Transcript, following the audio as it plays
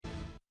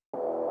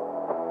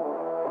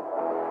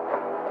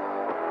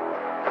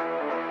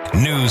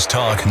News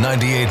Talk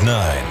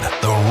 98.9,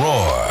 the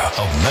roar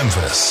of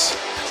Memphis.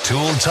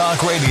 Tool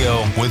Talk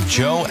Radio with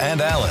Joe and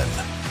Allan.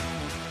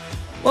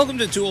 Welcome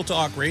to Tool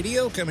Talk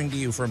Radio, coming to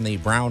you from the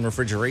Brown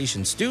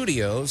Refrigeration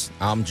Studios.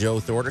 I'm Joe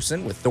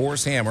Thorderson with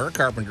Thor's Hammer,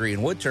 Carpentry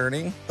and Wood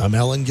Turning. I'm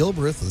Alan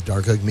Gilbreth with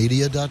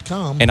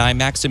darkoakmedia.com. And I'm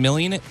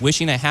Maximilian,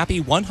 wishing a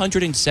happy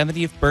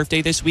 170th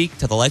birthday this week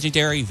to the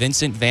legendary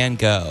Vincent van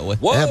Gogh.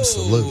 Whoa!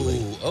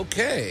 Absolutely.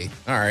 Okay.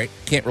 All right.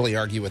 Can't really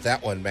argue with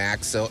that one,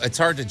 Max. So it's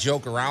hard to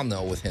joke around,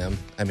 though, with him.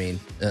 I mean,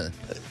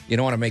 you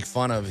don't want to make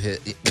fun of his...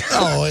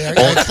 Come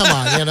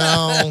on, you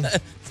know.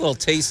 It's a little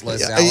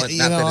tasteless,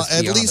 Alan.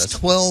 At least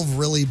 12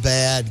 really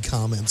bad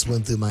comments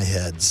went through my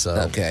head. So,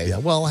 okay. Yeah,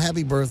 well,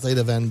 happy birthday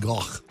to Van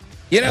Gogh.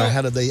 You know,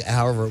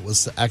 however it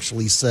was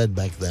actually said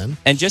back then.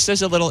 And just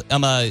as a little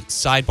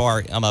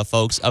sidebar,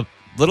 folks, a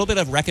little bit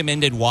of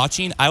recommended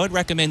watching, I would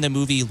recommend the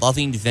movie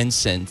Loving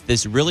Vincent,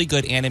 this really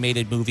good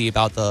animated movie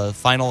about the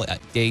final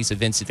days of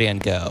Vincent van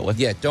Gogh.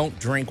 Yeah, don't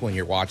drink when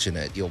you're watching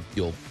it. You'll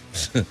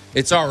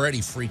it's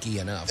already freaky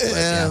enough. But,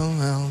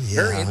 yeah.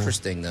 Very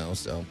interesting, though.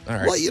 So, all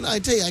right. Well, I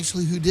tell you,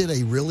 actually, who did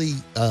a really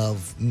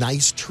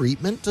nice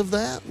treatment of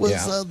that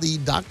was the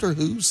Doctor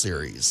Who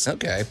series.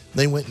 Okay.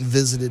 They went and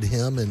visited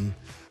him and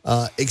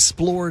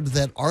explored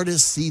that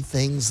artists see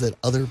things that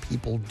other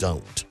people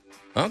don't.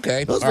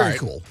 Okay. That was very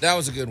cool. That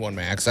was a good one,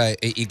 Max.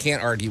 You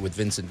can't argue with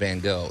Vincent van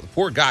Gogh. The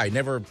poor guy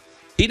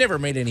he never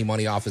made any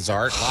money off his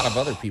art. A lot of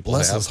other people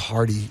Bless have. his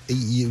heart.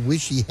 You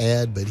wish he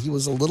had, but he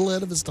was a little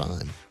ahead of his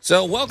time.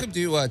 So welcome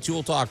to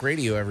Tool Talk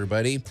Radio,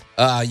 everybody.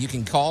 You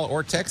can call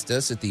or text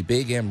us at the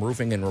Big M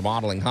Roofing and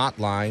Remodeling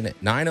Hotline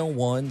at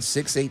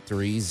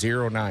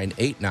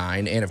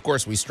 901-683-0989. And, of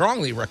course, we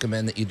strongly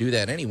recommend that you do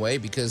that anyway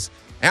because,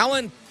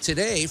 Alan,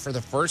 today, for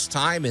the first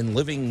time in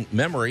living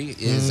memory,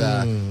 is...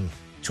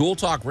 Tool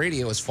Talk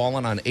Radio has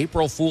fallen on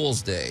April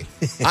Fool's Day.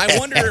 I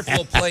wonder if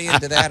we'll play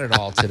into that at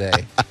all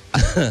today.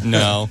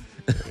 No.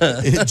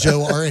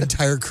 Joe, our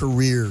entire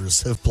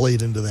careers have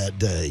played into that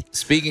day.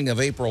 Speaking of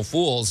April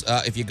Fools,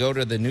 if you go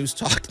to the News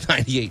Talk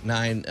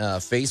 98.9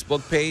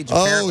 Facebook page,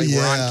 apparently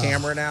we're on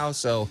camera now,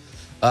 so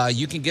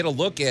you can get a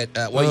look at,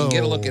 you can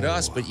get a look at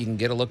us, but you can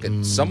get a look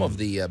at some of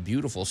the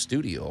beautiful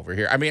studio over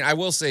here. I mean, I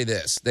will say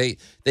this. They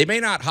may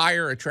not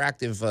hire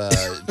attractive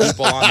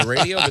people on the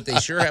radio, but they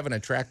sure have an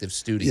attractive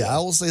studio. Yeah, I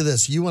will say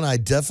this. You and I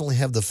definitely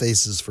have the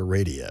faces for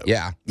radio.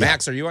 Yeah.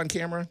 Max, are you on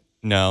camera?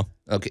 No.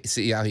 Okay,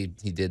 see how he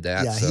did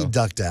that? Yeah, he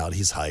ducked out.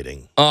 He's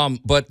hiding.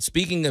 But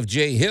speaking of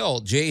Jay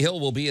Hill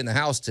will be in the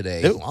house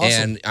today. Ooh, awesome.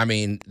 And, I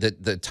mean,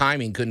 the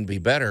timing couldn't be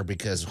better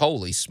because,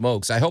 holy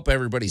smokes, I hope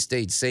everybody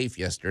stayed safe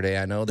yesterday.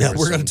 I know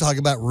we're going to talk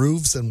about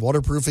roofs and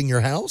waterproofing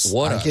your house?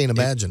 I can't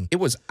imagine. It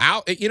was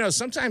out.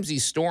 Sometimes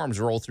these storms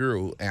roll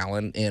through,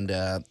 Alan, and,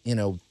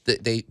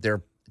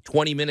 they're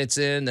 20 minutes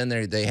in,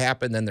 then they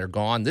happen, then they're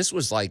gone. This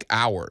was like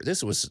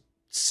This was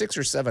 6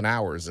 or 7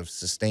 hours of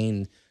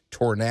sustained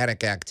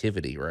tornadic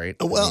activity, right?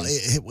 Well,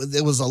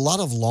 it was a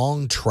lot of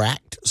long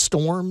tracked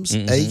storms,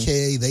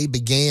 a.k.a. they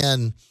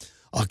began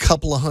a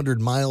couple of 100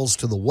 miles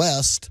to the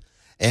west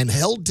and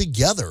held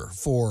together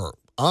for,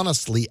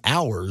 honestly,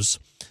 hours.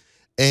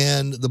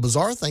 And the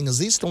bizarre thing is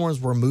these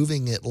storms were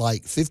moving at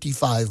like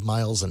 55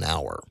 miles an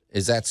hour.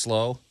 Is that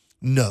slow?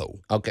 No.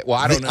 Okay, well,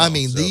 I don't know. I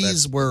mean,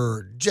 these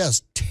were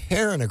just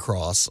tearing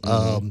across.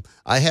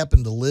 I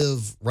happened to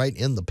live right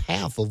in the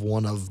path of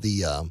one of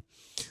the...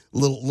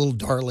 little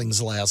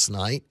darlings last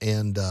night,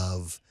 and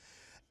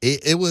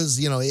it was,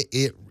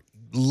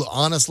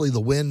 honestly, the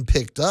wind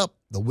picked up,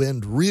 the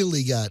wind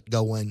really got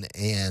going,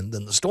 and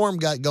then the storm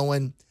got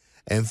going,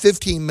 and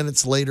 15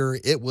 minutes later,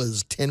 it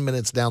was 10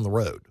 minutes down the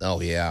road. Oh,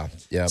 yeah.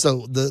 Yeah.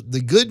 So the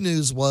good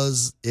news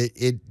was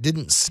it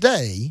didn't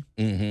stay.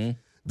 Mm-hmm.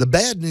 The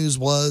bad news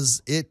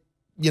was it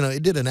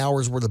did an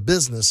hour's worth of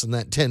business in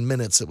that 10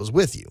 minutes it was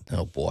with you.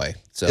 Oh, boy.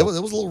 So it was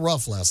a little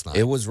rough last night.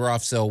 It was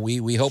rough. So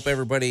we hope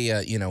everybody,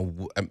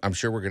 I'm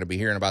sure we're going to be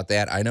hearing about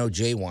that. I know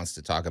Jay wants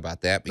to talk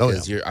about that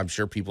because I'm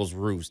sure people's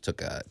roofs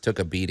took a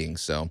beating.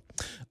 So,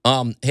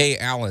 hey,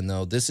 Alan,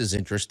 though, this is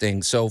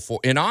interesting. So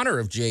in honor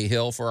of Jay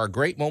Hill, for our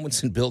great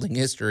moments in building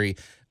history,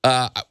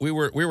 we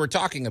were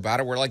talking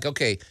about it. We're like,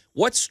 okay,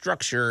 what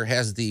structure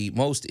has the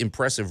most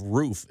impressive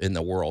roof in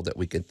the world that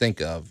we could think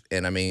of?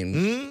 And I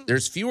mean,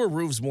 there's fewer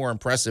roofs more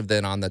impressive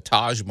than on the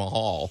Taj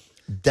Mahal.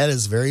 That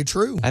is very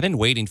true. I've been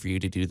waiting for you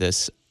to do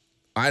this.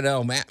 I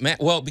know, Matt.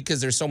 Well,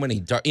 because there's so many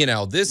dark,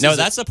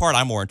 that's the part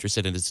I'm more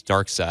interested in, is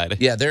dark side.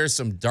 Yeah, there's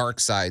some dark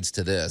sides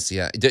to this.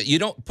 Yeah. You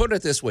don't put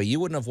it this way. You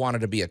wouldn't have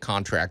wanted to be a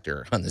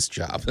contractor on this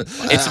job.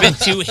 It's been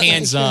too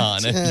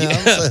hands-on. Yeah,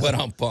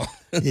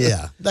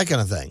 that kind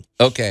of thing.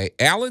 Okay.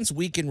 Alan's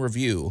Week in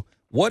Review.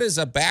 What is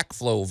a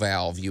backflow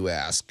valve, you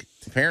ask?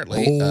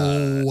 Apparently,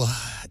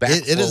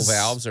 backflow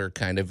valves are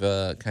kind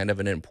of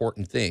an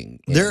important thing.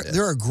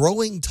 They're a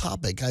growing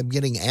topic. I'm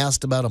getting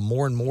asked about them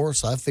more and more,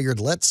 so I figured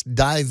let's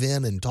dive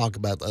in and talk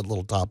about that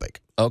little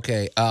topic.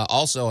 Okay.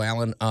 Also,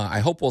 Alan,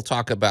 I hope we'll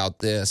talk about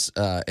this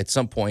at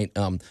some point,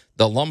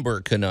 the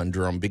lumber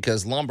conundrum,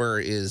 because lumber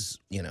is,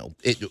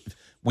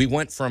 we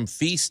went from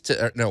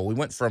we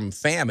went from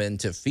famine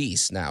to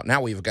feast.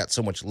 Now we've got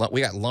so much.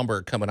 We got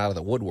lumber coming out of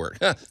the woodwork.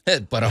 But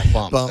a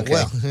bump. Okay.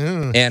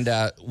 Well, And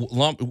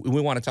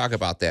we want to talk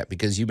about that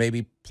because you may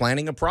be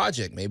planning a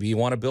project. Maybe you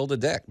want to build a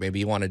deck. Maybe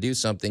you want to do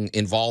something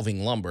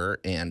involving lumber,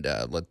 and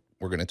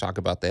we're going to talk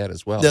about that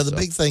as well. Yeah, the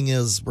big thing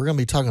is we're going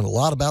to be talking a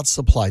lot about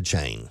supply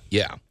chain.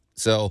 Yeah.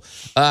 So,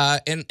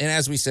 and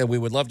as we said, we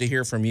would love to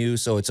hear from you.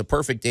 So it's a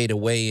perfect day to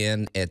weigh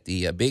in at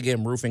the Big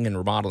M Roofing and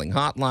Remodeling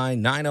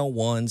Hotline,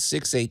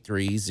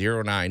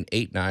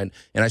 901-683-0989.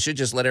 And I should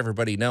just let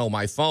everybody know,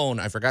 my phone,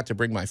 I forgot to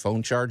bring my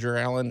phone charger,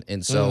 Alan.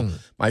 And so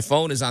my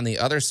phone is on the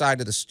other side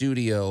of the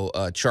studio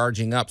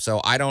charging up.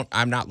 So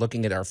I'm not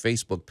looking at our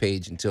Facebook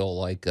page until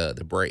like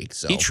the break.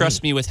 So he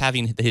trusts me with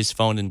having his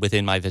phone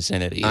within my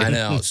vicinity. I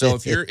know. So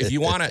if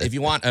you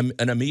want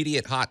an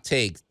immediate hot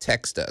take,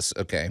 text us,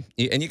 okay?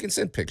 And you can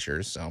send pictures.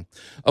 So,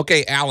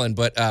 okay, Alan,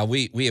 but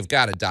we have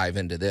got to dive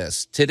into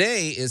this.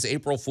 Today is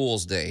April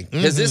Fool's Day.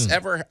 Has this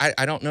ever?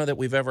 I don't know that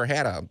we've ever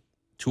had a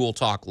Tool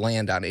Talk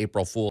land on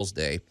April Fool's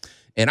Day,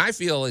 and I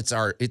feel it's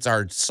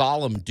our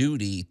solemn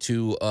duty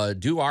to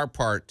do our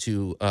part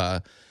to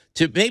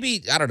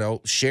maybe, I don't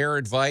know, share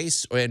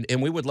advice, and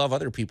we would love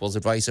other people's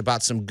advice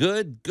about some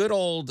good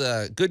old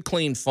good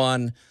clean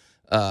fun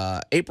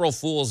April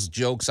Fool's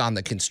jokes on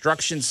the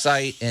construction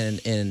site and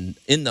in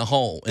the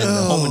home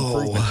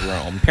improvement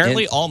realm.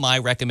 Apparently, all my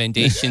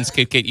recommendations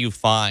could get you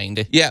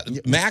fined. Yeah,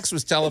 Max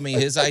was telling me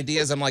his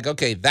ideas. I'm like,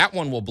 okay, that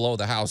one will blow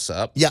the house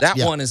up. Yeah, that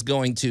one is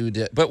going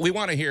to. But we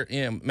want to hear,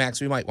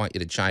 Max. We might want you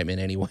to chime in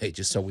anyway,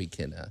 just so we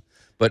can.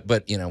 But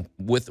with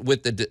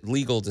the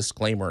legal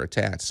disclaimer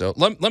attached. So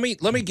let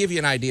me give you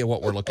an idea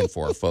what we're looking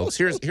for, folks.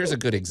 Here's a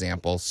good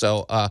example.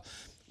 So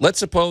let's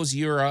suppose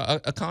you're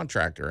a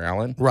contractor,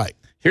 Alan. Right.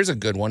 Here's a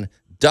good one.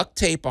 Duct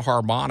tape a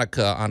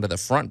harmonica onto the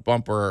front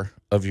bumper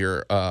of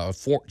your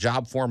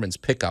job foreman's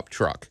pickup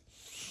truck.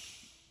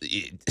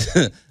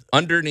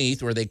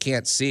 Underneath where they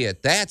can't see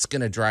it, that's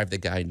going to drive the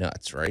guy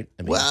nuts, right?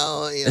 I mean,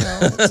 well,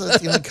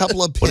 it's a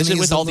couple of pennies. What is it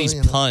with all these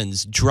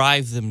puns?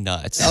 Drive them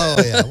nuts.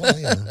 Oh, yeah.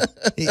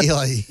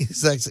 Well,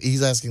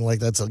 he's asking like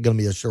that's going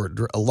to be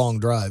a long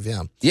drive,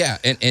 yeah. Yeah,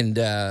 and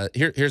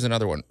here's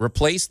another one.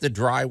 Replace the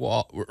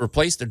drywall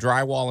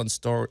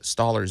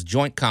installer's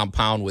joint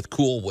compound with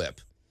Cool Whip.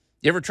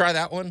 You ever try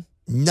that one?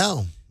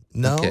 No,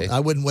 okay. I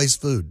wouldn't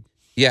waste food.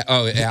 Yeah.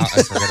 Oh, yeah.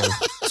 I forgot.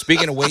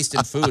 Speaking of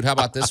wasting food, how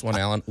about this one,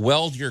 Alan?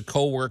 Weld your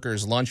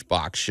coworker's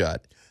lunchbox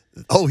shut.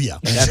 Oh yeah,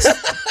 that's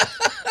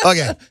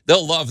okay.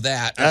 They'll love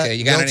that. Okay,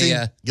 you got guilty,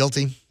 any?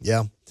 Guilty.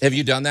 Yeah. Have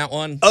you done that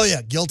one? Oh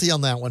yeah, guilty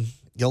on that one.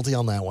 The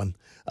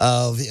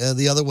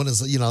other one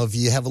is, if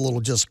you have a little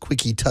just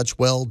quickie touch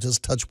weld,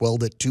 just touch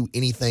weld it to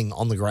anything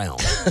on the ground.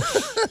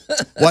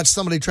 Watch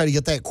somebody try to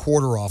get that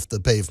quarter off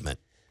the pavement.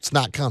 It's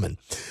not coming.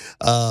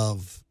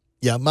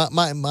 Yeah,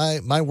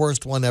 my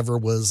worst one ever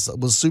was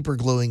super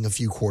gluing a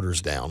few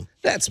quarters down.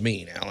 That's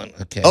mean, Alan.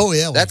 Okay. Oh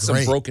yeah, that's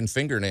great. some broken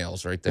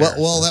fingernails right there.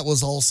 Well, that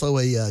was also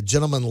a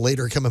gentleman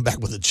later coming back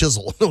with a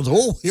chisel. It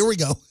was, here we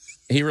go.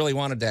 He really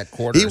wanted that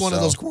quarter. He wanted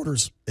those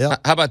quarters. Yeah.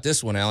 How about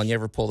this one, Alan? You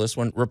ever pull this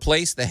one?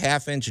 Replace the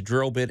half-inch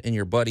drill bit in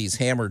your buddy's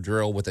hammer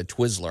drill with a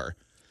Twizzler.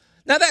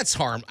 Now, that's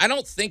harm. I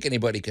don't think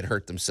anybody could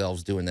hurt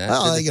themselves doing that.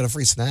 Oh, they get a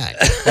free snack.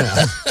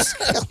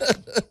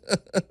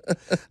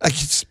 I can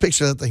just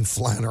picture that thing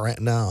flying around.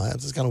 No,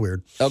 that's just kind of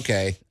weird.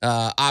 Okay.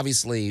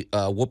 Obviously,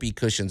 whoopee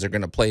cushions are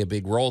going to play a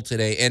big role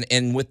today.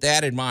 And with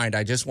that in mind,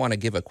 I just want to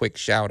give a quick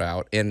shout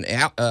out. And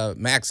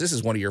Max, this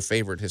is one of your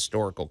favorite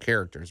historical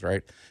characters,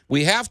 right?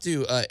 We have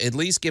to at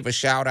least give a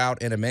shout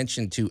out and a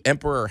mention to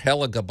Emperor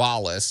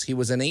Heliogabalus. He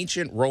was an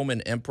ancient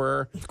Roman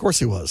emperor. Of course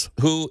he was.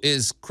 Who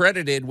is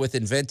credited with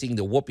inventing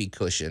the whoopee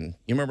cushion.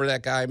 You remember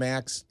that guy,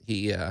 Max?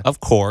 He Of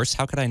course.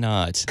 How could I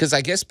not? Because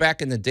I guess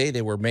back in the day,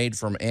 they were made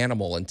from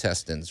animal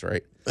intestines,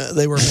 right?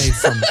 They were made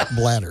from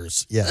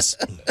bladders, yes.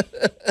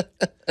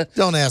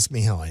 Don't ask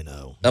me how I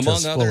know.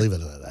 We'll leave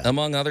it at that.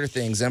 Among other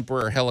things,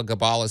 Emperor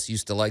Heliogabalus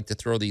used to like to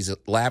throw these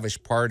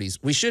lavish parties.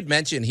 We should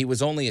mention he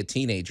was only a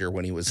teenager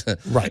when he was...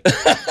 Right.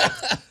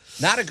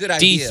 Not a good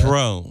idea.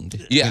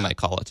 Dethroned, you might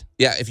call it.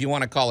 Yeah, if you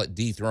want to call it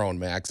dethroned,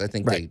 Max, I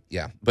think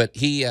But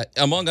he,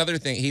 among other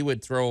things, he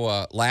would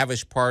throw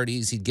lavish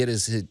parties. He'd get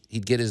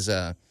his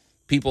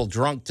people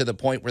drunk to the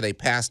point where they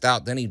passed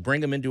out. Then he'd bring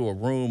them into a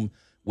room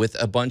with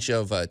a bunch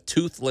of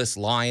toothless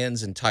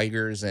lions and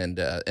tigers, and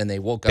they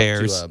woke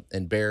bears. up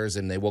to bears,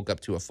 and they woke up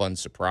to a fun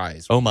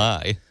surprise. Oh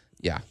my!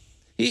 Yeah,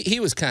 he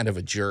was kind of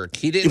a jerk.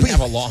 He didn't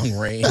have a long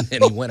reign,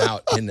 and he went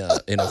out in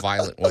a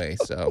violent way.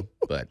 So,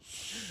 but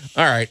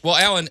all right. Well,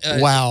 Alan.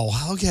 Wow.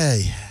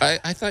 Okay.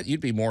 I thought you'd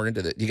be more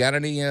into that. You got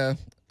any?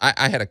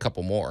 I had a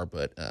couple more,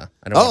 but I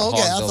don't. Oh,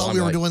 okay. I thought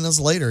we were doing this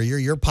later.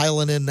 You're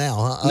piling in now,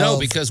 huh? No,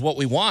 because what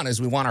we want is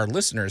we want our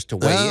listeners to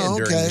weigh in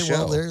during the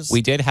show. Well,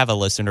 we did have a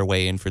listener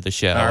weigh in for the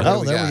show. Right,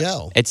 there we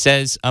go. It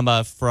says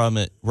from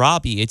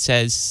Robbie. It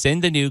says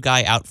send the new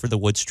guy out for the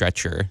wood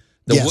stretcher.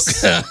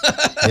 Yes.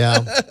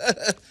 Yeah.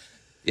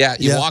 Yeah,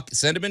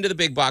 send him into the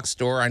big box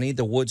store. I need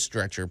the wood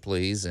stretcher,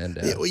 please. And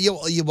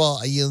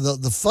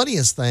the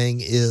funniest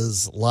thing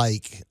is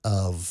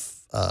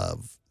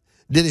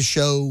did a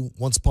show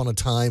once upon a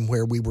time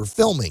where we were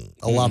filming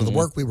a lot of the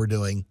work we were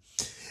doing.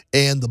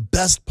 And the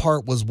best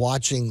part was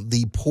watching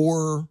the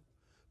poor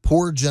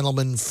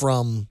gentleman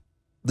from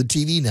the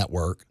TV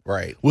network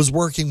was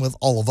working with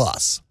all of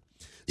us.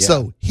 Yeah.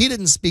 So he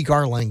didn't speak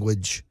our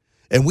language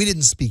and we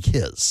didn't speak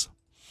his.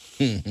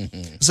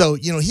 So,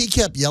 he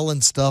kept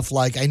yelling stuff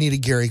like, I need a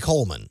Gary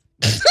Coleman.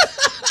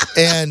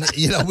 And,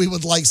 we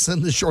would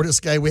send the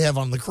shortest guy we have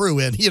on the crew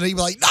in. He'd be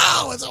like,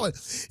 no.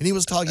 And he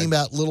was talking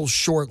about little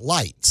short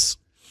lights.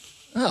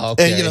 Oh,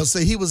 okay. And, so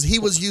he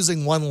was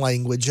using one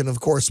language, and,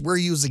 of course, we're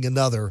using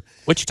another.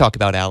 What you talk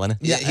about, Alan?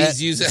 Yeah,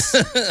 he's using.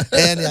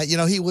 And,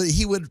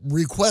 he would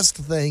request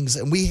things,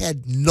 and we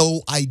had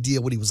no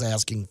idea what he was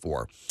asking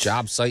for.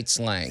 Job site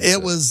slang.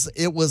 It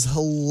was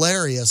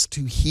hilarious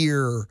to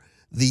hear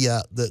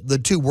the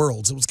two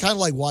worlds. It was kind of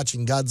like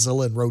watching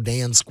Godzilla and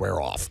Rodan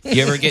square off.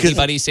 You ever get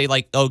anybody say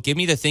oh, give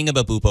me the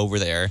thingamaboop over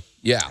there?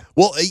 Yeah.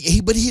 Well,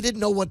 but he didn't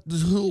know what the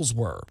tools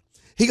were.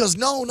 He goes,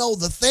 no,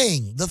 the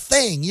thing,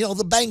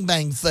 the bang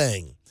bang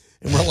thing.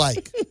 And we're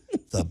like,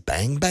 the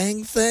bang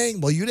bang thing?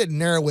 Well, you didn't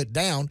narrow it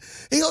down.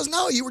 He goes,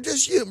 no, you were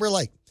just you. And we're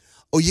like,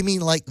 oh, you mean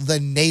like the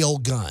nail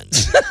gun?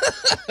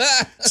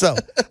 So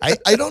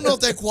I don't know if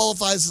that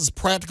qualifies as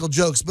practical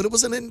jokes, but it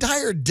was an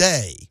entire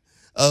day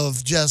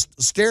of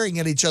just staring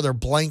at each other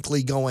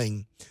blankly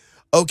going,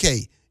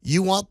 okay,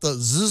 you want the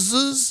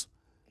zzz?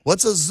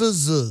 What's a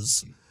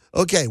zzz?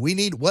 Okay, we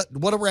need, what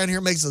around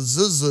here makes a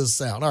zzz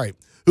sound? All right,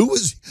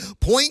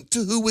 point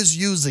to who was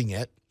using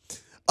it.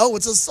 Oh,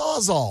 it's a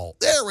Sawzall.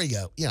 There we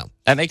go. Yeah.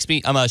 That makes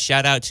me, a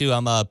shout out to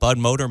Bud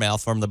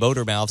Motormouth from the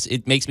Motormouths.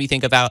 It makes me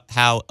think about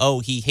how,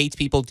 he hates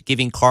people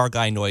giving car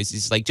guy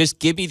noises. Like, just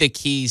give me the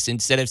keys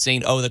instead of saying,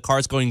 the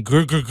car's going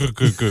grr, grr, grr,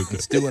 grr, grr.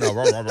 It's doing a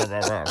rah, rah, rah,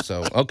 rah, rah.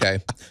 So, okay.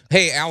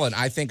 Hey, Alan,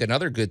 I think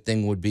another good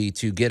thing would be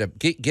to get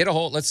a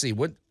hold, let's see,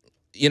 what,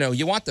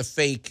 you want the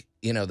fake,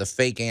 the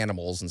fake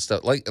animals and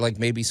stuff, like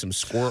maybe some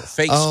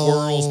fake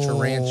squirrels,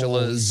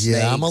 tarantulas, yeah,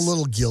 snakes. I'm a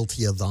little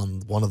guilty of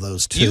one of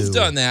those too. You've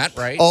done that,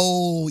 right?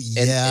 Oh,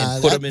 yeah.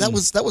 And put them in... that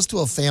was to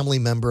a family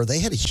member. They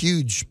had a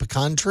huge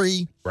pecan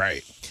tree.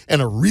 Right.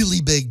 And a really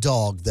big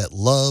dog that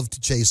loved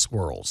to chase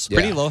squirrels. Yeah.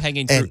 Pretty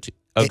low-hanging fruit.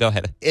 Go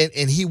ahead.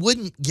 And he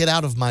wouldn't get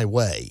out of my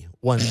way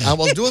when I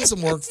was doing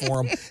some work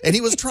for him, and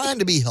he was trying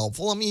to be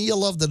helpful. I mean, you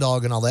love the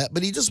dog and all that,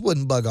 but he just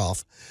wouldn't bug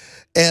off.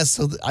 And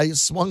so I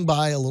swung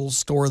by a little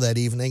store that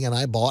evening, and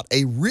I bought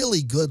a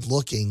really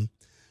good-looking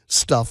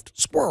stuffed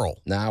squirrel.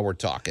 Now we're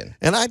talking.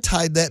 And I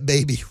tied that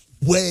baby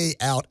way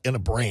out in a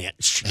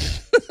branch.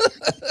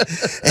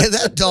 And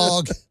that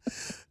dog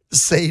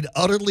stayed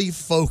utterly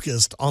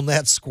focused on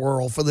that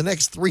squirrel for the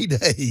next 3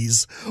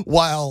 days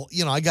while,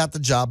 I got the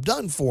job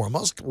done for him. I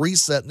was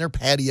resetting their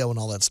patio and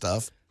all that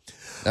stuff.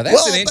 Now,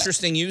 that's an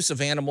interesting use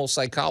of animal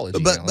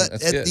psychology. But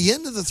at the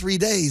end of the 3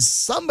 days,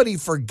 somebody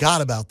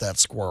forgot about that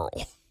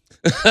squirrel.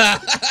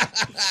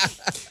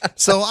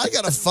 So I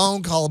got a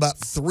phone call about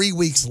 3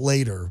 weeks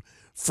later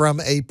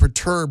from a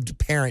perturbed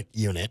parent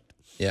unit.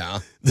 Yeah.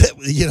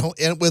 That,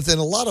 and within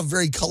a lot of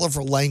very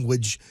colorful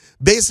language,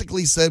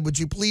 basically said, would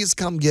you please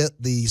come get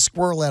the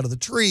squirrel out of the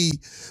tree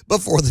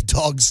before the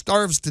dog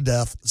starves to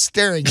death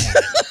staring at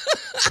it?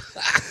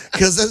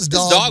 Because this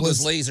dog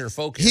was laser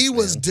focused. He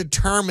was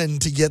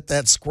determined to get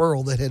that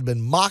squirrel that had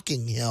been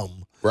mocking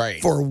him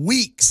for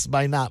weeks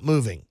by not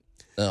moving.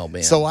 Oh,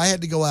 man. So I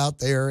had to go out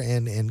there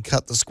and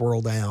cut the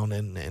squirrel down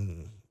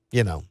and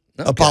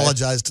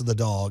apologize to the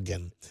dog.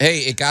 And hey,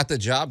 it got the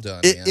job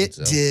done. It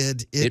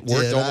did. It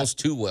worked almost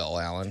too well,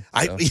 Alan.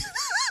 So.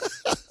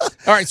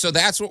 All right, so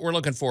that's what we're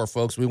looking for,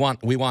 folks. We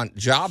want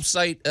job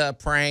site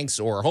pranks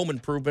or home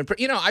improvement.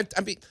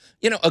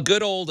 A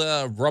good old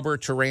rubber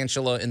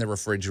tarantula in the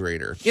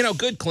refrigerator.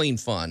 Good, clean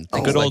fun.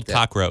 A good old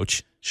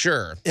cockroach.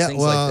 Sure. Yeah,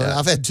 things like that.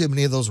 I've had too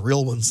many of those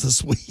real ones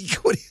this week.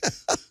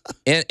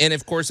 and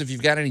of course, if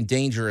you've got any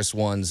dangerous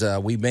ones,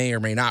 we may or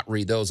may not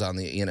read those on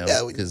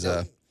the, because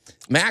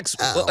Max,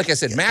 like I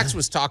said, Max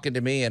was talking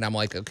to me, and I'm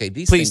like, okay,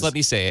 these Please things... let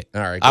me say it.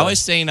 All right, I was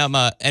saying,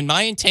 and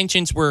my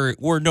intentions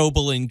were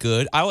noble and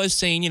good. I was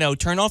saying,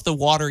 turn off the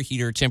water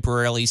heater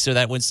temporarily so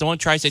that when someone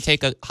tries to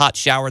take a hot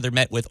shower, they're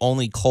met with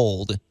only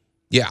cold.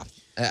 Yeah.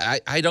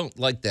 I don't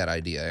like that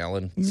idea,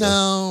 Alan.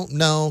 So.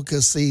 No,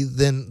 because see,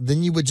 then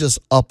you would just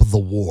up the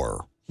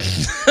war.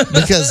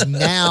 Because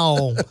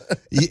now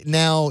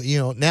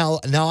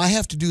I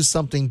have to do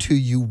something to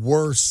you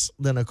worse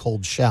than a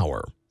cold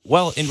shower.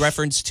 Well, in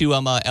reference to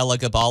Ella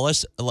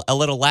Gabalis, a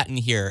little Latin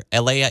here.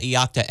 Elea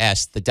iacta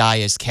est, the die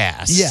is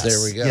cast. Yes,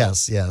 there we go.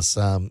 Yes.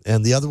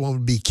 And the other one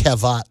would be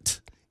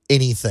kevat,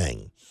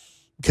 anything.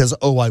 Because,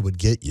 I would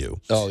get you.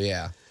 Oh,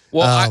 yeah.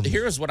 Well,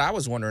 here's what I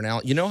was wondering,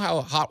 Al. You know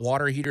how hot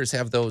water heaters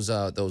have those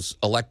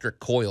electric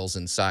coils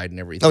inside and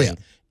everything? Oh, yeah.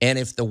 And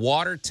if the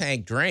water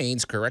tank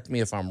drains, correct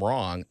me if I'm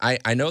wrong,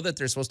 I know that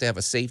they're supposed to have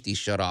a safety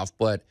shutoff,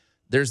 but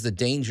there's the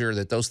danger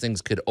that those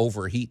things could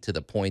overheat to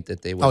the point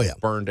that they would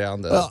burn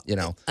down the,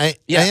 I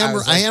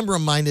am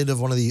reminded of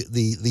one of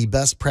the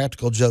best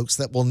practical jokes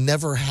that will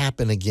never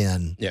happen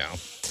again. Yeah.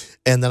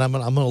 And then I'm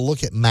gonna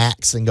look at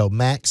Max and go,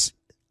 Max,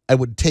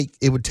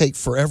 it would take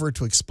forever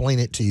to explain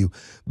it to you.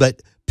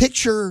 But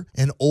picture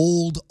an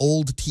old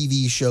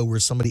TV show where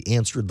somebody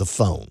answered the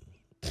phone,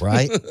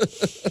 right?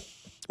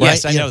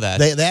 Yes, I know that.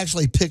 They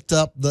actually picked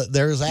up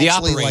there's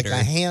actually like operator.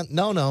 a hand.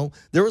 No,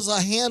 there was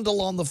a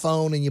handle on the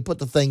phone, and you put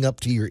the thing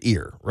up to your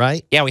ear,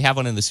 right? Yeah, we have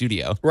one in the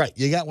studio. Right,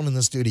 you got one in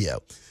the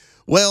studio.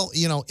 Well,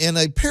 and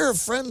a pair of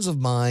friends of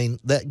mine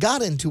that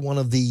got into one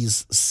of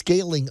these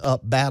scaling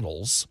up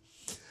battles,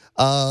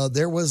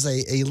 there was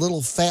a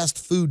little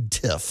fast food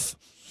tiff.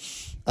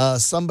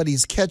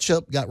 Somebody's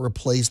ketchup got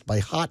replaced by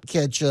hot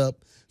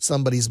ketchup.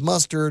 Somebody's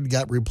mustard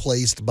got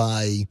replaced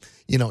by,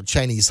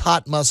 Chinese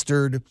hot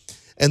mustard.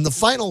 And the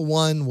final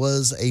one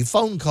was a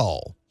phone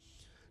call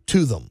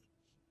to them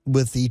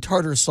with the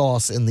tartar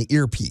sauce in the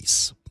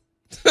earpiece.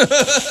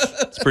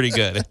 It's pretty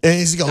good. And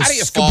he goes, how do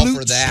you fall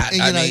for that?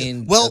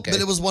 And, but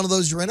it was one of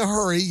those, you're in a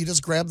hurry, you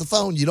just grab the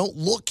phone. You don't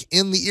look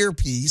in the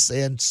earpiece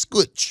and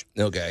scooch.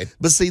 Okay.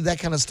 But see, that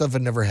kind of stuff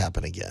would never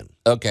happen again.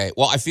 Okay.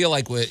 Well, I feel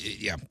like,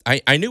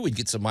 I knew we'd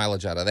get some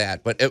mileage out of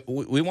that. But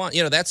we want,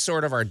 that's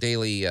sort of our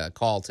daily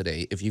call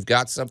today. If you've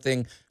got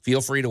something,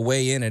 feel free to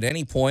weigh in at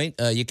any point.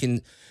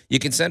 You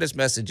can send us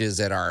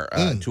messages at our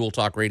Tool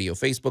Talk Radio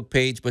Facebook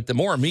page, but the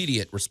more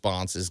immediate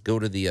response is go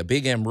to the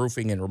Big M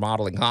Roofing and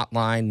Remodeling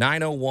Hotline,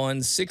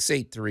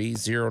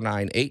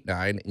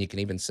 901-683-0989, and you can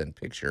even send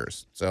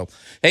pictures. So,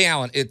 hey,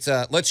 Alan,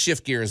 let's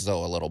shift gears,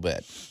 though, a little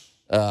bit.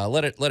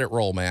 Let it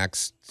roll,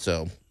 Max.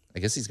 So, I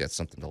guess he's got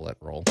something to let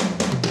roll.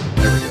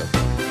 There we go.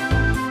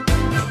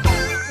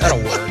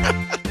 That'll work.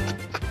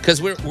 Because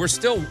we're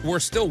still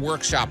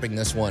workshopping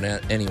this one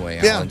anyway,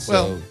 Alan.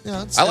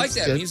 I like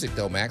that music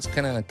though, Max.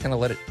 Kind of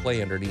let it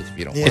play underneath if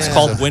you don't. It's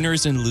called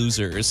Winners and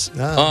Losers.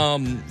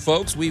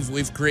 Folks,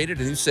 we've created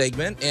a new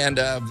segment, and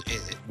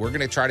we're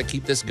going to try to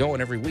keep this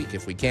going every week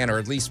if we can, or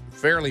at least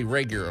fairly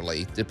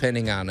regularly,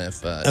 depending on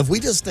if we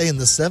just stay in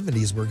the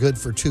 70s, we're good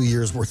for 2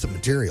 years worth of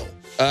material.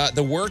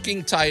 The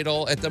working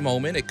title at the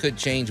moment, it could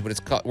change, but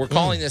we're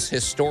calling this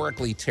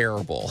Historically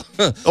Terrible.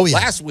 Oh yeah.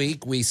 Last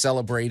week we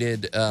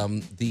celebrated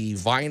the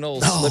vinyl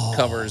slip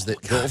covers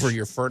that go over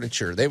your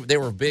furniture. They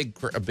were a big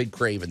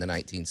crave in the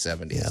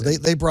 1970s. Yeah,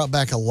 they brought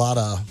back a lot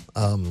of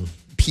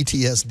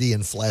PTSD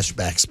and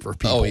flashbacks for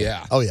people.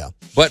 Oh yeah.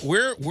 But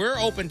we're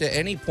open to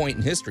any point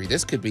in history.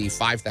 This could be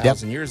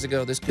 5,000 years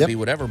ago. This could be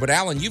whatever. But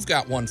Alan, you've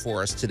got one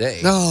for us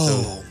today.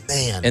 Oh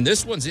man! And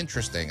this one's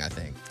interesting, I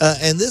think.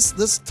 And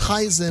this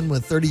ties in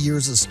with 30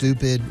 years of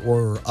stupid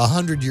or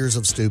 100 years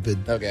of stupid.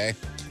 Okay.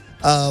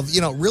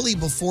 Really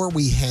before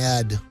we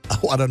had,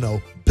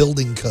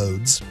 building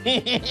codes.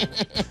 We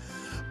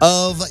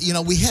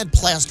had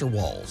plaster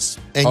walls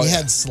and you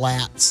had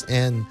slats,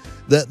 and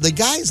the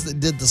guys that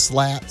did the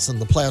slats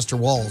and the plaster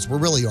walls were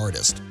really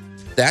artists.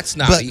 That's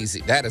not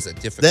easy. That is a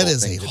difficult thing to do.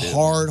 That is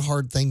a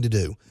hard thing to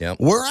do.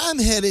 Yep. Where I'm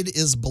headed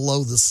is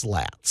below the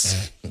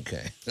slats.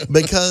 Okay.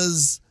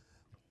 Because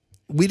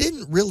we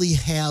didn't really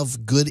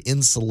have good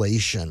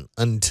insulation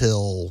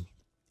until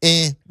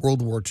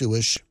World War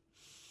II-ish.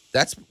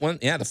 That's when,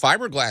 the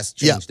fiberglass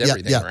changed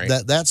everything, right?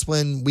 That's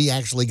when we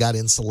actually got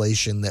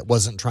insulation that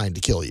wasn't trying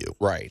to kill you.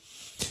 Right.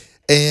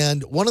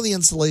 And one of the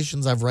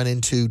installations I've run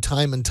into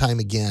time and time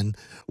again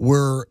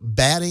were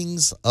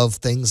battings of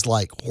things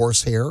like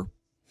horsehair.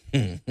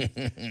 And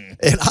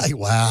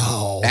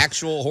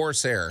actual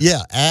horsehair.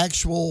 Yeah,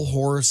 actual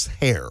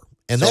horsehair.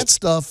 And that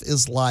stuff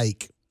is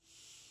like,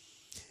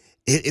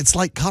 it's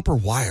like copper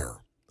wire.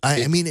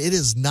 I mean, it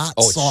is not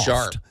soft. It's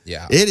sharp.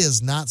 Yeah. It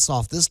is not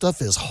soft. This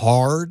stuff is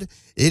hard.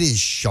 It is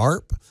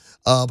sharp.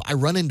 I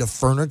run into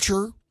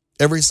furniture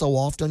every so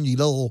often. You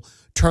know,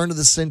 turn of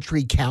the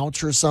century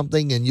couch or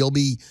something, and you'll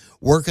be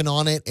working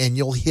on it, and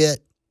you'll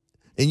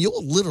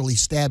literally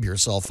stab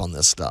yourself on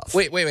this stuff.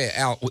 Wait,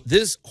 Al.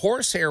 This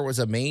horsehair was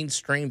a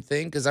mainstream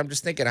thing? Because I'm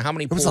just thinking of how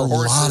many poor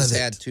horses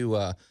had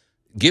to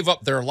give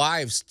up their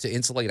lives to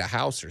insulate a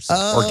house or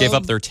something. Or give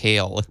up their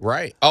tail.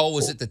 Right. Oh,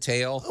 was it the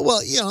tail?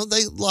 Well,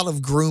 a lot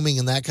of grooming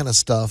and that kind of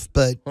stuff.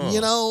 But,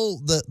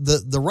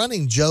 the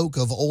running joke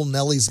of old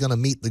Nellie's going to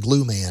meet the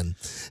glue man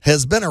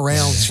has been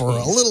around for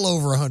a little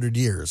over 100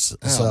 years.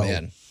 Oh,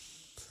 man.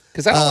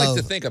 Because I don't like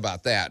to think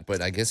about that,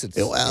 but I guess it's,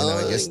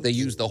 I guess they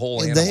use the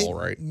whole animal,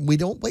 right? We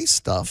don't waste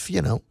stuff,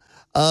 But,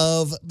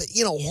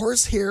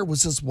 horsehair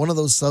was just one of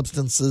those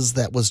substances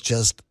that was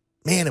just,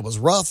 man, it was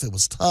rough. It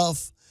was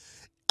tough.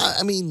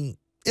 I mean,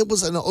 it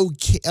was at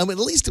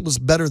least it was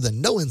better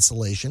than no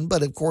insulation,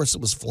 but of course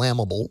it was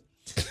flammable.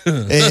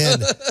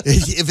 And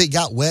if it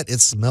got wet, it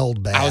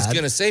smelled bad. I was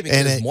going to say,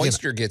 because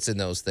moisture gets in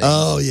those things.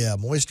 Oh, yeah,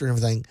 moisture and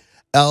everything.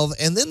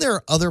 And then there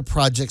are other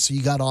projects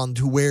you got on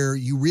to where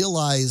you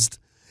realized,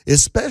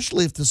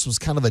 especially if this was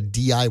kind of a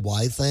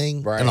DIY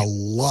thing, right. And a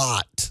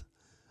lot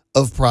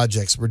of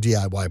projects were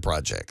DIY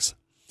projects.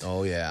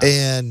 Oh, yeah.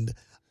 And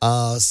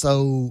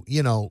so,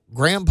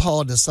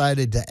 Grandpa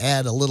decided to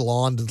add a little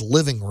on to the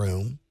living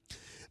room.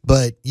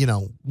 But,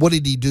 what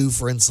did he do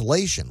for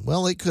insulation?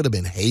 Well, it could have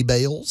been hay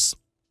bales.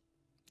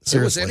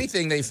 Seriously. It was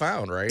anything they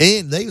found, right?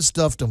 And they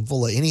stuffed them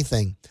full of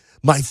anything.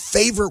 My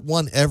favorite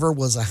one ever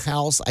was a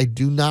house. I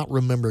do not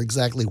remember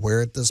exactly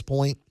where at this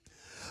point.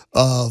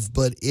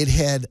 but it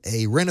had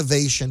a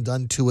renovation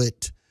done to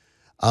it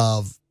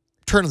of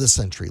turn of the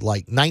century,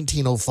 like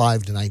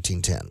 1905 to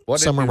 1910. What,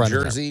 somewhere in New around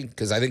Jersey?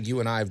 Because I think you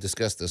and I have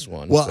discussed this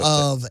one.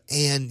 Well,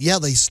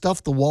 they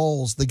stuffed the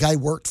walls. The guy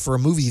worked for a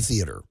movie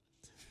theater.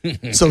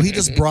 So he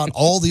just brought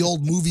all the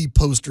old movie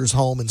posters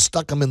home and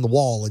stuck them in the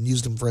wall and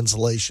used them for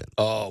insulation.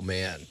 Oh,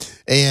 man.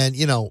 And,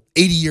 80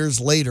 years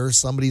later,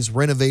 somebody's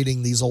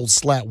renovating these old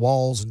slat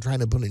walls and trying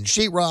to put in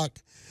sheetrock,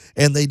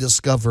 and they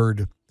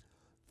discovered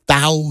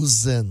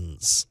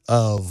thousands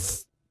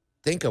of...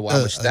 Think of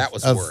how much that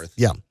was worth.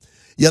 Yeah.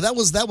 Yeah, that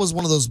was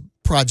one of those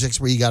projects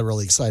where you got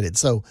really excited.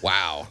 So,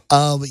 wow.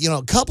 A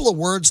couple of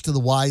words to the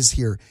wise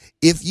here.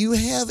 If you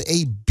have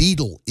a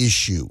beetle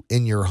issue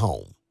in your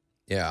home...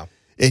 Yeah.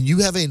 And you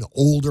have an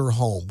older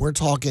home, we're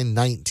talking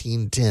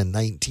 1910,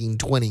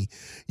 1920,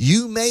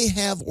 you may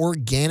have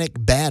organic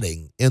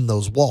batting in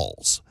those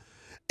walls.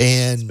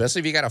 And especially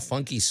if you got a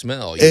funky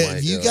smell.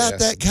 If you got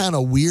that kind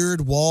of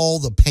weird wall,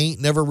 the paint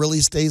never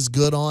really stays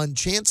good on,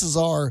 chances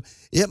are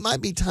it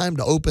might be time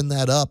to open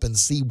that up and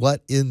see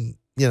what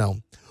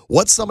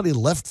somebody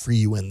left for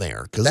you in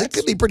there, because it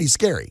could be pretty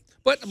scary.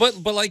 But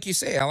like you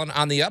say, Alan,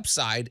 on the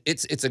upside,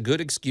 it's a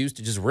good excuse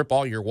to just rip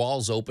all your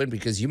walls open,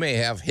 because you may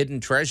have hidden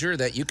treasure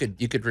that you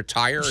could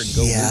retire and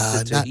go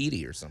move to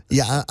Tahiti or something.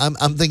 Yeah,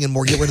 I'm thinking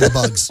more get rid of the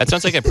bugs. That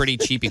sounds like a pretty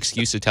cheap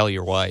excuse to tell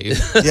your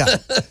wife. Yeah,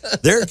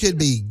 there could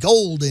be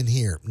gold in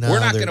here. No, we're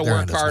not going to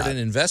work hard and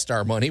invest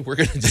our money. We're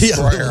going to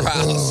destroy our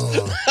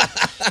house.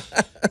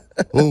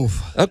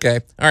 Oof. Okay.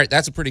 All right.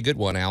 That's a pretty good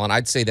one, Alan.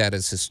 I'd say that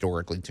is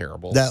historically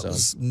terrible. That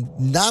was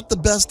not the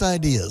best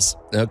ideas.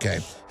 Okay.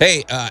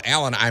 Hey,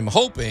 Alan, I'm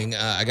hoping,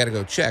 I got to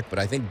go check, but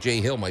I think Jay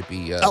Hill might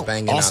be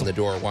banging on the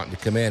door wanting to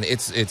come in.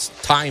 It's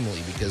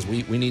timely because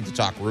we need to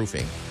talk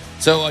roofing.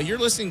 So you're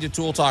listening to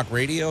Tool Talk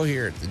Radio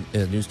here at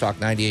the News Talk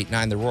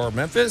 98.9 The Roar of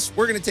Memphis.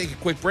 We're going to take a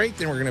quick break,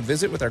 then we're going to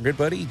visit with our good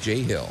buddy,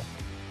 Jay Hill.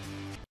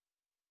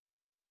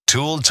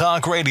 Tool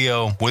Talk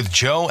Radio with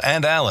Joe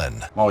and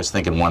Allan. I'm always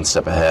thinking one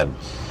step ahead,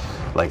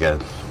 like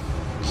a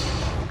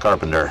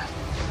carpenter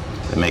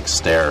that makes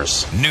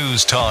stairs.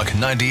 News Talk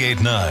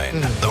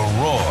 98.9, The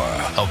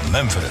Roar of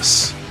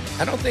Memphis.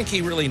 I don't think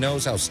he really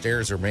knows how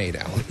stairs are made,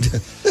 Alan.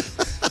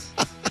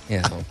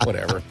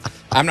 Whatever.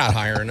 I'm not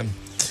hiring him.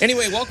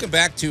 Anyway, welcome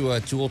back to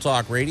Tool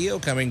Talk Radio,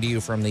 coming to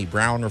you from the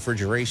Brown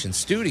Refrigeration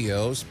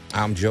Studios.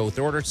 I'm Joe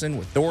Thorderson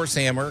with Thor's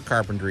Hammer,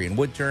 Carpentry and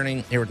Wood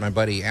Turning, here with my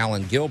buddy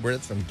Alan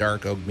Gilbreth from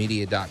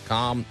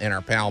darkoakmedia.com and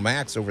our pal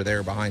Max over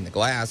there behind the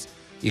glass.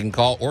 You can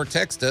call or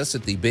text us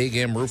at the Big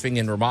M Roofing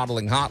and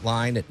Remodeling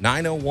Hotline at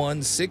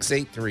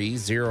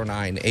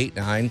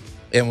 901-683-0989.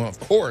 And, of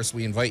course,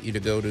 we invite you to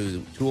go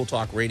to Tool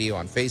Talk Radio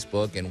on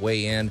Facebook and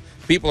weigh in.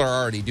 People are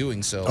already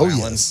doing so, Alan.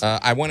 Yes.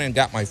 I went and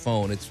got my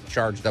phone. It's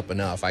charged up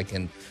enough. I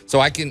can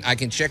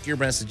check your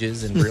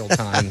messages in real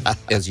time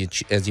as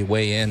you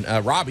weigh in.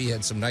 Robbie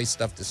had some nice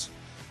stuff to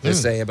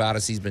say about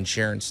us. He's been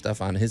sharing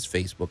stuff on his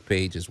Facebook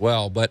page as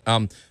well. But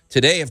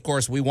today, of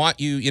course, we want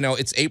you,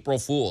 it's April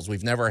Fool's.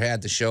 We've never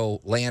had the show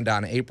land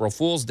on April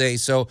Fool's Day.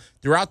 So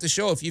throughout the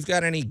show, if you've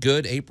got any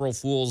good April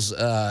Fool's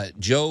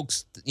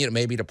jokes,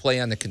 maybe to play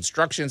on the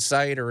construction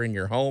site or in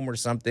your home or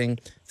something,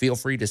 feel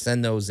free to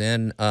send those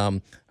in. I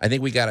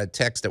think we got a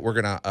text that we're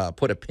going to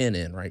put a pin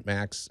in, right,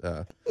 Max?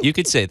 You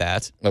could say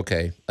that.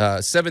 Okay.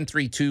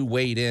 732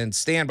 weighed in.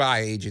 Stand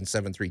by, Agent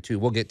 732.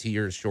 We'll get to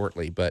yours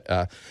shortly.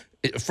 But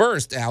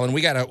first, Alan,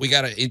 we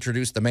gotta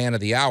introduce the man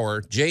of the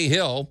hour. Jay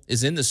Hill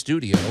is in the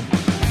studio.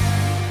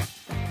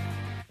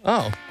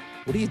 Oh,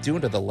 what are you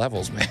doing to the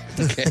levels, man?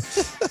 Okay.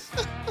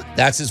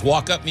 That's his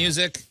walk-up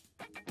music.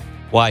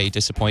 Why, you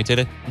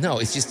disappointed? No,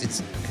 it's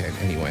okay.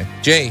 Anyway,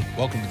 Jay,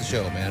 welcome to the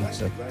show, man.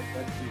 So,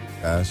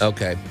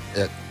 okay,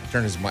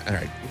 turn his mic. All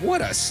right,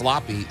 what a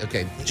sloppy.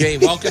 Okay, Jay,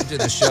 welcome to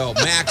the show.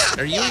 Max,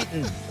 are you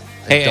eating?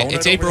 Hey,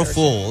 it's April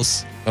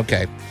Fool's.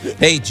 Okay.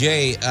 Hey,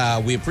 Jay,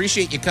 we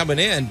appreciate you coming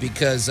in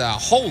because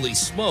holy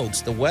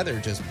smokes, the weather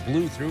just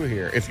blew through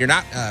here. If you're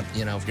not,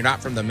 if you're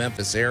not from the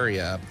Memphis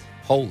area,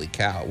 holy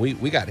cow, we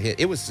got hit.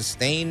 It was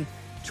sustained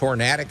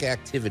tornadic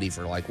activity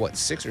for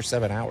 6 or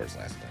 7 hours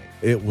last night.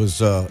 It was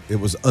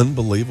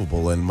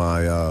unbelievable, and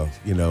my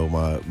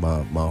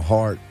my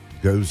heart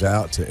goes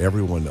out to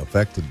everyone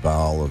affected by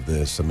all of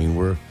this. I mean,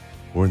 we're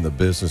in the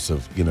business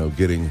of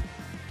getting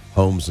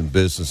homes and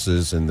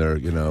businesses in their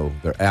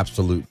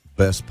absolute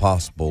best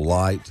possible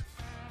light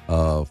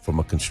from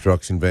a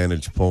construction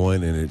vantage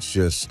point, and it's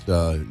just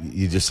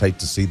you just hate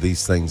to see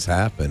these things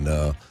happen.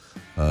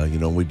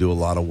 We do a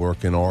lot of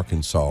work in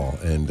Arkansas,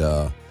 and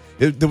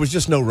there was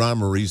just no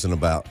rhyme or reason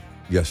about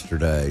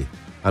yesterday.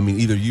 I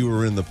mean, either you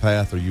were in the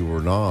path or you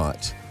were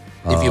not.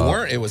 If you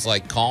weren't, it was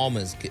calm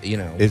as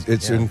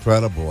It's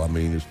incredible. I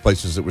mean, there's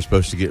places that were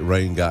supposed to get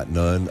rain, got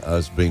none.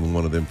 Us being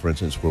one of them, for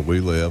instance, where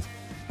we live,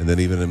 and then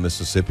even in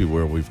Mississippi,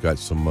 where we've got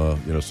some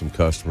some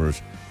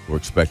customers who are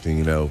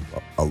expecting a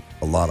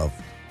lot of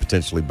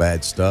potentially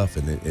bad stuff,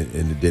 and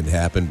it didn't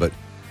happen. But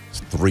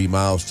 3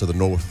 miles to the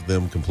north of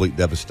them, complete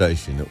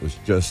devastation. It was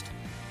just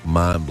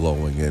mind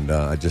blowing, and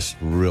I just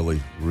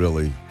really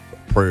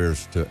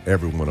prayers to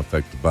everyone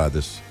affected by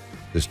this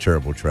this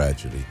terrible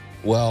tragedy.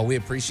 Well, we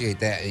appreciate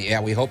that. Yeah,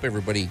 we hope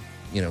everybody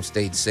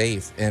stayed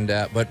safe. And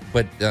but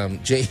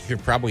Jay, you're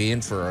probably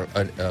in for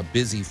a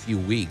busy few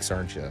weeks,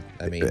 aren't you?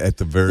 I mean, at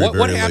the very what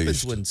least.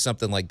 happens when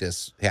something like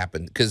this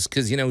happens? Because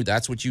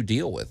that's what you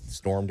deal with: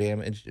 storm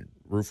damage,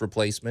 roof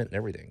replacement, and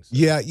everything. So.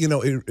 Yeah,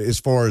 as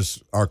far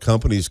as our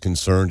company is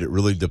concerned, it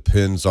really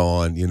depends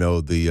on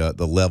the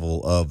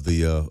level of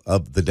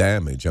the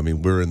damage. I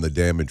mean, we're in the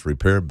damage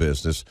repair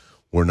business.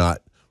 We're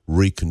not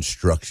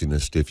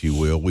reconstructionist, if you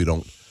will. We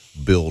don't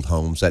build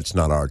homes. That's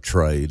not our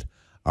trade.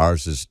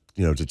 Ours is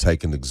to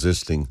take an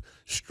existing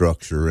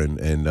structure and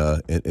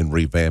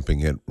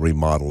revamping it,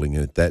 remodeling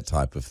it, that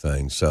type of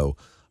thing. So,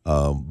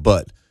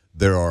 but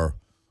there are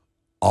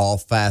all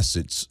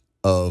facets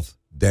of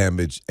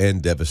damage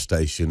and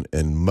devastation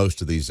in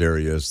most of these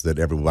areas that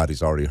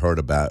everybody's already heard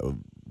about,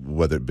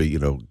 whether it be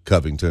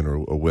Covington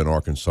or Wynne,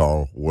 Arkansas,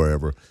 or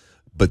wherever.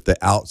 But the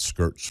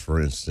outskirts,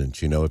 for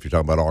instance, if you're talking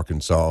about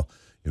Arkansas,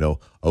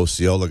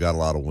 Osceola got a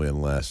lot of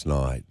wind last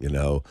night.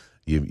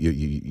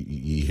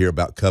 You hear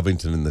about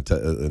Covington and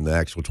the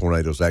actual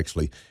tornadoes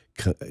actually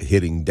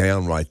hitting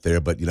down right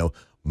there, but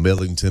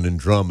Millington and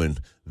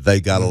Drummond, they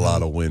got a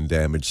lot of wind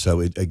damage. So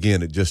it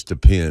just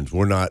depends.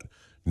 We're not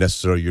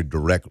necessarily your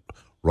direct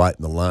right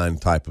in the line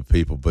type of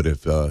people, but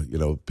if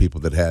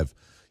people that have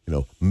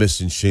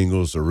missing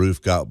shingles, the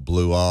roof got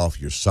blew off,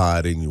 your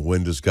siding, your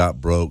windows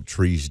got broke,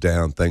 trees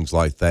down, things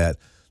like that,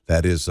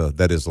 that is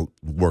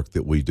work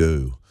that we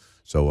do.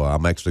 So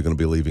I'm actually going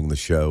to be leaving the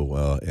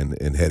show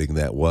and heading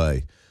that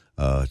way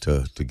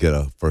to get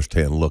a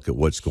firsthand look at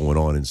what's going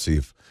on and see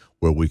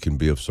where we can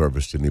be of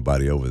service to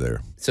anybody over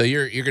there. So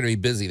you're going to be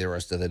busy the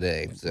rest of the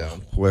day.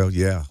 So well,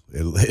 yeah,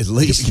 at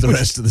least the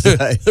rest of the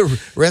day. The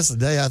rest of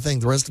the day, I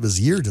think the rest of his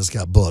year just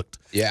got booked.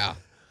 Yeah.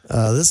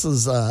 This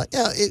is let's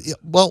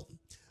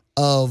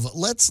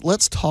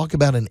talk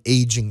about an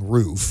aging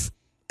roof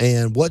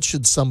and what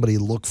should somebody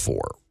look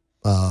for.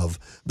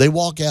 They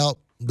walk out.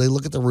 They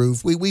look at the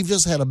roof. We've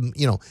just had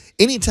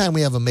anytime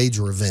we have a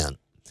major event,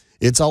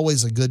 it's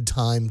always a good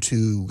time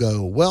to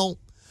go, well,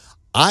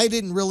 I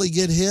didn't really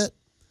get hit,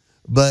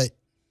 but,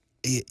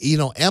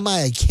 am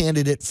I a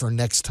candidate for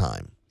next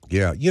time?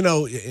 Yeah.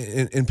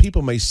 And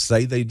people may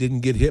say they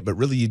didn't get hit, but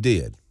really you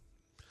did.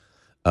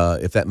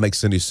 If that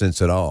makes any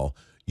sense at all.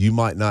 You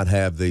might not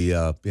have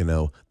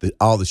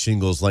all the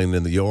shingles laying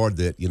in the yard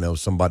that,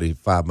 somebody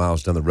 5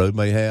 miles down the road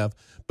may have.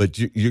 But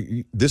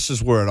this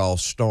is where it all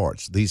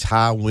starts. These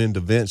high wind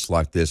events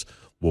like this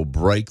will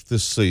break the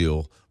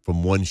seal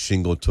from one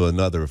shingle to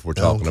another, if we're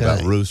talking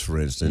about roofs, for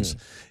instance.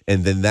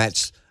 And then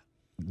that's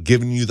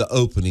giving you the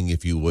opening,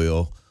 if you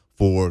will,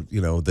 for,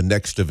 the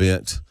next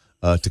event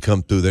to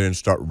come through there and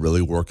start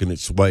really working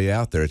its way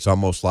out there. It's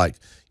almost like,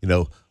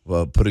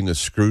 putting a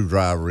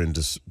screwdriver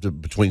into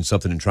between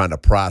something and trying to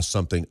pry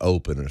something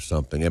open or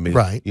something. I mean,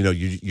 right.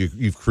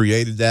 You've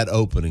created that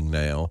opening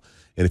now.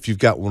 And if you've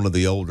got one of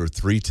the older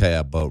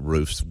 3-tab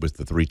roofs with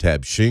the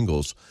 3-tab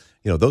shingles,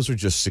 those are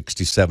just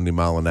 60, 70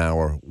 mile an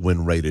hour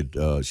wind rated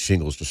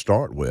shingles to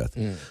start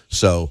with.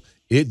 So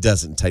it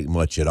doesn't take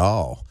much at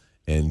all.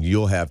 And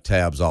you'll have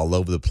tabs all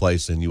over the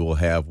place, and you will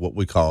have what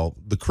we call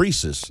the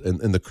creases.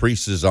 And the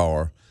creases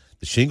are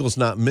the shingle's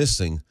not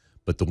missing,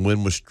 but the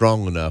wind was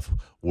strong enough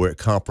where it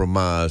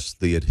compromised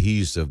the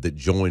adhesive that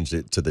joins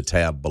it to the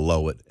tab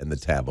below it and the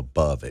tab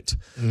above it.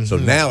 So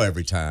now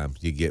every time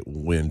you get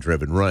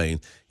wind-driven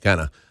rain,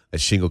 that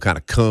shingle kind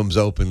of comes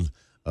open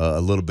a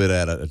little bit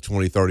at a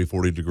 20, 30,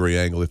 40-degree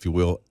angle, if you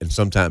will, and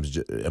sometimes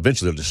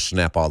eventually it'll just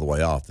snap all the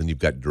way off. Then you've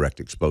got direct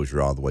exposure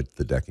all the way to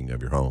the decking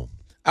of your home.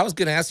 I was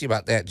going to ask you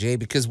about that, Jay,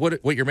 because what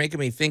you're making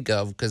me think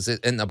of, because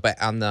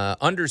on the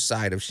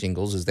underside of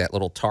shingles is that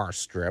little tar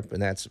strip,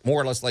 and that's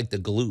more or less like the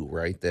glue,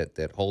 right?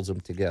 That holds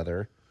them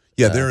together.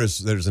 Yeah,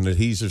 there's an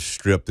adhesive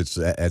strip that's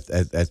at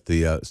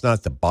the it's not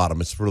at the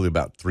bottom. It's really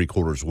about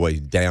 3/4 way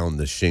down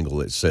the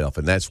shingle itself,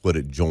 and that's what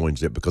it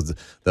joins it, because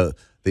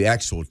the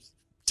actual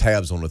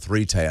tabs on the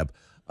 3-tab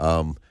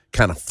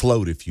kind of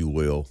float, if you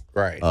will,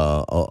 right,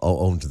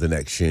 onto the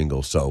next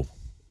shingle. So.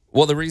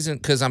 Well, the reason,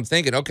 because I'm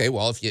thinking, okay,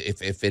 well, if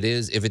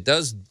it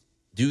does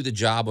do the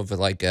job of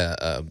like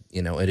an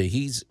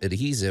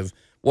adhesive,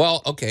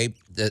 well, okay,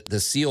 the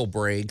seal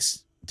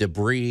breaks,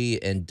 debris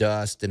and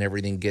dust and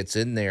everything gets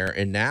in there,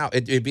 and now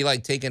it'd be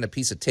like taking a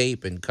piece of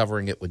tape and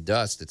covering it with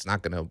dust. It's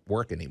not going to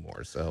work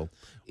anymore. So,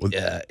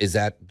 is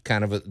that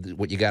kind of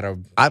what you got to?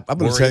 I'm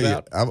going to tell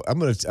you. I'm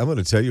going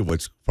to tell you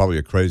what's probably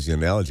a crazy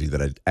analogy that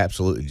I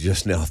absolutely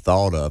just now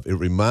thought of. It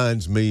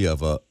reminds me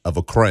of a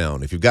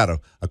crown. If you've got a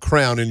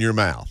crown in your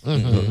mouth,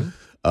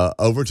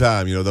 over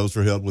time, those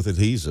are held with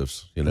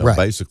adhesives. Right.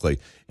 Basically,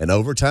 and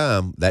over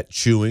time, that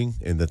chewing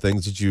and the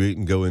things that you eat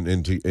and go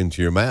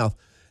into your mouth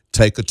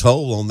take a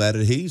toll on that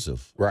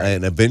adhesive, right?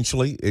 And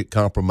eventually it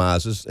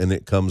compromises and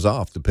it comes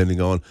off,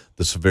 depending on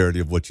the severity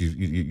of what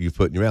you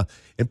put in your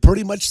mouth. And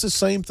pretty much the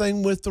same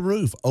thing with the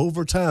roof.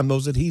 Over time,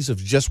 those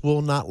adhesives just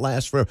will not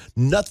last forever.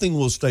 Nothing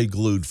will stay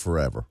glued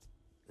forever.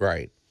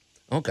 Right.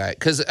 Okay.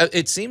 Because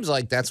it seems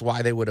like that's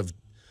why they would have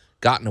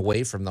gotten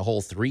away from the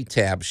whole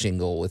 3-tab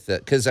shingle with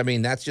it, because I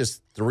mean that's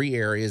just 3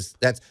 areas.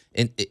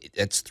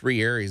 It's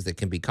 3 areas that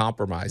can be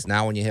compromised.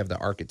 Now, when you have the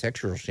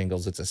architectural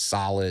shingles, it's a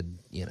solid,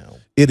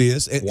 It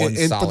is, and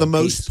for the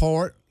most piece.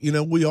 part,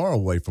 we are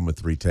away from a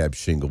 3-tab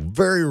shingle.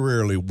 Very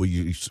rarely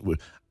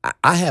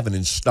I haven't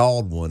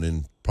installed one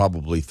in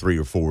probably 3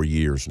 or 4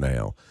 years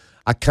now.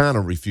 I kind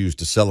of refuse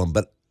to sell them,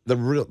 but the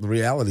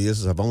reality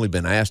is I've only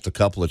been asked a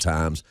couple of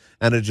times,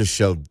 and it just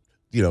showed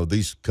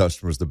these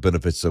customers the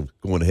benefits of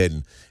going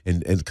ahead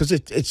and because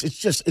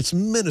it's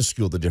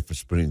minuscule, the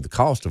difference between the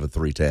cost of a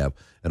 3-tab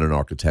and an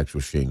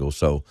architectural shingle.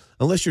 So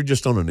unless you're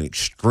just on an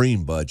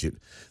extreme budget,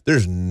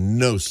 there's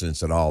no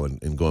sense at all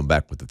in going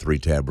back with the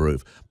 3-tab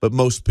roof. But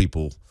most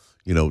people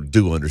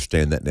do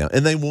understand that now,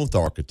 and they want the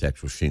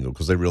architectural shingle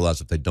because they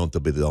realize if they don't,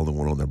 they'll be the only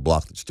one on their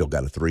block that's still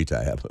got a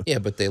 3-tab. Yeah,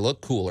 but they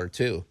look cooler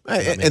too.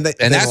 And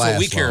that's what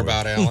we care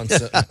about, Alan.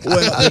 So.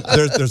 Well,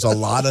 there's a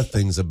lot of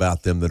things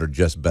about them that are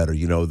just better.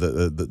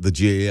 The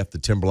GAF, the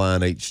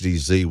Timberline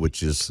HDZ,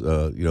 which is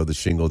the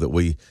shingle that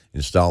we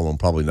install on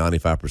probably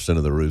 95%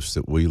 of the roofs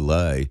that we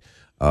lay,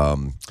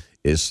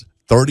 is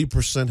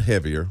 30%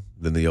 heavier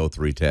than the old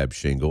 3-tab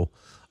shingle.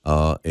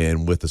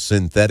 And with the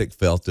synthetic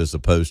felt as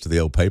opposed to the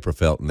old paper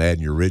felt and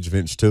adding your ridge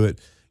vents to it,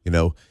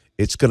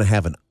 it's going to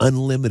have an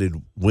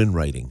unlimited wind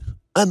rating.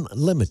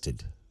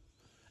 Unlimited.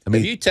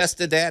 Have you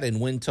tested that in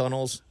wind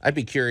tunnels? I'd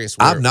be curious.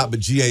 I've not, but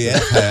GAF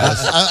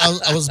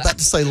has. I was about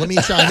to say, let me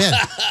chime in,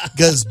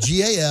 because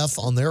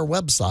GAF on their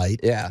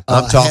website,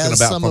 I'm talking has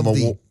about some from of a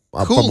the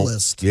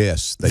coolest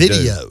yes,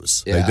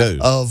 videos. They do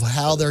of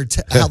how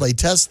they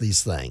test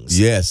these things.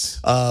 Yes,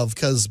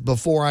 because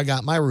before I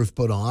got my roof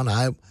put on,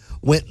 I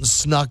went and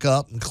snuck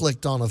up and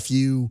clicked on a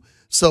few.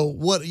 So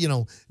what,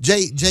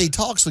 Jay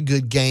talks a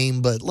good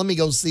game, but let me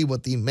go see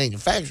what the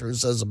manufacturer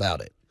says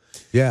about it.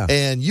 Yeah.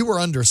 And you were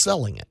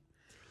underselling it.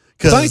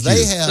 Because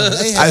they have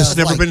it's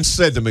never been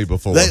said to me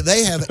before.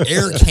 They have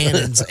air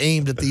cannons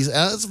aimed at these.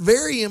 It's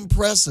very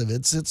impressive.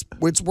 It's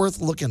worth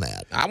looking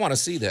at. I want to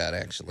see that,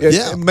 actually.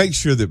 Yeah. And make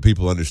sure that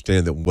people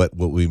understand that what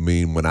we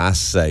mean when I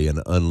say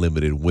an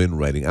unlimited wind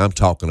rating, I'm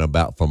talking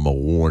about from a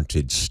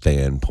warranted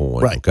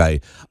standpoint. Right.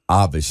 Okay.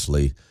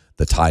 Obviously,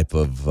 the type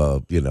of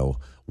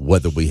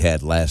weather we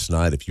had last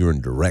night, if you're in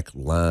direct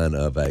line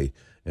of a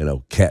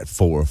Cat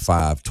 4 or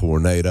 5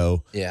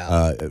 tornado,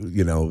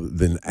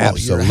 then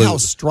absolutely your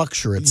house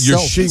structure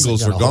itself, your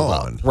shingles are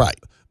gone, right?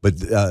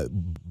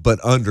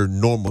 But under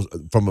normal,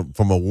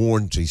 from a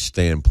warranty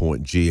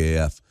standpoint,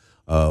 GAF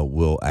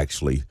will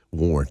actually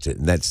warrant it,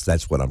 and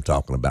that's what I'm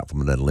talking about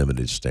from an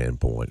unlimited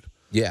standpoint.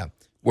 Yeah.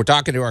 We're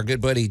talking to our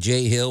good buddy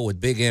Jay Hill with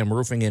Big M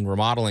Roofing and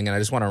Remodeling, and I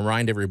just want to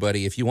remind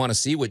everybody, if you want to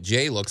see what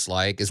Jay looks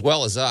like, as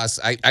well as us,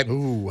 I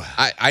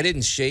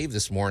didn't shave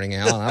this morning,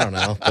 Alan. I don't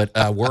know,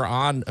 but we're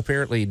on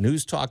apparently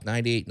News Talk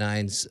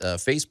 98.9's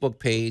Facebook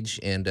page,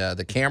 and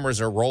the cameras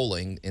are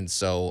rolling, and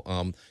so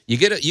you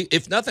get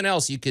if nothing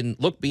else, you can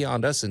look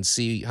beyond us and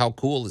see how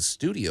cool the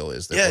studio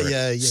is.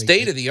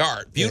 State of the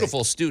art,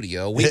 beautiful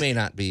studio. We may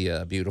not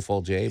be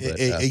beautiful, Jay, but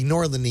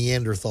ignore the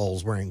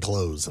Neanderthals wearing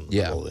clothes in the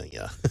middle of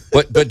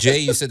it, but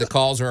Jay, you said the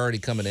calls are already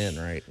coming in,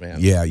 right, man?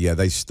 Yeah.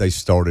 They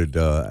started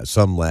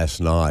some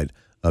last night.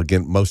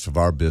 Again, most of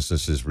our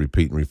business is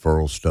repeat and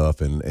referral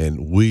stuff,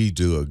 and we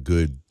do a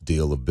good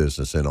deal of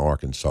business in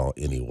Arkansas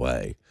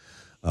anyway.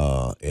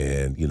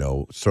 And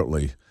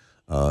certainly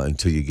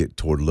until you get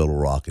toward Little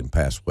Rock and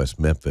past West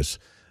Memphis,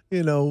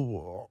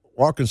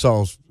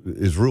 Arkansas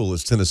is rural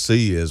as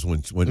Tennessee is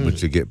when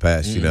you get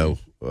past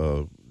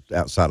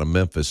outside of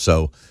Memphis.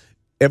 So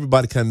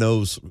everybody kind of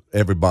knows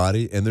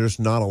everybody, and there's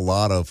not a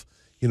lot of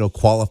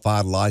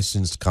qualified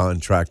licensed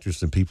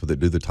contractors and people that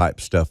do the type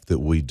of stuff that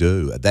we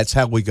do. That's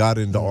how we got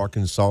into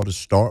Arkansas to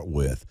start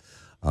with,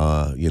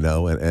 and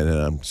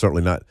I'm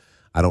certainly not,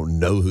 I don't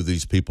know who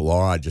these people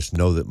are. I just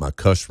know that my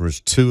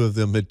customers, 2 of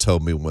them had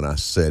told me when I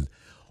said,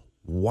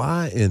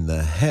 why in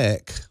the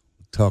heck,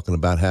 talking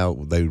about how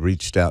they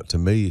reached out to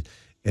me,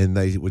 and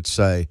they would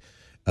say,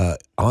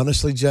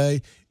 honestly,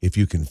 Jay, if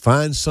you can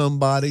find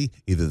somebody,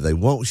 either they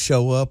won't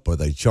show up or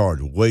they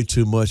charge way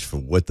too much for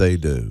what they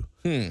do.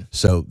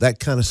 So that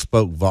kind of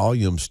spoke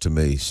volumes to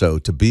me. So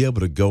to be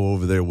able to go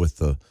over there with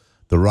the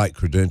right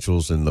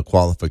credentials and the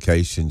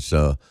qualifications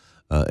and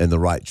the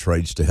right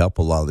trades to help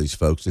a lot of these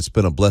folks, it's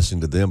been a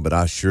blessing to them. But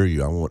I assure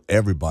you, I want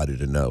everybody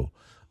to know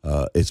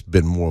it's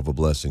been more of a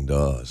blessing to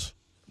us.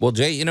 Well,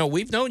 Jay,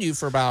 we've known you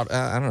for about,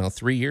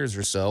 3 years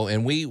or so,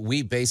 and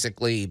we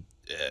basically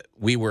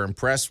we were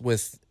impressed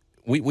with.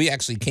 We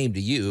actually came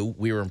to you.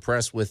 We were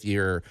impressed with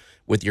your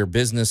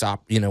business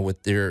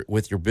with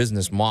your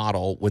business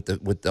model,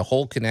 with the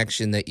whole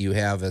connection that you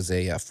have as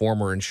a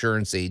former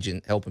insurance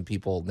agent, helping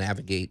people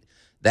navigate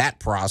that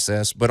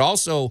process. But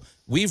also,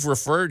 we've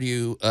referred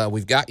you.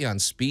 We've got you on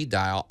speed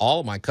dial. All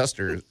of my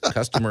customers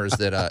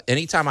that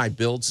anytime I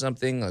build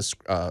something,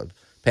 a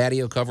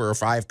patio cover, or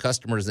 5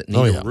 customers that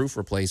need a roof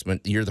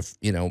replacement, you're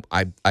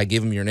I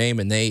give them your name,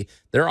 and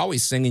they're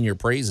always singing your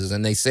praises,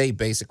 and they say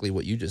basically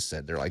what you just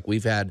said. They're like,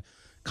 we've had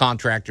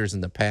contractors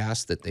in the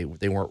past that they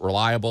weren't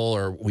reliable,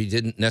 or we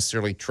didn't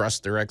necessarily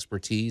trust their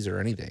expertise or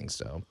anything.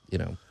 So,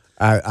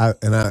 I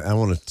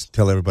want to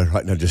tell everybody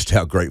right now just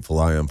how grateful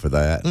I am for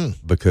that,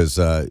 because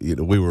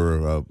we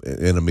were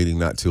in a meeting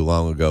not too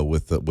long ago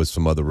with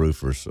some other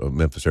roofers,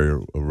 Memphis Area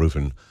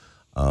Roofing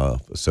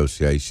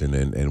Association,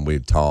 and we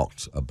had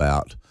talked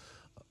about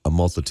a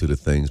multitude of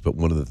things. But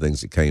one of the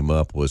things that came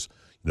up was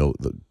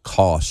the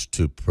cost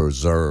to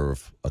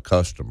preserve a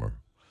customer,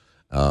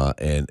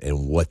 and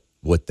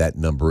what that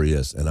number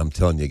is. And I'm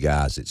telling you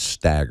guys, it's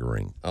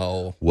staggering.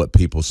 Oh, what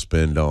people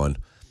spend on,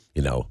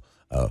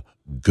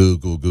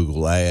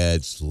 Google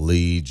ads,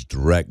 leads,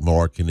 direct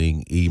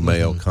marketing,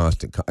 email,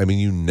 constant. I mean,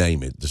 you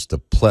name it, just a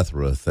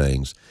plethora of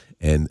things.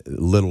 And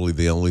literally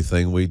the only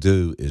thing we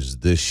do is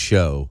this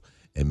show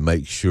and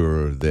make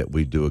sure that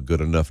we do a good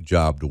enough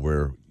job to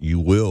where you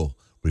will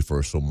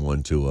refer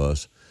someone to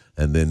us.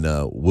 And then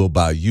we'll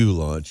buy you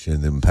lunch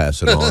and then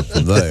pass it on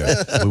from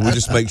there. We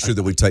just make sure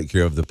that we take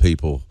care of the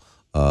people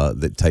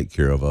that take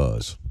care of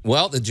us.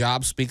 Well, the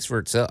job speaks for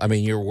itself. I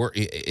mean,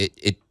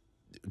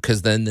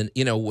 because then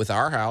with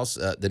our house,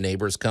 the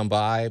neighbors come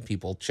by,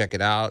 people check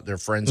it out, their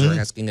friends are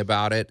asking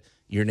about it.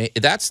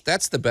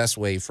 That's the best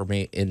way for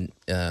me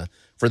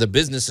for the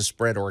business to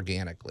spread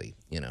organically.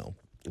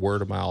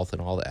 Word of mouth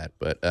and all that.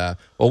 But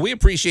well, we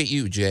appreciate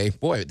you, Jay.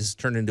 Boy, this has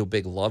turned into a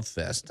big love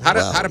fest. How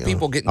do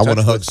people get in touch? I want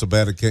to hug so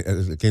bad I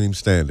can't even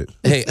stand it.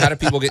 Hey, how do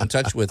people get in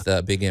touch with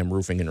Big M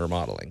Roofing and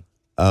Remodeling?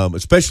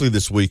 Especially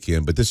this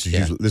weekend, but this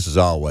is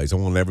always. I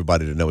want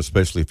everybody to know,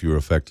 especially if you were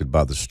affected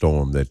by the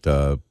storm, that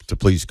to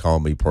please call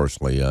me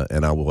personally,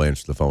 and I will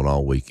answer the phone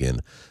all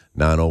weekend.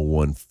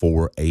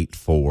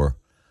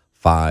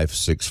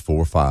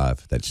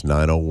 901-484-5645. That's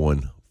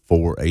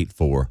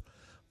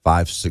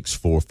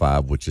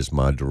 901-484-5645, which is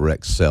my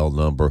direct cell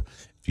number.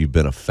 If you've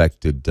been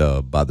affected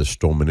by the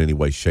storm in any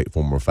way, shape,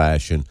 form, or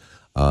fashion,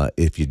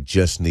 if you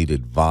just need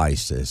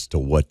advice as to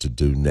what to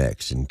do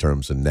next in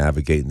terms of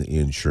navigating the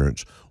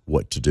insurance,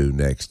 what to do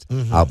next,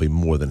 I'll be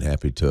more than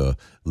happy to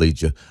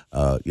lead you,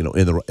 at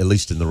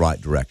least in the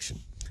right direction.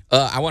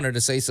 I wanted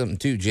to say something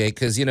too, Jay,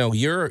 because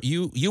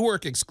you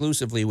work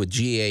exclusively with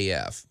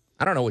GAF.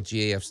 I don't know what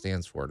GAF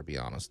stands for, to be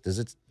honest.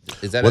 Is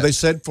that? Well, they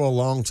said for a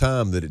long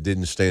time that it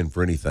didn't stand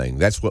for anything.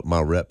 That's what my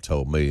rep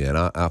told me, and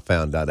I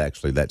found out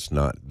actually that's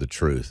not the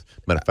truth.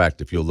 Matter of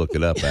fact, if you'll look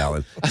it up,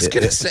 Alan, I was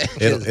going to say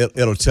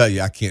it'll tell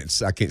you. I can't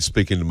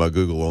speak into my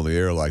Google on the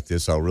air like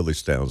this. I'll really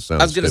sound. I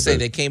was going to say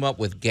they came up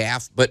with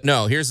GAF, but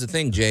no. Here's the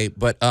thing, Jay.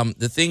 But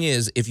the thing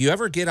is, if you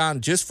ever get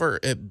on, just for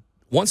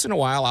once in a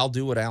while, I'll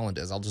do what Alan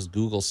does. I'll just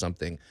Google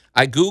something.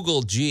 I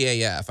Googled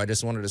GAF. I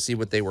just wanted to see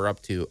what they were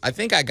up to. I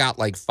think I got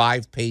like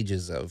 5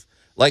 pages of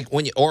I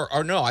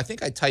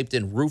think I typed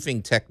in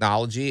roofing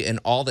technology, and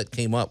all that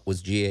came up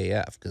was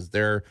GAF, because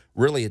they're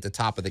really at the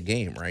top of the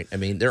game, right? I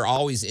mean, they're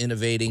always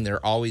innovating.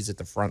 They're always at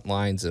the front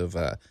lines of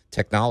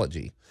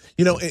technology.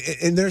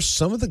 And there's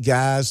some of the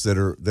guys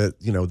they're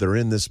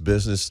in this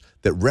business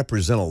that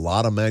represent a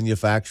lot of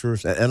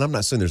manufacturers. And I'm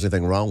not saying there's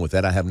anything wrong with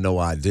that. I have no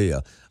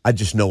idea. I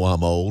just know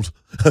I'm old.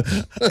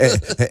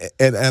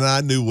 and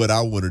I knew what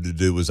I wanted to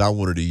do was I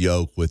wanted to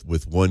yoke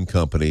with one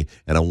company,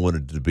 and I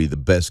wanted to be the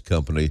best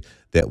company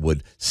that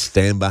would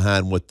stand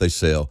behind what they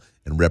sell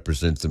and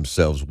represent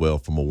themselves well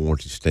from a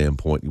warranty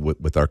standpoint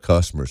with our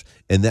customers.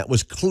 And that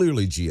was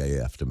clearly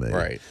GAF to me.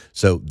 Right.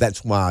 So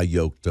that's why I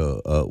yoked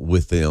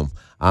with them.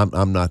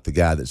 I'm not the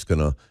guy that's going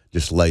to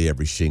just lay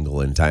every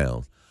shingle in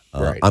town.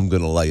 Right. I'm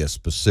going to lay a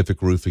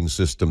specific roofing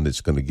system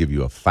that's going to give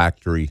you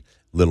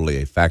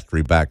literally a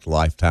factory-backed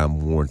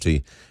lifetime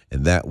warranty.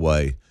 And that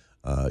way,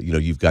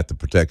 you've got the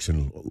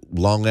protection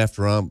long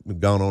after I'm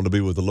gone on to be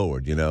with the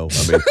Lord, I mean,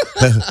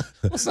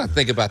 let's not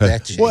think about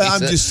that, Jay. Well,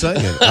 I'm just saying.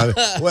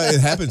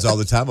 It happens all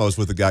the time. I was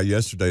with a guy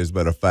yesterday, as a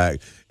matter of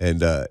fact,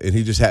 and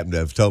he just happened to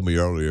have told me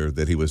earlier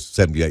that he was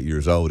 78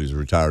 years old. He's a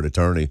retired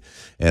attorney.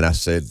 And I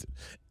said,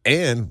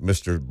 and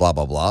Mr. Blah,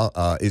 blah, blah,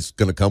 it's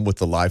going to come with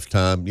the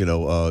lifetime,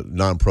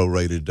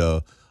 non-prorated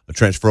a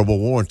transferable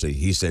warranty.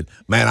 He said,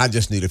 man, I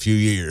just need a few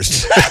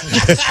years. And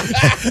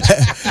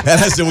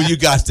I said, well, you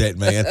got that,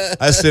 man.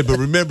 I said, but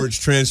remember, it's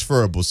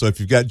transferable. So if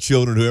you've got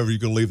children, whoever you're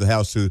going to leave the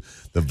house to,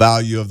 the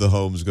value of the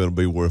home is going to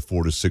be worth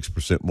 4 to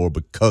 6% more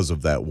because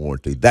of that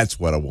warranty. That's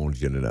what I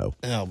wanted you to know.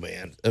 Oh,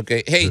 man.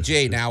 Okay. Hey,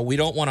 Jay, now we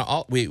don't want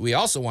to, we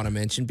also want to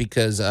mention,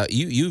 because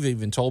you've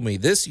even told me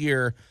this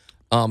year,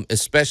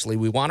 especially,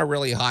 we want to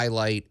really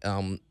highlight,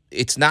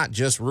 it's not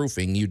just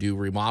roofing. You do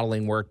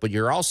remodeling work, but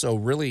you're also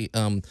really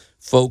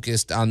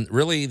focused on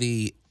really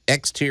the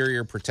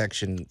exterior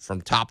protection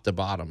from top to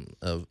bottom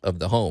of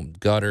the home: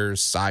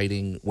 gutters,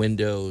 siding,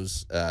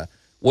 windows.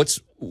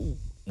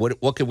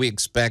 What could we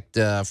expect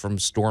from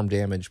storm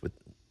damage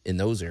in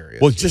those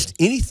areas? Well, just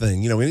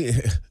anything,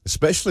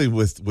 especially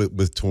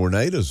with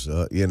tornadoes.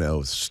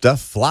 Stuff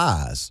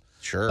flies.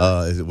 Sure.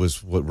 It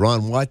was what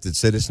Ron White had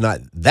said. It's not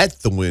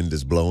that the wind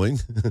is blowing.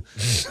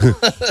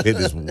 It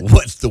is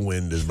what the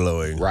wind is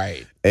blowing.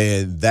 Right.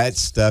 And that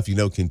stuff,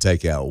 can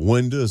take out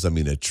windows. I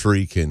mean, a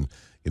tree can,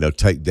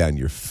 take down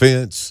your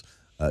fence,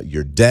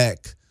 your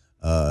deck.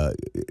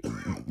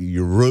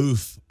 your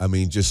roof. I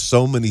mean, just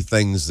so many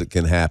things that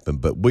can happen.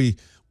 But we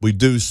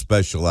do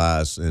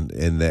specialize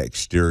in the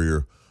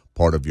exterior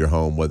part of your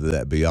home, whether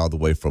that be all the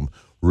way from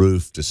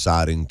roof to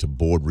siding to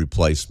board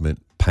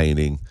replacement,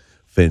 painting,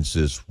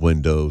 fences,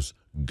 windows,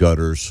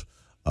 gutters.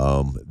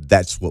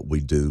 That's what we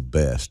do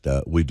best.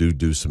 We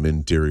do some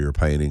interior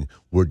painting.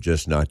 We're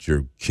just not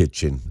your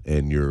kitchen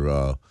and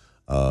your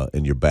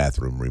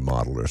bathroom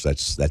remodelers.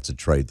 That's a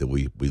trade that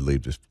we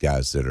leave to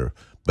guys that are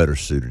better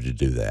suited to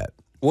do that.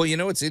 Well, you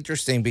know, it's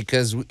interesting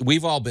because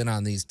we've all been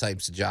on these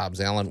types of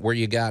jobs, Alan, where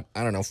you got,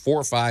 I don't know,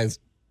 4 or 5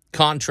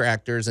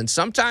 contractors, and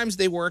sometimes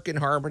they work in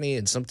harmony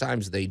and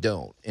sometimes they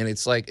don't. And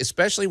it's like,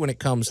 especially when it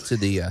comes to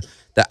the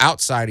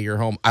outside of your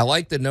home, I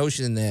like the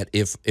notion that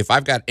if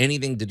I've got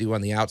anything to do on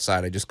the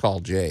outside, I just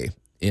call Jay,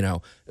 you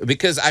know,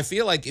 because I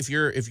feel like if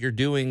you're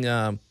doing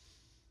the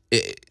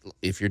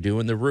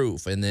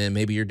roof and then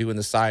maybe you're doing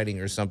the siding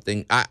or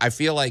something, I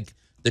feel like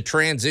the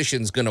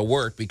transition's going to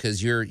work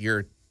because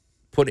you're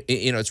putting,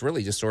 you know, it's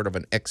really just sort of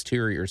an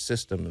exterior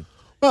system.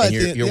 Well,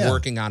 and you're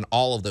working on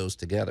all of those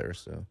together.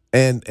 So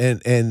and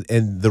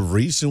the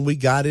reason we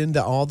got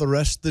into all the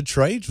rest of the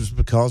trades was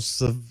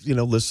because of, you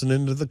know,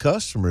 listening to the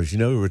customers. You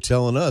know, who were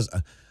telling us,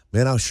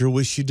 man, I sure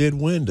wish you did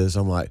windows.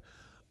 I'm like,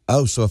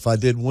 oh, so if I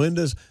did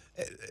windows,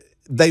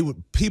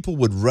 people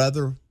would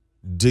rather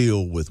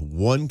deal with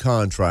one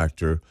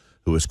contractor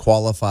who is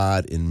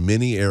qualified in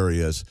many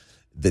areas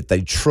that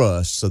they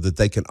trust so that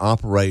they can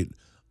operate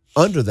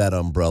under that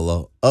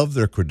umbrella of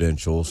their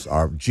credentials,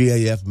 our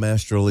GAF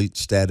Master Elite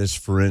status,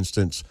 for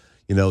instance,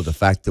 you know, the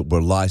fact that we're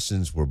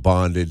licensed, we're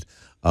bonded,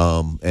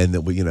 and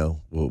that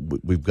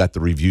we've got the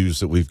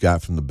reviews that we've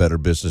got from the Better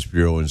Business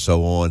Bureau and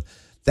so on.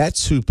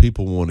 That's who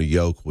people want to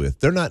yoke with.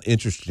 They're not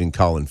interested in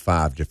calling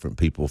 5 different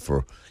people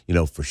for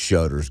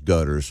shutters,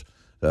 gutters,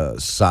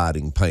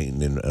 siding,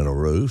 painting, and a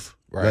roof.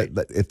 Right.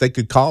 If they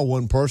could call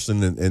one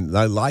person and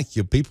they like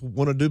you, people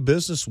want to do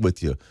business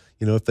with you,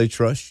 you know, if they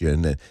trust you.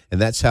 And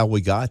that's how we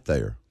got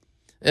there.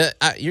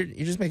 You're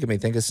just making me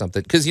think of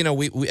something. Because, you know,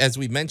 we as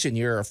we mentioned,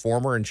 you're a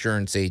former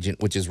insurance agent,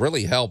 which has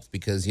really helped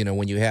because, you know,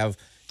 when you have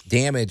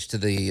damage to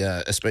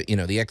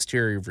the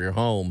exterior of your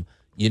home,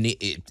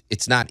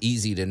 it's not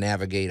easy to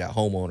navigate a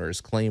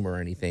homeowner's claim or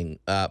anything.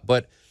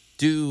 But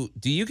do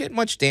you get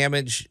much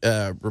damage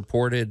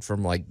reported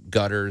from like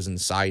gutters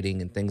and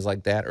siding and things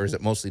like that, or is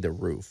it mostly the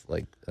roof?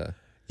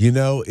 You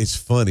know, it's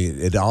funny.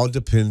 It all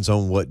depends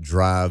on what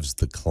drives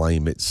the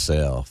claim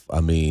itself.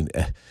 I mean,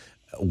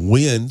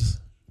 wind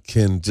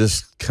can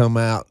just come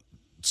out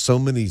so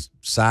many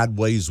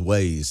sideways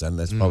ways, and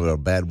that's probably a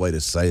bad way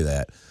to say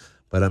that.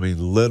 But I mean,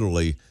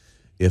 literally,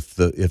 if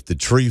the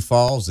tree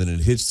falls and it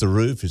hits the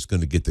roof, it's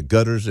going to get the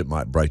gutters. It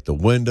might break the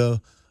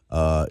window.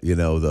 You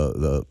know,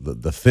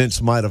 the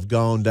fence might have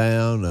gone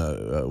down.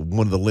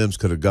 One of the limbs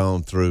could have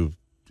gone through.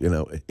 You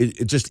know,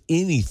 it just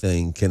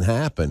anything can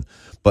happen.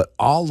 But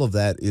all of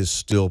that is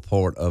still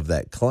part of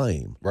that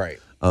claim. Right.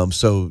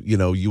 So, you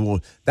know,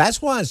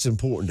 that's why it's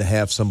important to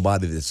have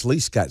somebody that's at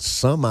least got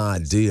some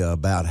idea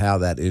about how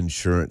that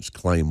insurance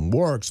claim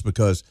works,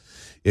 because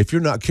if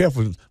you're not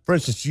careful, for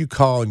instance, you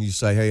call and you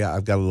say, hey,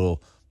 I've got a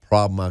little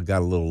problem, I've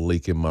got a little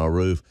leak in my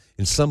roof,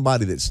 and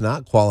somebody that's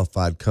not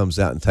qualified comes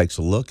out and takes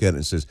a look at it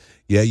and says,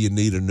 yeah, you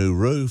need a new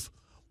roof.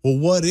 Well,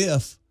 what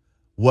if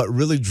what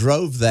really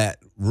drove that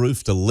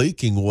roof to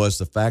leaking was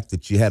the fact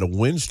that you had a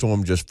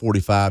windstorm just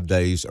 45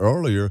 days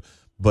earlier,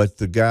 but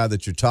the guy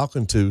that you're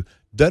talking to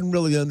doesn't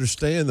really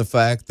understand the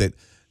fact that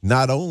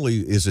not only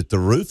is it the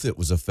roof that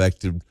was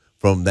affected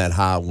from that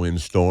high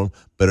windstorm,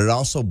 but it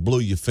also blew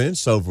your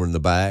fence over in the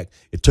back.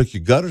 It took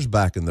your gutters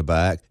back in the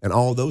back, and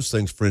all those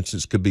things, for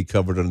instance, could be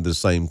covered under the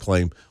same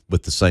claim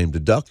with the same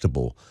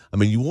deductible. I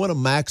mean, you want to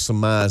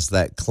maximize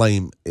that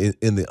claim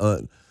in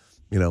the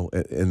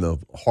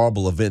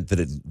horrible event that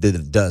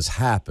it does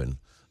happen,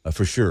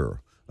 for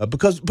sure.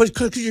 Because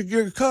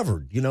you're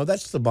covered. You know,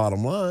 that's the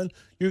bottom line.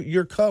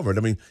 You're covered.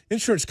 I mean,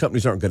 insurance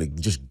companies aren't going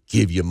to just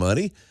give you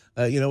money.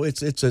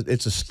 It's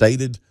a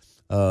stated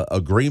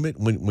agreement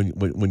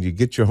when you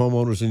get your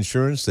homeowner's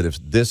insurance that if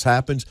this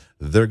happens,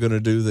 they're going to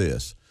do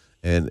this,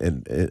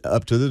 and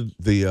up to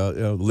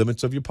the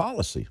limits of your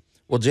policy.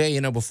 Well, Jay,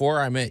 you know, before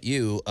I met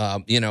you,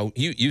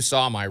 you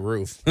saw my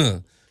roof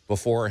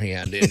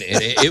beforehand, and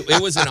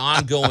it was an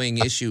ongoing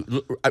issue.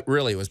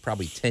 Really, it was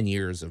probably 10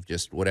 years of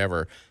just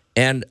whatever.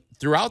 And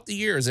throughout the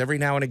years, every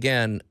now and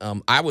again,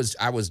 I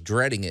was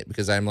dreading it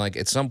because I'm like,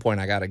 at some point,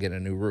 I got to get a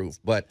new roof.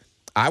 But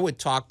I would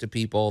talk to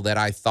people that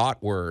I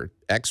thought were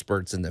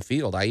experts in the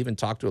field. I even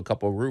talked to a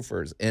couple of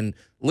roofers. And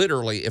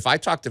literally, if I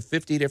talked to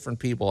 50 different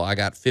people, I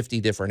got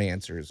 50 different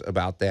answers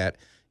about that.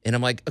 And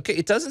I'm like, okay,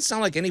 it doesn't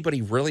sound like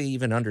anybody really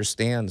even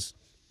understands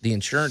the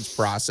insurance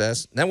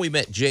process. Then we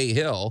met Jay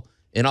Hill,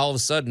 and all of a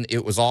sudden,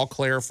 it was all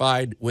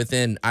clarified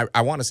within,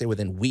 I want to say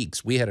within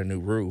weeks, we had a new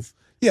roof.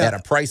 Yeah. At a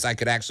price I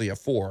could actually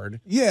afford.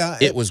 Yeah.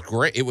 It was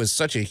great. It was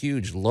such a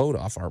huge load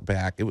off our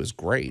back. It was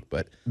great.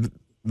 But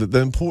the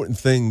important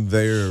thing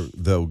there,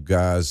 though,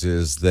 guys,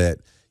 is that,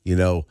 you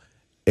know,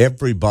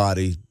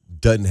 everybody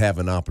doesn't have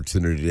an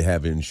opportunity to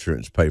have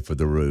insurance pay for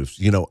the roofs.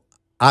 You know,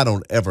 I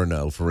don't ever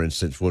know. For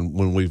instance,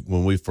 when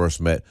we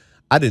first met,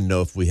 I didn't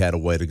know if we had a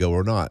way to go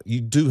or not. You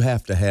do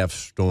have to have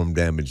storm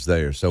damage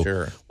there.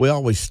 So we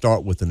always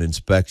start with an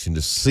inspection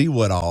to see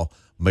what all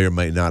may or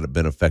may not have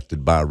been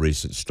affected by a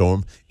recent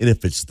storm. And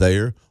if it's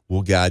there,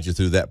 we'll guide you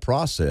through that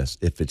process.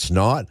 If it's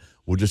not,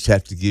 we'll just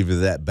have to give you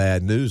that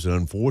bad news. And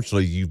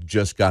unfortunately, you've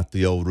just got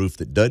the old roof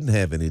that doesn't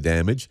have any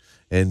damage,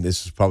 and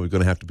this is probably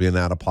going to have to be an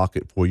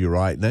out-of-pocket for you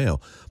right now.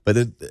 But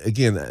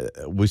again,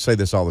 we say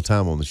this all the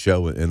time on the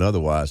show and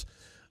otherwise.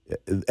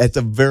 At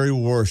the very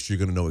worst, you're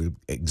going to know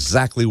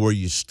exactly where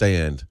you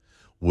stand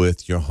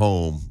with your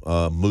home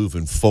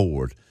moving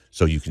forward,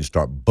 so you can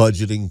start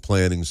budgeting,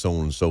 planning, so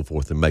on and so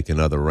forth, and making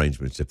other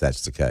arrangements if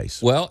that's the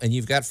case. Well, and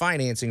you've got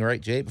financing,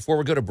 right, Jay? Before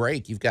we go to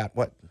break, you've got,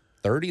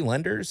 30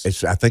 lenders?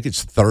 I think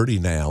it's 30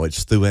 now.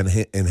 It's through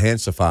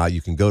Enhancify.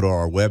 You can go to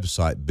our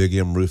website,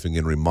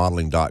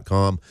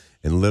 bigmroofingandremodeling.com,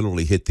 and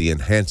literally hit the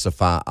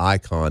Enhancify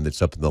icon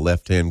that's up in the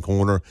left-hand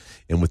corner,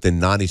 and within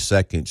 90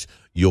 seconds,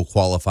 you'll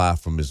qualify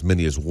from as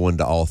many as 1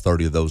 to all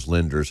 30 of those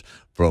lenders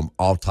from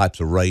all types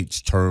of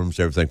rates, terms,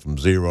 everything from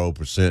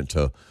 0%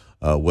 to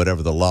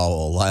whatever the law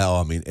will allow.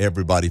 I mean,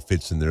 everybody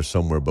fits in there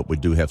somewhere, but we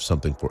do have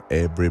something for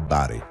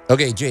everybody.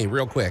 Okay, Jay,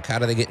 real quick, how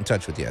do they get in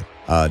touch with you?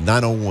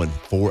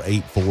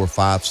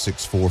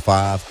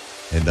 901-484-5645.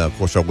 And, of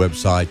course, our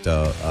website,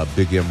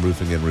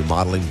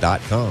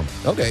 bigmroofingandremodeling.com.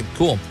 Okay,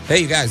 cool. Hey,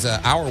 you guys,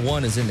 hour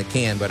 1 is in the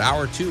can, but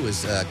hour 2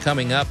 is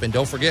coming up. And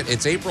don't forget,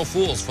 it's April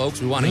Fool's,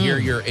 folks. We want to hear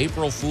your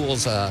April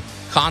Fool's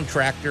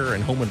contractor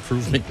and home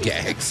improvement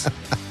gags.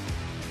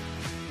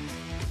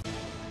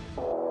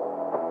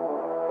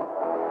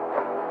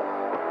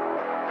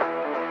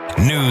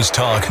 News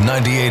Talk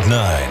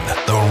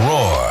 98.9, The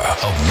Roar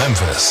of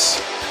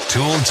Memphis.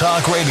 Tool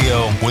Talk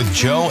Radio with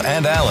Joe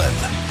and Allan.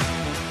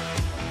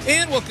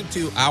 And welcome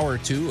to Hour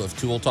 2 of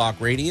Tool Talk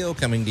Radio,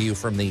 coming to you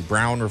from the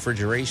Brown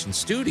Refrigeration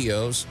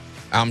Studios.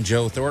 I'm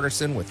Joe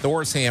Thorderson with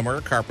Thor's Hammer,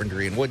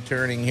 Carpentry and Wood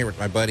Turning, here with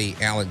my buddy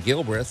Alan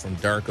Gilbreth from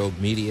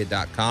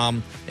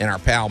darkoakmedia.com and our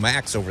pal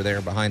Max over there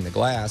behind the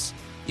glass.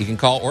 You can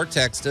call or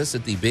text us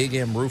at the Big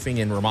M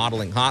Roofing and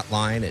Remodeling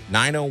Hotline at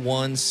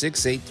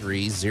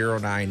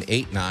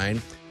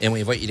 901-683-0989. And we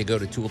invite you to go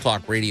to Tool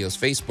Talk Radio's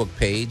Facebook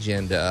page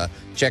and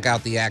check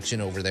out the action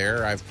over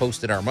there. I've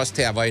posted our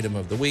must-have item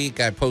of the week.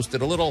 I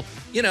posted a little,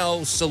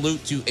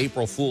 salute to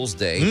April Fool's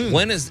Day.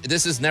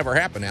 This has never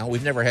happened now.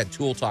 We've never had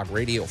Tool Talk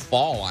Radio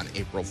fall on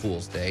April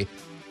Fool's Day.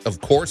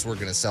 Of course, we're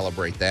going to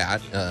celebrate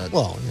that.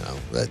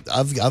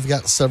 I've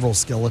got several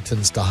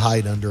skeletons to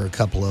hide under a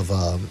couple of,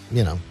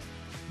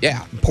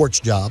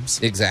 porch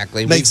jobs.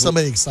 Exactly. Make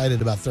somebody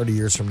excited about 30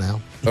 years from now.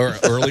 Or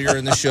earlier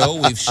in the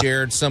show, we've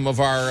shared some of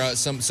our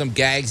some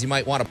gags you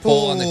might want to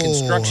pull on the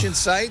construction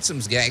site, some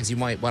gags you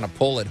might want to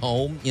pull at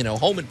home.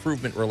 Home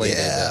improvement related.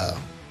 Yeah.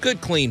 Good,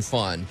 clean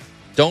fun.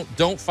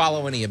 Don't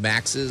follow any of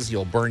Max's.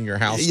 You'll burn your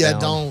house down. Yeah,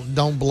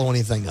 don't blow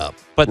anything up.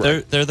 But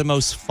they're the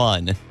most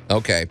fun.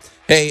 Okay.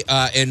 Hey,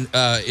 in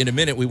a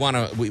minute,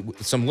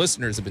 some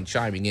listeners have been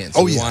chiming in.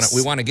 So we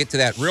want to get to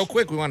that real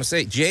quick. We want to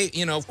say, Jay,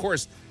 of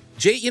course.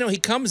 Jay, he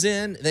comes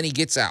in, then he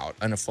gets out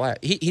on a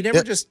flat. He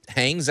never just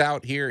hangs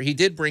out here. He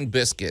did bring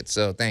biscuits,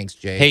 so thanks,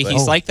 Jay. Hey,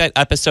 he's like that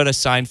episode of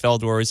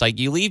Seinfeld where it's like,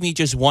 you leave me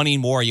just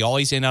wanting more. You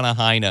always end on a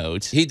high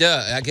note. He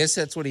does. I guess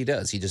that's what he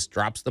does. He just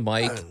drops the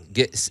mic,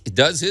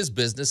 does his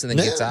business, and then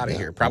gets out of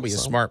here. Probably a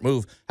smart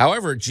move.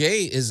 However,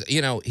 Jay is,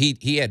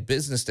 he had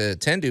business to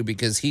attend to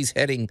because he's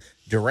heading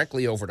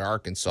directly over to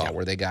Arkansas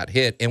where they got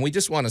hit. And we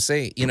just want to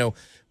say,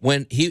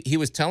 when he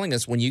was telling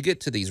us, when you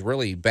get to these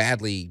really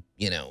badly,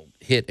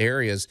 hit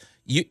areas,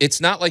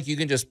 it's not like you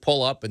can just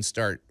pull up and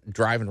start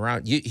driving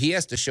around. He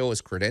has to show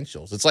his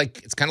credentials. It's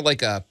kind of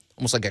like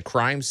almost like a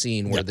crime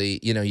scene where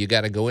you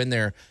got to go in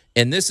there.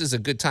 And this is a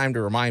good time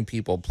to remind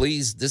people,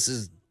 please,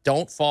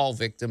 don't fall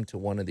victim to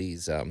one of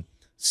these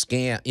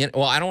scam.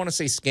 Well, I don't want to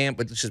say scam,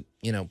 but it's just,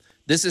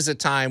 this is a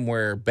time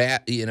where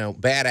bad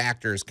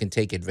actors can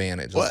take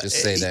advantage. Let's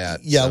just say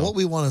that. Yeah, what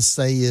we want to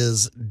say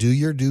is do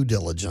your due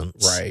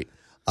diligence. Right.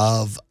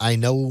 I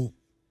know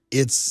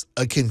it's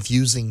a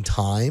confusing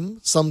time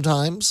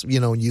sometimes,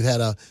 you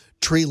had a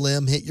tree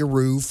limb hit your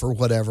roof or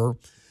whatever,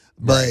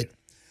 but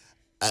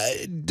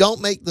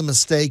don't make the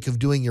mistake of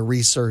doing your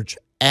research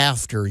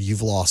after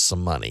you've lost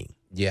some money.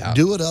 Yeah.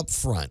 Do it up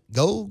front.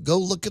 Go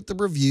look at the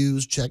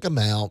reviews, check them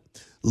out,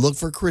 look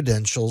for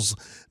credentials,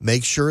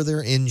 make sure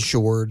they're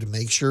insured,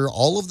 make sure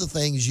all of the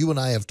things you and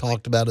I have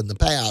talked about in the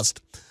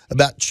past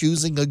about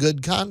choosing a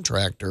good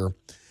contractor.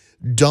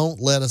 Don't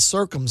let a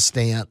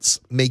circumstance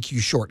make you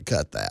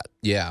shortcut that.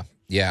 Yeah,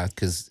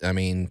 because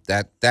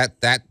that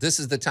this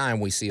is the time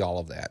we see all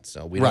of that.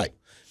 So we don't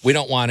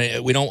want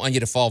you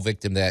to fall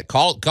victim to that.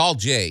 Call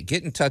Jay.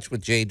 Get in touch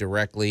with Jay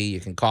directly.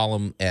 You can call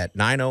him at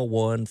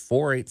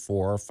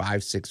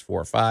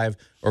 901-484-5645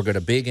 or go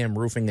to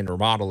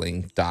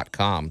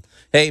bigmroofingandremodeling.com.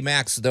 Hey,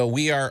 Max, though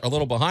we are a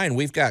little behind,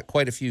 we've got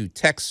quite a few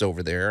texts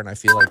over there, and I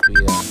feel like we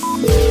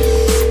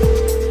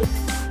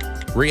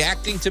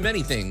reacting to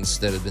many things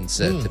that have been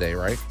said today,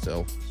 right?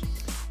 So,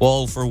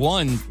 well, for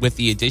one, with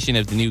the addition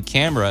of the new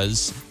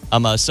cameras,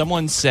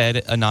 Someone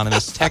said,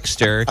 anonymous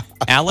texter,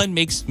 Alan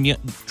makes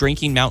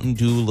drinking Mountain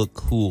Dew look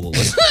cool.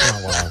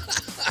 Oh,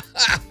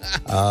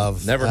 wow.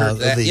 Never heard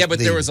that. But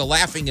there was a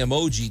laughing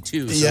emoji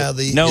too. So. Yeah,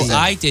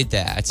 I did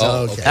that.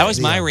 Oh, okay. That was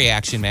my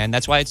reaction, man.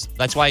 That's why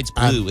it's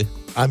blue.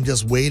 I'm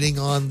just waiting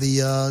on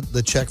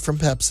the check from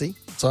Pepsi.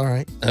 It's all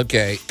right.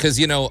 Okay, because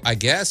I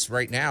guess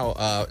right now,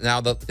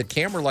 the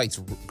camera light's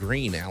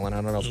green, Alan.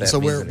 I don't know if that. So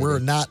means we're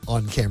not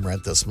on camera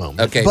at this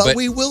moment. Okay, but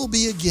we will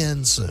be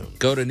again soon.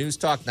 Go to News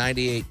Talk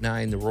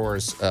 98.9 The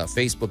Roar's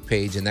Facebook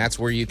page, and that's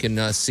where you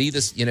can see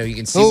this. You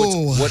can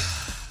see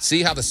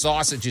see how the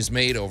sausage is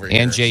made over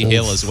here. And Jay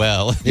Hill as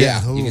well.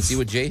 Yeah, you can see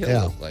what Jay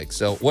Hill looked like.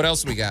 So what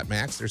else we got,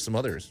 Max? There's some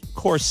others. Of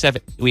course,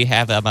 we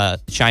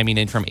have chiming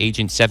in from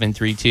Agent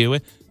 732.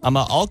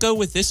 I'll go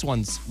with this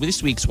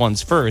week's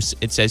ones first.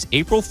 It says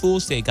April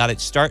Fool's Day got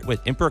its start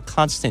with Emperor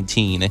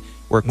Constantine,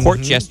 where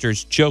court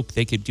jesters joked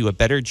they could do a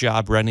better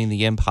job running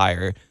the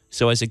empire.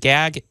 So as a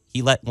gag,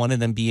 he let one of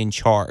them be in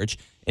charge,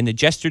 and the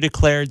jester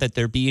declared that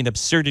there'd be an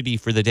absurdity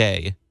for the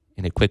day,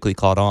 and it quickly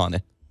caught on.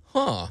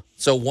 Huh.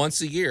 So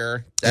once a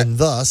year. And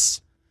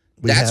thus,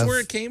 that's where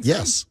it came from?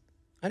 Yes.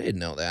 I didn't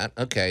know that.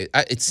 Okay.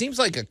 It seems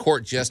like a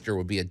court jester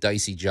would be a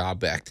dicey job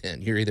back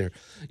then. You're either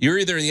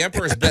the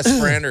emperor's best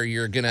friend or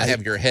you're going to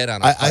have your head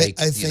on a pike.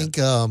 I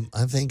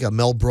think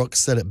Mel Brooks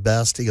said it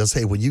best. He goes,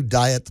 "Hey, when you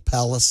die at the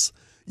palace,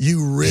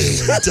 you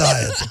really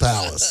die at the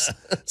palace."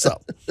 So,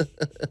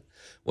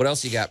 what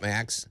else you got,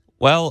 Max?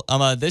 Well,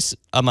 this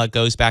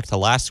goes back to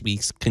last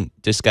week's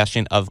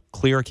discussion of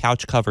clear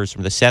couch covers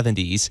from the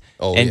 70s.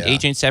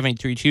 Agent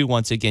 732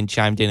 once again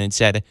chimed in and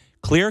said,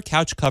 clear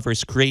couch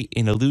covers create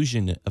an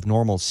illusion of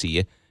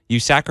normalcy. You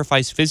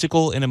sacrifice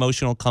physical and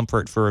emotional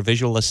comfort for a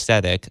visual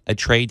aesthetic, a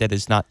trade that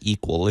is not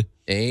equal.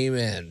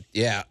 Amen.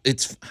 Yeah,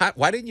 it's hot.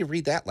 Why didn't you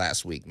read that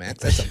last week, Max?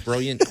 That's a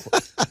brilliant.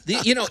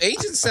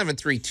 Agent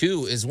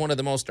 732 is one of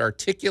the most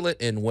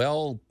articulate and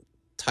well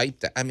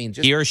typed. I mean,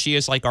 just he or she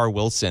is like our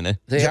Wilson.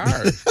 They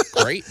are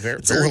great. Very,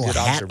 it's very a little good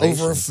hat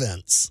observation. over a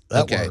fence.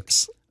 That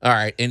works. All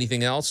right.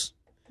 Anything else?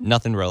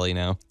 Nothing really.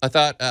 No. I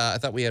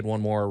thought we had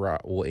one more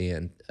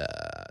in.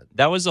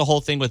 That was the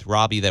whole thing with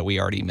Robbie that we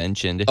already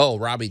mentioned. Oh,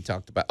 Robbie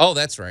talked about. Oh,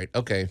 that's right.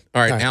 Okay.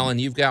 All right, Alan,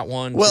 you've got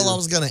one. Well, I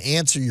was going to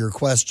answer your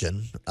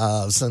question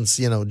since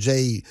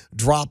Jay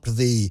dropped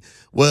the.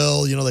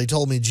 Well, they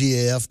told me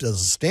GAF doesn't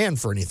stand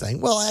for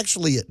anything. Well,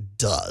 actually, it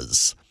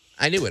does.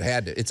 I knew it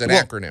had to. It's an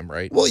acronym,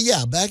 right? Well,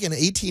 yeah. Back in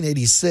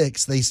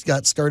 1886, they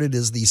got started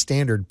as the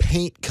Standard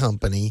Paint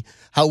Company.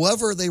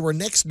 However, they were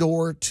next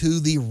door to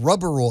the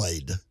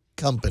Rubberoid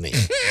Company.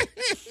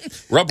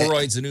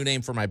 Rubberoid's a new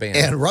name for my band.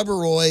 And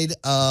Rubberoid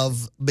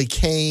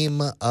became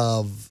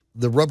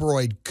the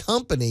Rubberoid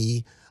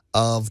Company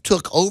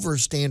took over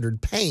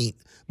Standard Paint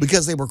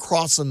because they were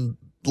crossing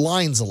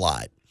lines a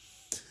lot.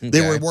 Okay.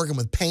 They were working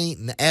with paint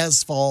and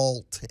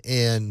asphalt,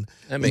 and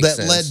that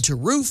led to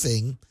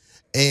roofing.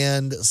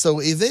 And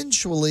so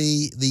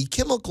eventually the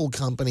chemical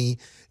company,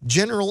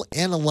 General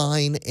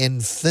Aniline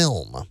and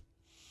Film,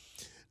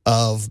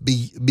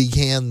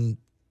 began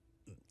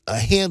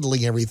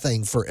handling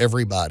everything for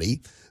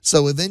everybody.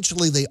 So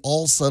eventually they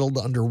all settled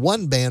under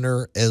one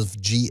banner as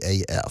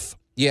GAF.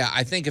 Yeah,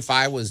 I think if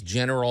I was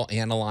General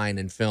Aniline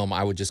and Film,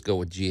 I would just go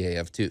with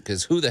GAF too,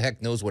 because who the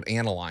heck knows what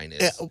aniline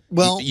is?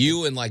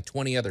 You and like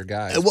 20 other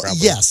guys.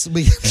 Yes.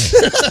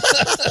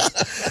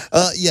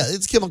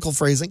 It's chemical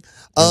phrasing.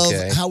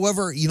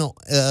 However,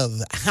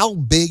 how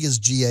big is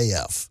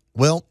GAF?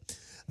 Well,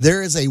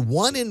 there is a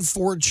 1 in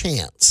 4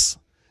 chance.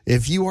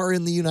 If you are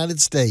in the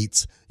United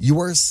States, you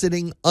are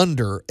sitting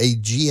under a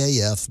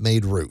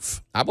GAF-made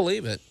roof. I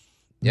believe it.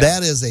 Yeah.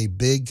 That is a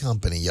big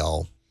company,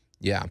 y'all.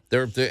 Yeah,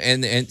 they're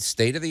and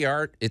state of the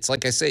art. It's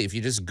like I say, if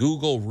you just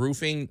Google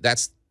roofing,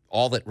 that's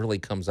all that really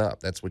comes up.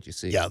 That's what you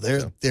see. Yeah,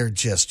 they're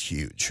just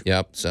huge.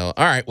 Yep. So,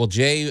 all right. Well,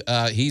 Jay,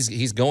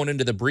 he's going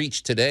into the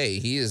breach today.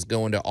 He is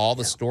going to all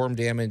the storm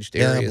damaged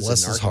areas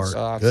bless in his Arkansas.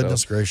 heart.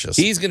 Goodness gracious.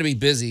 He's going to be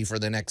busy for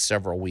the next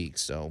several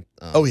weeks. So,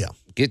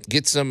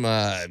 get some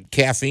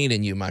caffeine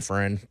in you, my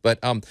friend. But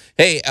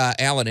hey,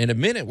 Alan, in a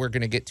minute we're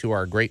going to get to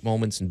our great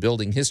moments in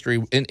building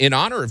history in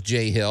honor of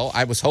Jay Hill.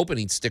 I was hoping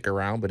he'd stick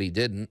around, but he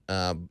didn't.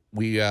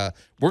 We're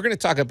going to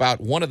talk about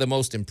one of the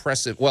most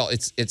impressive. Well,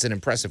 it's an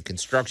impressive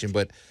construction,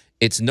 but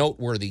it's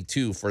noteworthy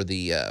too for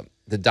the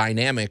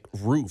dynamic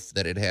roof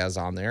that it has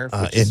on there.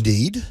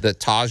 Indeed, the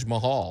Taj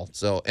Mahal.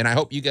 So, and I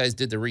hope you guys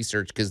did the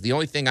research, because the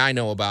only thing I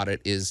know about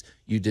it is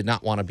you did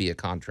not want to be a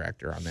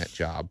contractor on that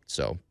job.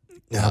 So.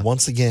 Now,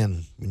 once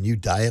again, when you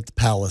die at the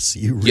palace,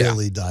 you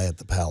really die at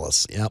the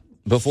palace. Yep.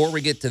 Before we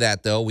get to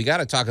that, though, we got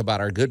to talk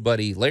about our good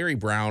buddy Larry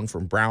Brown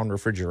from Brown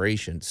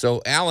Refrigeration.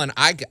 So, Alan,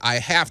 I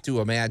have to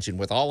imagine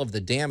with all of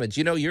the damage,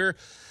 your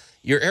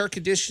air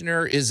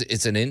conditioner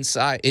it's an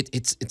inside.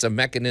 It's a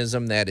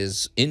mechanism that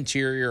is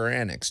interior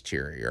and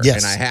exterior.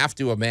 Yes. And I have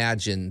to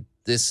imagine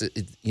this.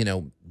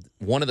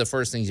 One of the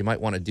first things you might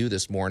want to do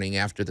this morning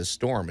after the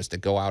storm is to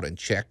go out and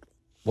check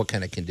what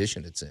kind of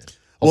condition it's in.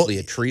 hopefully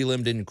a tree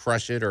limb didn't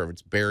crush it, or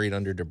it's buried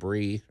under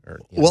debris. Or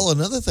Well,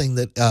 another thing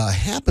that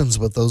happens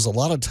with those a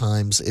lot of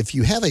times, if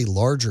you have a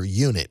larger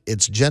unit,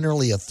 it's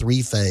generally a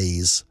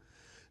 3-phase,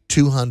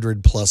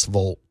 200 plus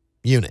volt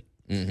unit.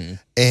 Mm-hmm.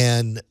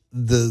 And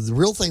the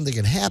real thing that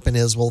can happen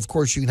is, well, of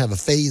course, you can have a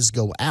phase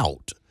go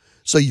out.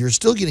 So you're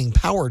still getting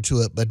power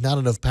to it, but not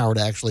enough power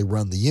to actually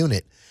run the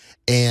unit.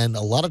 And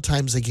a lot of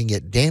times they can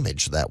get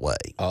damaged that way.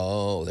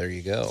 Oh, there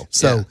you go.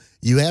 So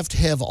you have to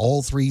have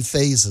all 3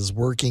 phases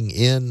working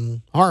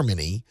in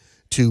harmony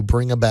to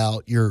bring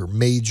about your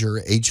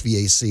major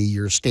HVAC,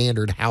 your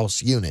standard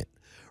house unit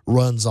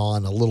runs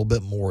on a little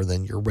bit more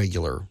than your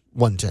regular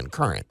 110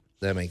 current.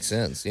 That makes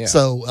sense, yeah.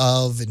 So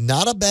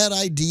not a bad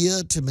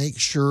idea to make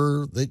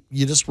sure that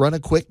you just run a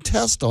quick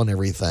test on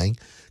everything,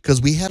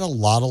 because we had a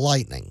lot of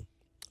lightning.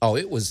 Oh,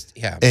 it was,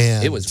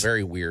 it was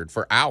very weird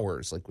for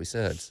hours, like we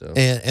said. So,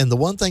 and the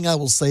one thing I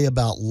will say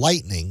about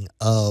lightning,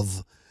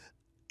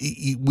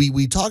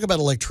 we talk about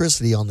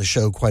electricity on the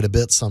show quite a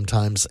bit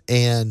sometimes,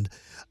 and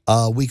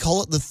we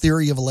call it the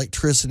theory of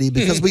electricity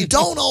because we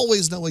don't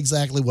always know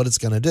exactly what it's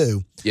going to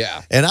do.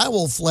 Yeah. And I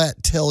will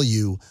flat tell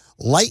you,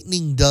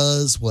 lightning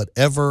does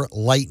whatever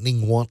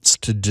lightning wants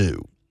to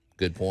do.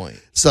 Good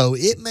point. So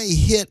it may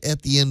hit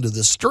at the end of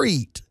the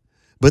street,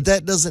 but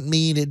that doesn't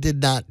mean it did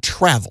not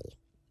travel.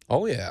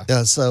 Oh, yeah.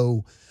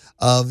 So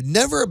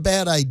never a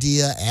bad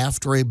idea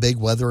after a big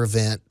weather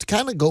event to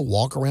kind of go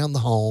walk around the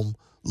home,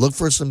 look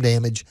for some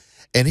damage.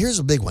 And here's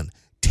a big one.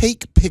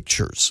 Take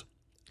pictures.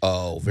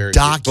 Oh, very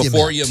Document. good.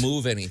 Before you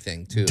move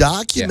anything, too.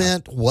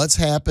 Document what's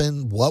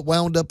happened, what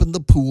wound up in the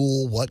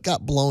pool, what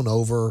got blown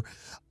over.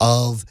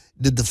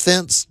 Did the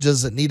fence,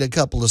 does it need a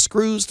couple of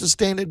screws to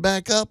stand it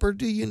back up, or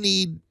do you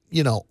need,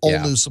 all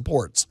new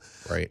supports?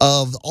 Right.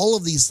 Of all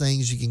of these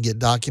things you can get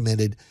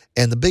documented.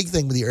 And the big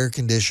thing with the air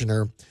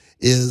conditioner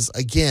is,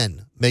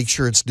 again, make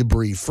sure it's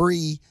debris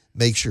free,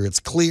 make sure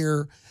it's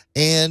clear,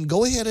 and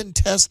go ahead and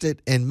test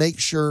it and make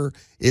sure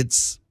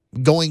it's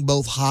going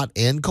both hot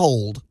and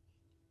cold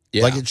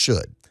like it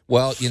should.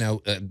 Well,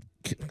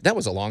 that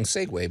was a long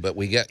segue, but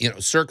we get,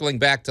 circling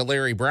back to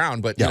Larry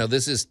Brown, but,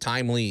 this is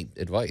timely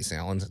advice,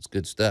 Alan. That's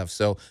good stuff.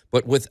 So,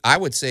 but I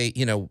would say,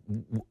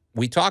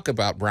 we talk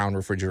about Brown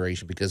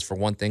Refrigeration because, for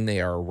one thing, they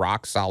are a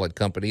rock-solid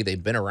company.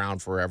 They've been around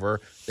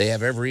forever. They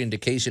have every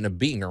indication of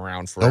being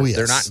around forever. Oh, yes.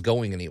 They're not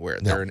going anywhere.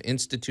 No. They're an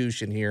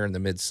institution here in the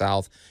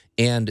Mid-South.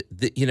 And,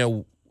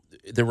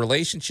 the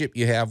relationship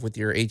you have with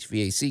your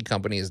HVAC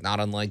company is not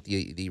unlike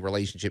the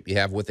relationship you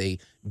have with a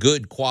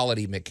good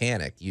quality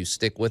mechanic. You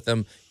stick with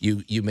them.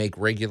 You make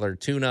regular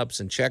tune-ups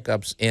and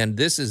checkups. And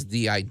this is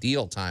the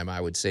ideal time,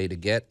 I would say, to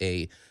get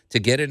an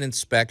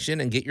inspection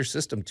and get your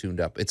system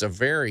tuned up. It's a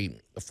very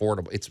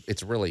affordable.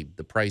 It's really,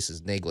 the price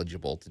is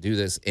negligible to do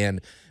this.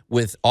 And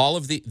with all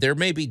of there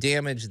may be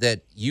damage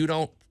that you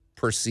don't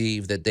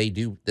perceive that they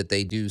do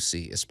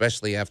see,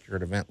 especially after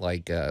an event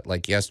like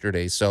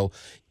yesterday. So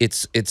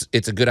it's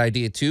a good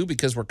idea too,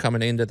 because we're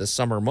coming into the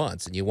summer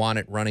months and you want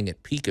it running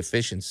at peak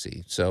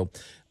efficiency. So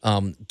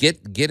get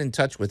in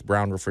touch with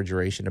Brown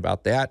Refrigeration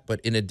about that. But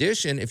in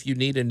addition, if you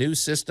need a new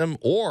system,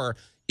 or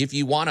if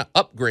you want to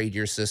upgrade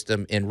your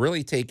system and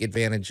really take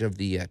advantage of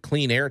the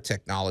clean air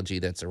technology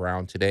that's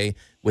around today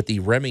with the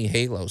Remy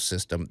Halo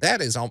system,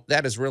 that is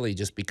really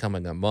just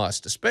becoming a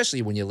must,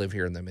 especially when you live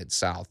here in the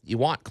Mid-South. You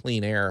want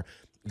clean air.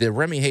 The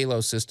Remy Halo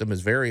system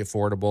is very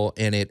affordable,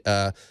 and it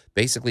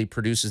basically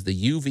produces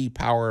the UV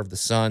power of the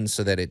sun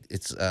so that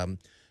it's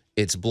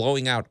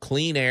blowing out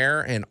clean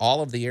air, and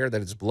all of the air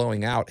that it's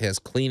blowing out has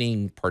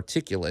cleaning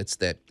particulates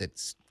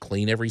that's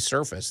clean every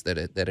surface that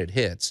it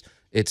hits.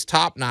 It's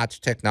top-notch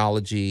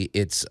technology.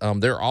 It's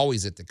they're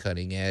always at the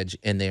cutting edge,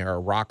 and they are a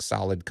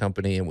rock-solid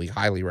company, and we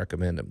highly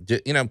recommend them.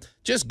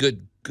 Just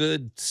good,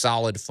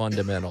 solid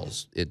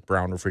fundamentals at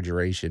Brown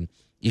Refrigeration.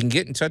 You can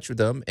get in touch with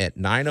them at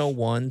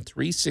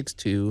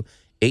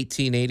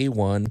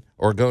 901-362-1881,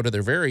 or go to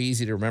their very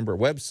easy-to-remember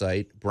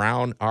website,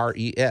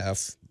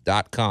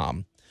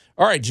 brownref.com.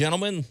 All right,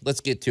 gentlemen,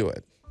 let's get to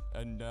it.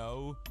 And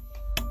now,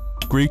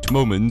 great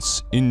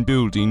moments in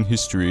building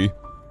history.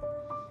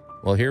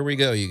 Well, here we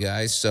go, you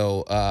guys.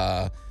 So,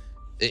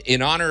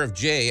 in honor of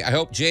Jay, I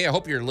hope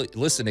you're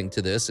listening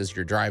to this as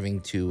you're driving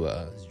to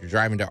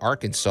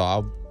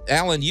Arkansas.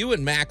 Alan, you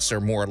and Max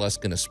are more or less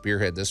going to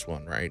spearhead this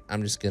one, right?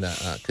 I'm just going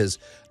to, because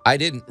I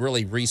didn't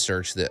really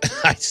research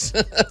this.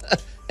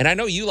 And I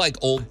know you like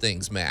old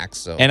things, Max.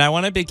 So. And I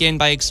want to begin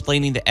by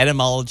explaining the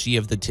etymology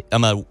of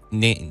the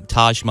name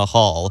Taj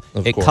Mahal.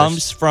 It course.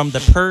 comes from the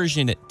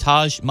Persian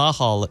Taj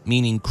Mahal,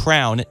 meaning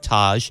crown,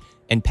 Taj,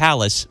 and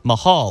palace,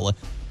 Mahal.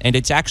 And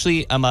it's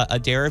actually a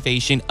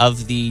derivation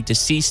of the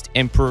deceased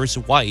emperor's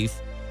wife,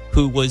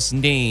 who was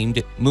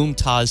named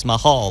Mumtaz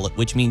Mahal,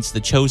 which means the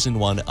chosen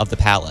one of the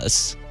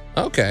palace.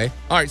 Okay.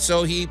 All right.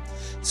 So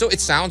it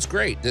sounds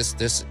great.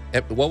 This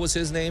what was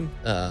his name?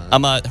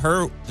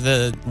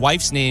 The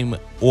wife's name,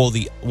 well,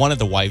 one of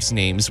the wife's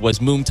names was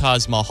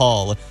Mumtaz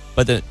Mahal,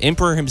 but the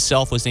emperor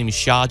himself was named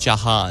Shah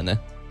Jahan.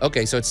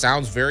 Okay, so it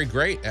sounds very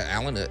great,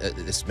 Alan.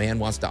 This man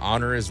wants to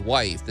honor his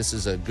wife. This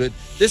is a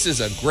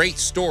great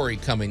story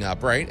coming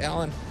up, right,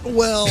 Alan?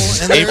 Well,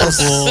 and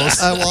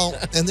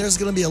there's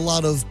going to be a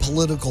lot of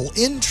political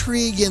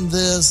intrigue in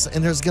this,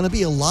 and there's going to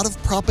be a lot of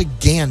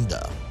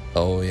propaganda.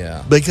 Oh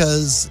yeah,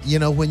 because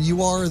when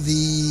you are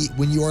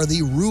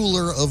the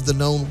ruler of the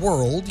known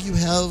world, you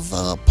have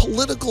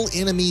political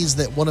enemies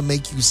that want to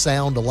make you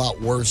sound a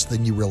lot worse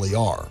than you really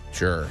are.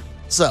 Sure.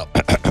 So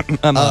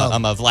I'm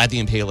a Vlad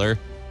the Impaler.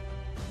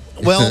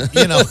 Well,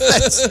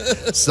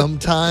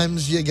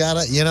 sometimes you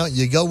gotta,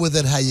 you go with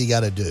it how you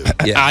gotta do.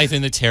 Yeah.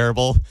 Ivan the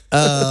Terrible.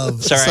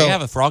 Sorry, I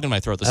have a frog in my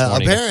throat this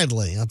morning.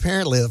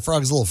 Apparently, the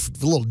frog's a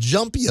little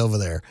jumpy over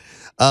there.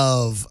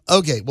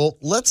 Okay, well,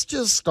 let's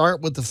just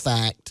start with the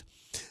fact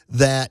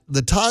that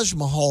the Taj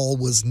Mahal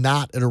was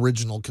not an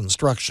original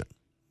construction.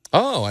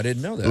 Oh, I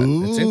didn't know that.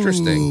 That's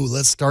interesting.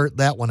 Let's start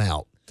that one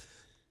out.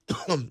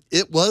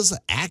 It was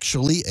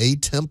actually a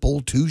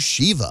temple to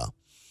Shiva.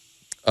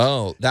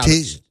 Oh,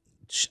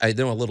 I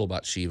know a little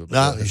about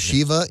Shiva.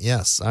 Shiva,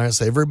 yes. I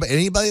say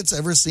anybody that's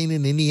ever seen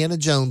an Indiana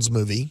Jones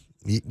movie,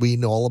 we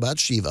know all about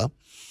Shiva.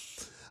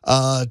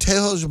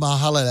 Taj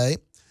Mahal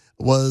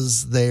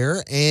was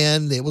there,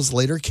 and it was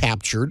later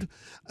captured.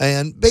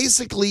 And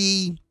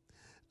basically,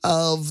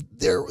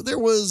 there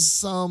was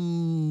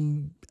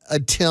some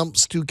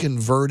attempts to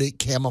convert it,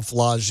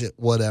 camouflage it,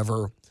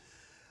 whatever.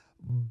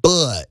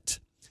 But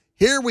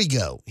here we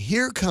go.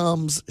 Here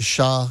comes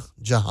Shah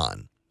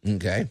Jahan.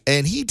 Okay.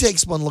 And he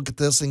takes one look at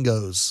this and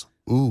goes,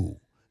 ooh,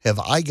 have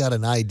I got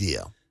an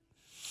idea?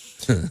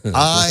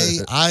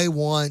 I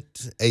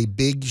want a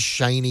big,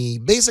 shiny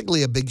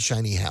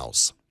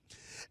house.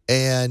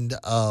 And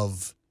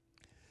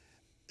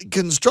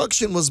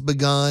construction was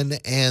begun,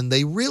 and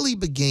they really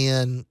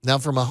began. Now,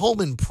 from a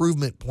home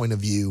improvement point of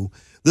view,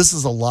 this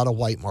is a lot of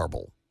white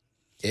marble.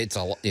 It's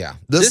a yeah.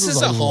 This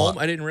is a home.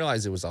 I didn't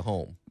realize it was a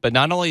home. But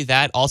not only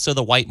that, also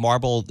the white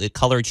marble, the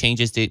color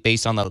changes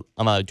based on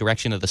the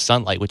direction of the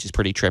sunlight, which is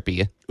pretty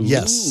trippy.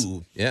 Yes.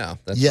 Ooh, yeah,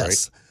 that's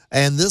right.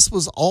 And this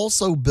was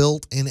also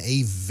built in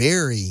a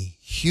very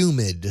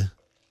humid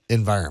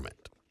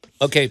environment.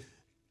 Okay,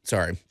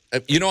 sorry.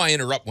 I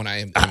interrupt when I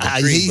am.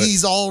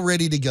 He's all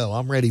ready to go.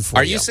 I'm ready for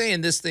you. Are you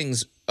saying this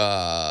thing's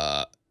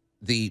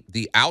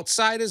the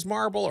outside is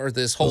marble, or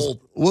this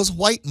whole was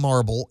white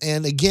marble?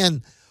 And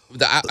again,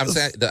 I'm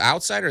saying the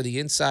outside or the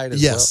inside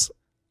as yes.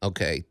 Well?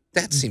 Okay,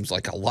 that seems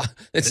like a lot.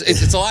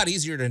 It's a lot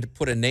easier to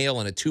put a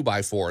nail in a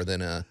 2x4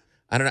 than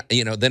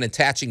than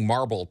attaching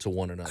marble to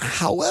one another.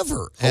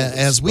 However,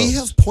 as we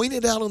have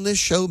pointed out on this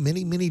show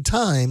many, many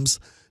times,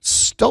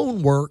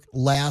 stonework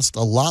lasts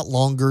a lot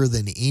longer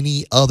than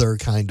any other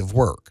kind of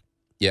work.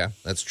 Yeah,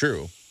 that's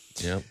true.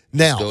 Yeah.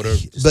 Now, go to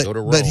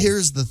Rome. But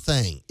here's the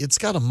thing: it's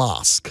got a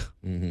mosque.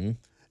 Mm-hmm.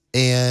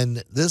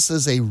 And this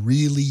is a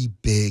really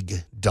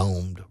big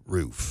domed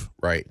roof.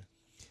 Right.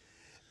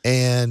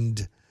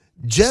 And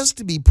just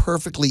to be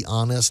perfectly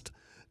honest,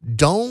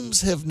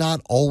 domes have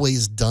not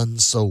always done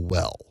so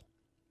well.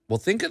 Well,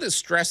 think of the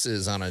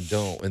stresses on a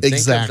dome. And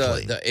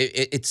exactly. Think of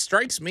it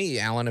strikes me,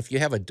 Alan, if you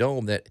have a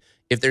dome that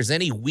if there's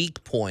any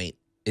weak point,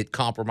 it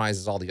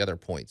compromises all the other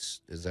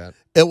points. Is that?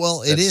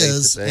 Well, it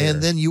is.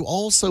 And then you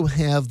also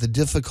have the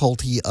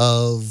difficulty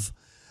of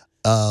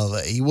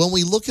when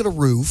we look at a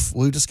roof,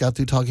 we just got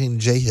through talking to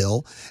Jay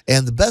Hill,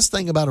 and the best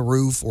thing about a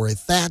roof or a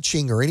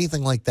thatching or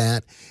anything like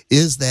that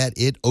is that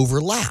it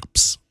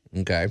overlaps.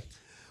 Okay.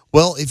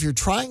 Well, if you're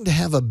trying to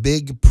have a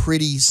big,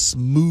 pretty,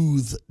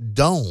 smooth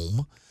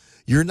dome,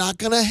 you're not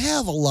going to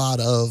have a lot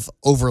of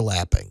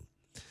overlapping.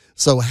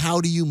 So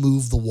how do you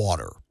move the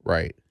water?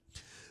 Right.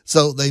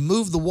 So they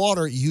move the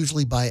water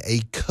usually by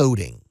a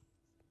coating.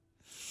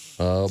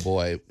 Oh,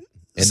 boy.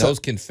 And those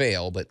can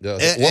fail, but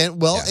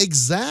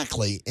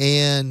exactly.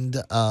 And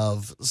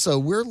so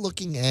we're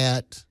looking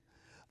at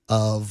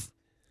a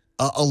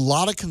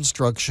lot of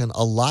construction,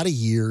 a lot of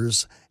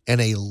years, and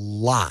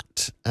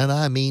and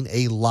I mean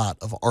a lot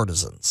of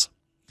artisans.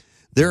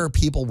 There are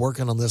people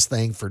working on this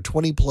thing for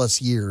 20 plus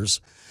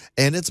years,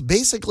 and it's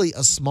basically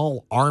a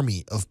small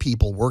army of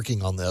people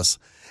working on this.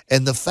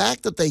 And the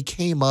fact that they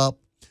came up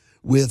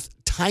with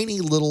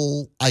tiny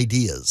little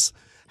ideas,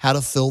 how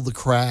to fill the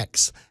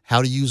cracks,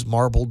 how to use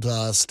marble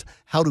dust,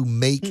 how to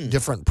make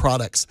different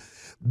products.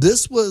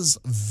 This was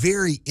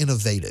very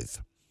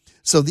innovative.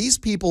 So these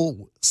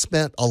people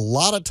spent a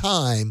lot of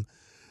time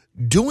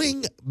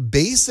doing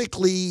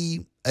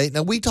basically,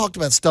 now we talked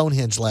about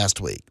Stonehenge last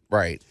week.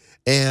 Right.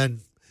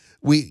 And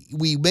we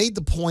made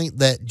the point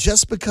that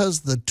just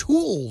because the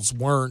tools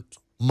weren't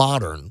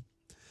modern,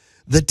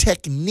 the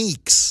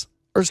techniques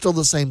are still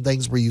the same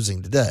things we're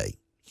using today.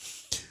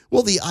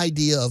 Well, the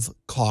idea of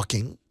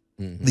caulking,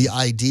 the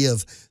idea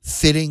of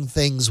fitting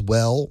things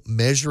well,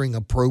 measuring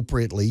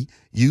appropriately,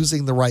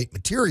 using the right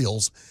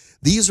materials,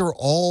 these are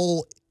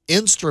all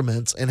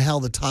instruments in how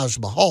the Taj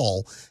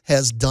Mahal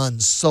has done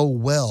so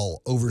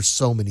well over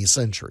so many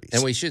centuries.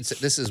 And we should say,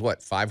 this is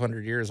what,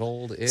 500 years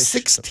old-ish?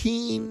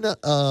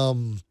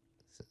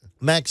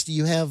 Max, do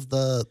you have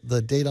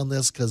the date on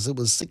this? Because it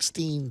was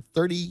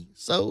 1630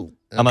 so.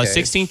 Okay.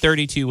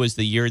 1632 was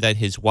the year that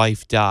his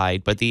wife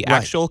died, but the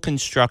actual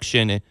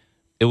construction,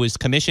 it was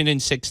commissioned in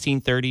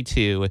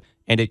 1632,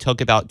 and it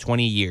took about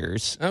 20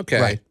 years.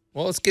 Okay. Right.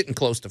 Well, it's getting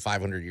close to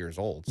 500 years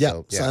old. Yeah.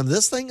 So, So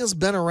this thing has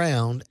been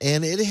around,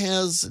 and it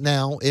has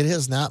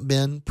not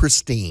been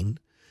pristine.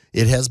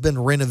 It has been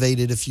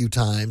renovated a few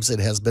times. It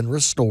has been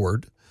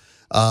restored.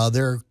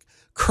 There are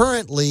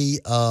currently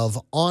of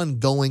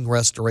ongoing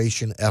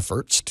restoration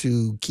efforts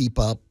to keep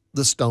up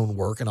the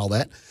stonework and all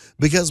that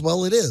because,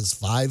 well, it is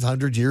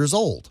 500 years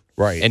old.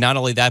 Right. And not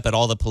only that, but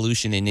all the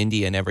pollution in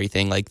India and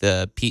everything. Like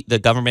the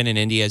government in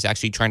India is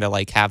actually trying to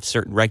like have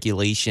certain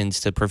regulations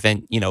to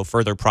prevent,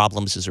 further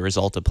problems as a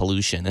result of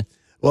pollution.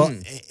 Well,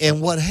 and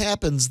what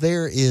happens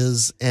there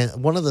is,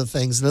 and one of the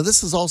things, now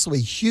this is also a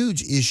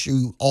huge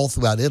issue all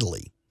throughout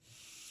Italy.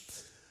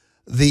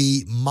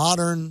 The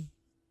modern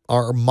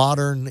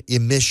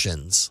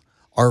emissions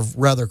are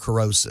rather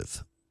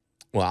corrosive.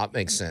 Well, that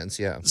makes sense,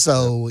 yeah.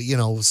 So,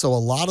 so a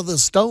lot of the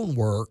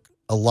stonework,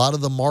 a lot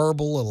of the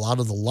marble, a lot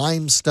of the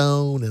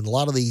limestone, and a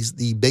lot of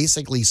the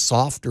basically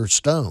softer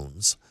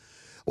stones,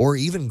 or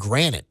even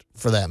granite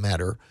for that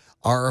matter,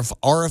 are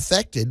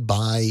affected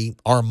by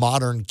our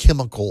modern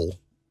chemical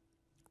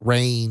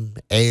rain,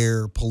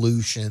 air,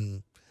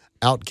 pollution,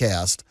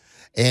 outcast,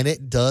 and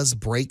it does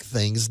break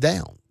things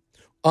down.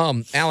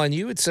 Alan,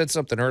 you had said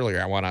something earlier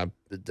I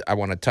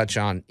want to touch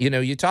on.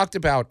 You talked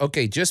about,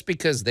 okay, just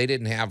because they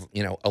didn't have,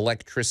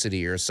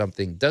 electricity or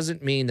something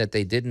doesn't mean that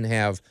they didn't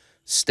have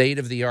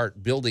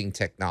state-of-the-art building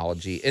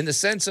technology in the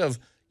sense of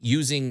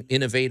using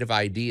innovative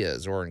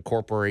ideas or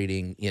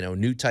incorporating,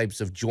 new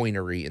types of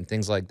joinery and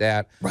things like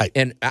that. Right.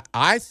 And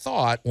I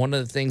thought one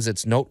of the things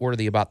that's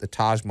noteworthy about the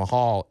Taj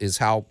Mahal is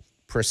how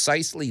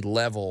precisely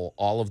level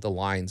all of the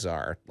lines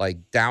are,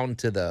 like down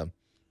to the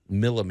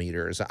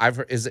millimeters. I've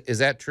heard, is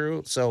that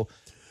true? So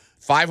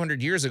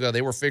 500 years ago,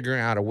 they were figuring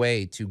out a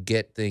way to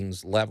get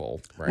things level,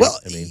 right? Well,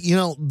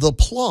 the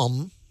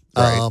plumb,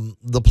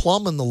 the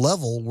plumb and the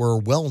level were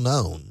well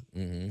known.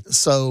 Mm-hmm.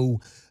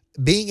 So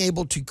being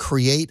able to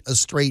create a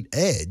straight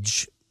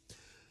edge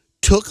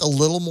took a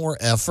little more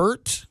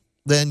effort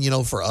than,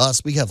 for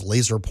us. We have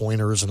laser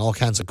pointers and all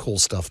kinds of cool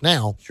stuff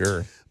now.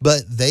 Sure.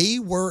 But they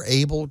were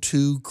able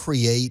to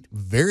create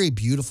very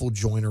beautiful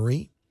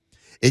joinery.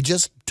 It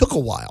just took a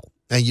while.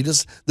 And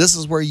this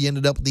is where you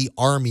ended up with the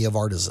army of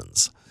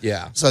artisans.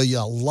 Yeah. So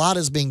a lot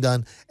is being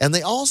done. And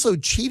they also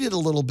cheated a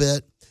little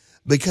bit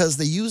because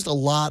they used a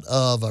lot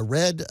of a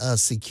red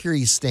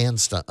Sikiri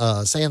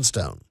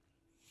sandstone.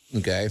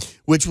 Okay.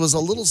 Which was a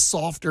little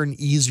softer and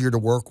easier to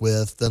work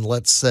with than,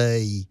 let's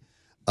say,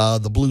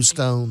 the blue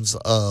stones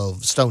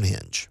of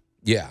Stonehenge.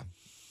 Yeah.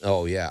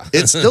 Oh, yeah.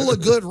 It's still a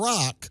good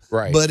rock,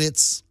 right? But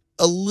it's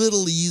a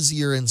little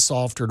easier and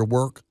softer to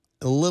work,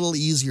 a little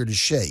easier to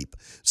shape,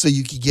 so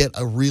you could get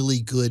a really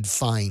good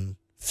fine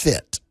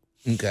fit.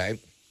 Okay.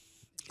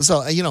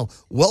 So,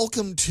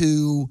 welcome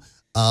to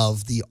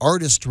the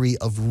artistry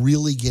of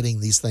really getting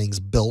these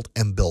things built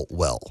and built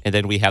well. And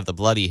then we have the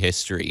bloody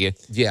history.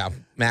 Yeah,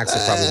 Max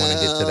will probably want to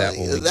get to that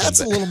when we that's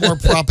come a back. little more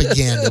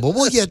propaganda, but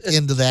we'll get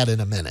into that in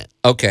a minute.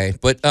 Okay,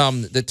 but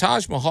the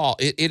Taj Mahal,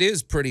 it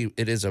is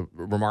a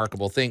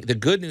remarkable thing. The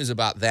good news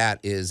about that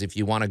is if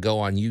you want to go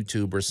on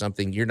YouTube or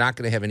something, you're not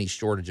going to have any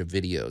shortage of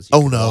videos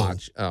you can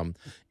watch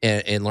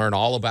and learn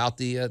all about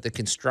the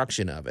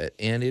construction of it.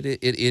 And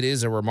it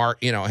is a remark.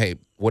 Hey,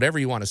 whatever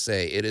you want to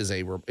say,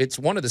 it's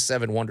one of the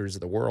seven wonders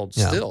of the world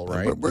still,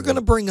 right? We're going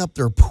to bring up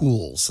their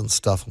pools and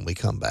stuff when we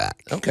come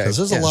back. Okay, because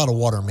there's a lot of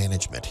water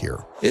management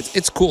here.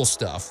 It's cool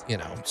stuff,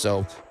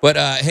 So, but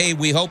hey,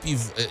 we hope you're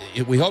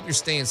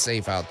staying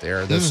safe out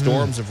there. The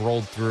storms have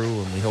rolled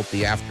through, and we hope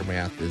the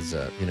aftermath is,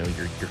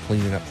 you're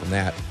cleaning up from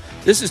that.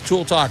 This is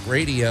Tool Talk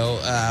Radio.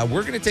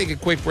 We're going to take a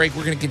quick break.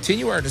 We're going to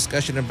continue our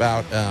discussion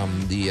about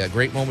the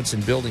great moments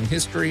in building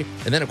history,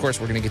 and then, of course,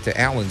 we're going to get to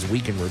Alan's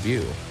Week in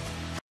Review.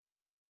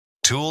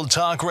 Tool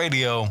Talk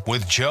Radio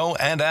with Joe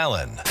and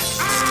Allan.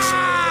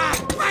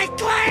 My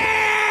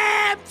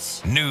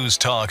clamps! News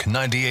Talk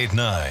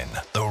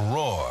 98.9, the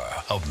roar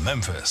of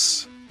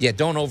Memphis. Yeah,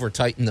 don't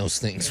over-tighten those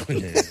things when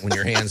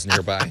your hand's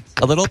nearby.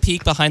 A little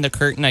peek behind the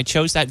curtain. I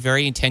chose that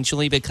very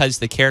intentionally because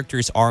the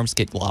character's arms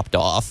get lopped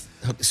off.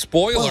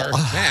 Spoiler,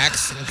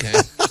 Max. Okay.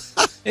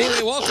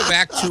 Anyway, welcome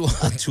back to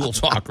Tool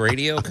Talk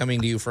Radio,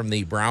 coming to you from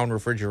the Brown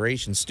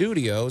Refrigeration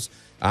Studios.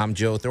 I'm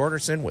Joe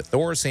Thorderson with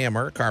Thor's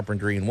Hammer,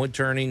 Carpentry and Wood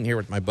Turning, here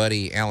with my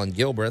buddy Alan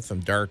Gilbreth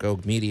from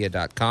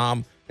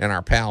darkoakmedia.com and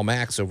our pal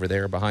Max over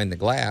there behind the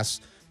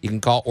glass. You can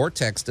call or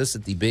text us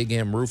at the Big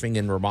M Roofing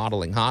and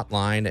Remodeling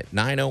Hotline at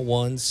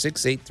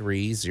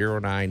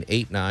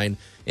 901-683-0989.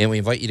 And we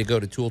invite you to go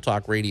to Tool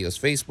Talk Radio's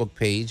Facebook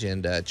page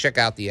and check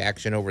out the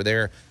action over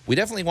there. We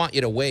definitely want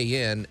you to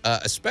weigh in,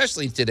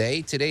 especially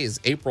today. Today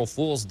is April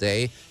Fool's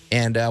Day,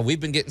 and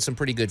we've been getting some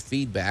pretty good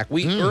feedback.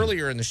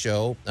 Earlier in the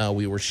show,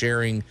 we were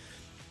sharing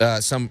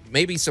some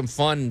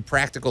fun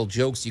practical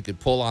jokes you could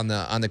pull on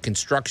the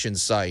construction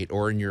site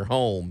or in your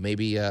home,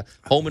 maybe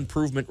home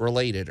improvement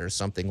related or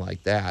something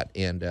like that.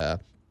 And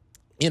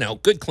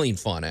good clean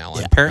fun,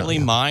 Alan. Apparently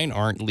mine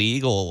aren't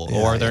legal,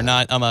 or they're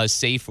not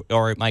safe,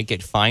 or it might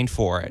get fined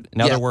for it.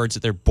 In other words,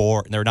 they're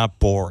not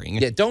boring.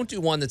 Yeah, don't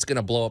do one that's going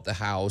to blow up the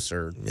house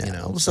or,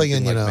 I was something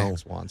thinking, like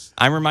Max wants.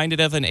 I'm reminded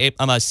of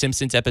a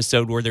Simpsons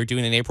episode where they're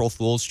doing an April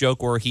Fool's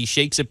joke where he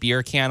shakes a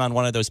beer can on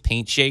one of those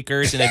paint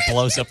shakers and it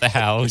blows up the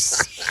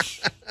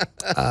house.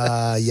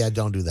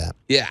 Don't do that.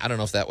 Yeah, I don't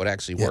know if that would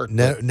actually work.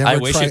 Never I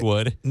wish it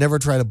would. Never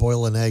try to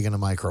boil an egg in a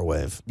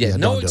microwave. Yeah,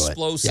 no don't do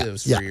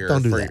explosives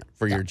it.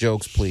 for your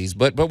jokes, please.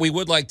 But we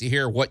would like to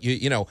hear what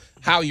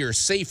how you're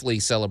safely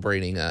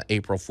celebrating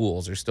April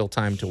Fools. There's still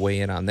time to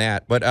weigh in on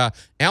that. But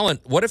Alan,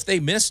 what if they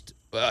missed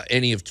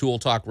any of Tool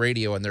Talk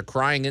Radio and they're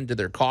crying into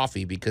their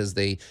coffee because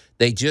they'll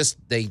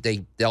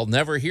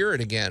never hear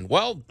it again?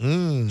 Well,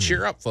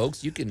 cheer up,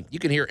 folks. You can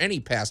hear any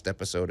past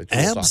episode of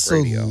Tool Talk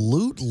Radio.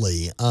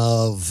 Absolutely.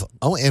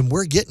 And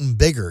we're getting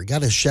bigger.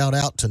 Got to shout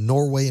out to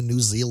Norway and New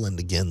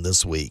Zealand again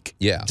this week.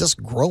 Yeah,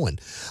 just growing.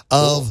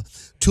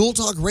 Tool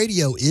Talk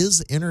Radio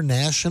is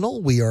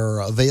international. We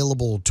are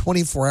available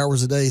 24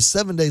 hours a day,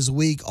 7 days a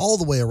week, all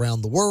the way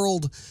around the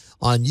world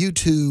on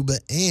YouTube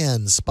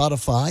and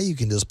Spotify. You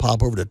can just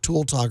pop over to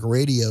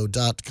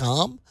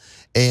tooltalkradio.com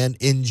and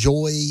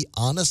enjoy,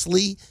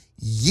 honestly,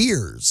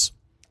 years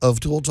of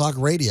Tool Talk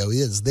Radio. It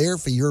is there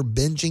for your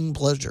binging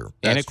pleasure.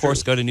 And, of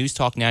course, go to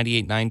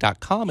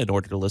newstalk989.com in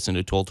order to listen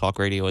to Tool Talk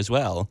Radio as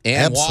well.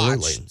 And Absolutely.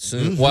 watch.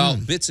 Soon. Well,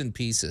 bits and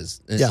pieces.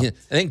 Yeah. I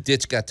think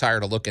Ditch got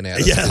tired of looking at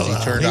us because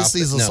he turned off. He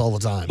sees us all the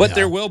time. But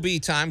there will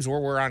be times where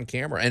we're on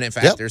camera. And, in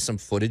fact, there's some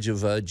footage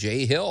of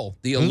Jay Hill,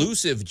 the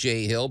elusive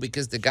Jay Hill,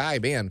 because the guy,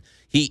 man,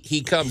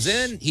 he comes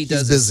in, he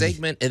does a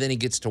segment, and then he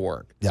gets to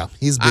work. Yeah,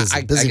 he's busy.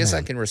 I guess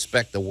I can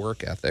respect the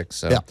work ethic.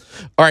 So,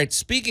 all right,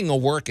 speaking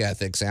of work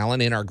ethics,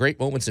 Alan, in our great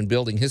moments in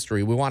building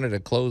history, we wanted to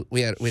close. We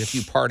had a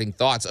few parting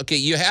thoughts. Okay,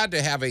 you had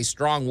to have a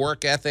strong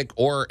work ethic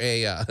or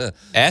a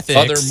ethics.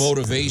 Other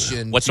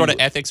motivation. What sort of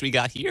ethics we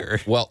got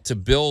here? Well, to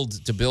build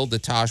the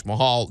Taj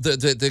Mahal,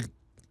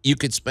 you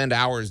could spend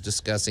hours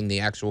discussing the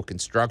actual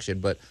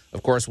construction, but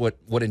of course, what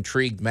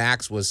intrigued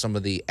Max was some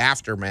of the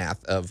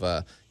aftermath of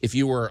if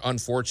you were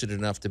unfortunate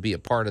enough to be a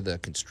part of the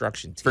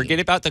construction team. Forget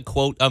about the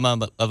quote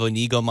of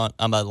Inigo,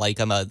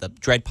 the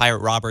Dread Pirate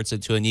Roberts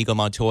to Inigo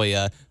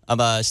Montoya.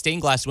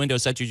 Stained glass window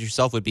such as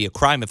yourself would be a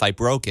crime if I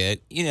broke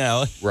it.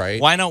 Right?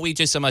 Why don't we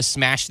just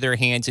smash their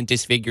hands and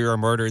disfigure or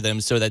murder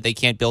them so that they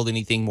can't build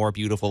anything more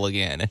beautiful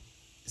again?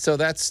 So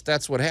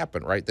that's what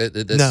happened, right?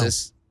 No.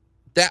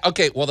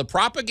 Well, the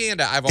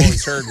propaganda I've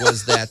always heard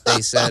was that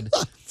they said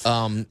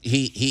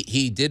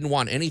he didn't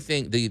want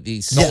anything. The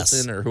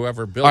Sultan or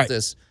whoever built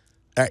this,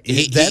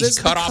 he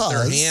cut off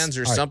their hands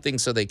or something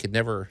so they could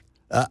never.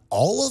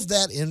 All of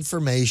that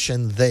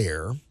information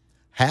there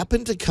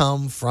happened to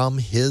come from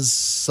his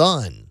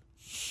son.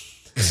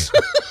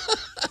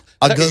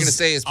 I thought you were going to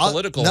say his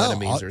political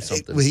enemies or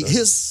something.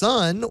 His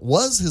son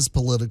was his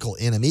political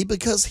enemy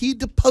because he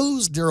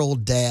deposed their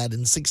old dad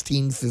in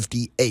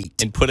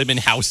 1658. And put him in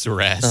house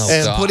arrest.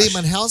 Put him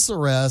in house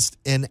arrest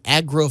in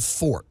Agra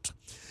Fort.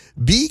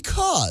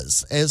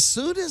 Because as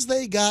soon as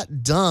they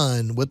got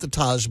done with the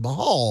Taj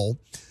Mahal,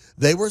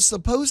 they were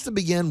supposed to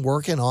begin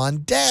working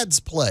on Dad's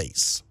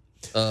place.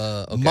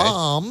 Okay.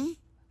 Mom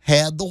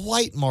had the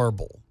white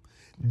marble.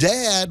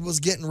 Dad was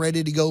getting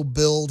ready to go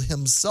build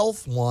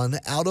himself one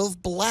out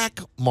of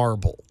black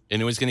marble.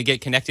 And it was going to get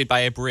connected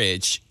by a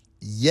bridge.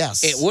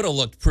 Yes. It would have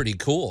looked pretty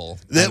cool.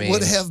 That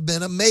would have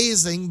been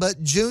amazing,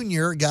 but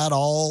Junior got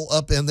all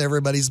up in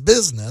everybody's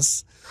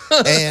business.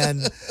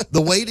 And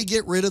the way to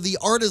get rid of the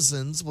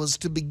artisans was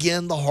to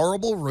begin the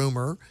horrible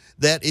rumor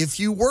that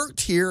if you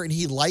worked here and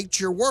he liked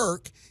your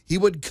work, he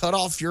would cut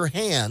off your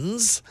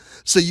hands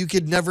so you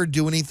could never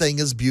do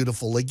anything as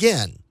beautiful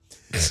again.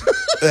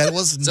 That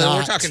was so not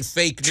we're talking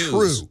fake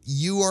news.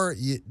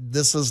 True.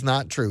 This is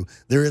not true.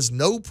 There is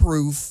no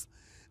proof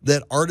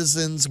that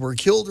artisans were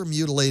killed or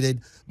mutilated,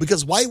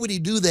 because why would he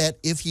do that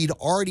if he'd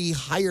already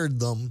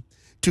hired them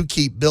to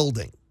keep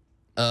building?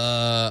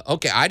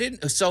 Okay, I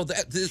didn't. So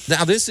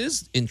now this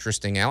is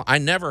interesting, Al. I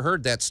never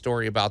heard that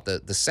story about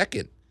the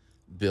second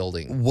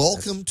building.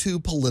 Welcome to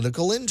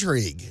political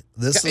intrigue.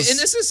 This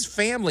is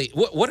family.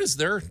 What is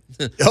their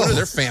what are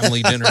their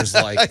family dinners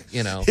like?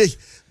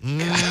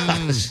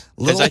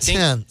 Little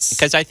tense.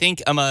 Because I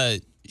think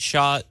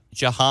Shah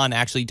Jahan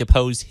actually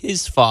deposed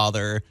his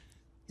father,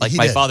 like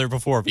my father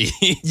before me.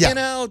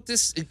 Yeah.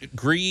 This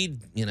greed.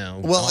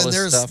 Well, and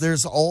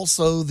there's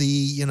also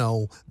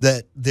the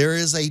that there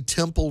is a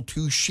temple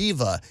to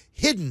Shiva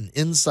hidden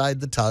inside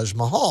the Taj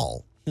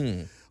Mahal.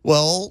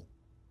 Well,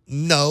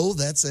 no,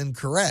 that's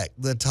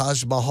incorrect. The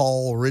Taj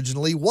Mahal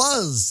originally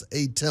was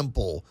a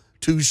temple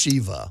to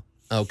Shiva.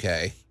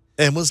 Okay.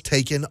 And was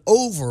taken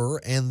over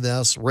and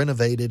thus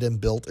renovated and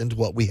built into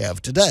what we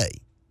have today.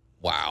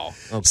 Wow.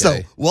 Okay. So,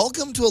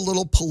 welcome to a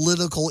little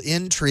political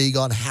intrigue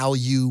on how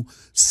you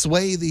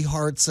sway the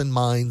hearts and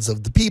minds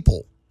of the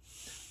people.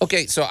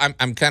 Okay, so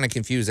I'm kind of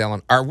confused,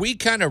 Alan. Are we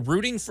kind of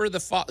rooting for the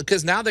fall?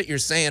 Because now that you're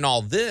saying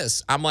all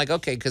this, I'm like,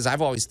 okay, because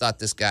I've always thought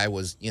this guy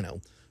was,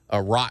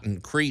 a rotten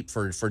creep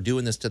for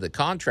doing this to the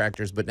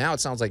contractors, but now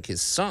it sounds like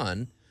his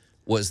son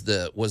was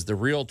the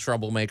real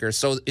troublemaker.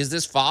 So is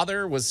this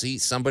father, was he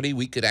somebody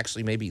we could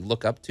actually maybe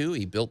look up to?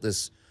 He built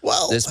this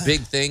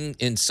big thing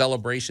in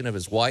celebration of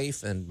his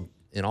wife and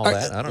all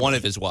that. I don't know.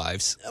 Of his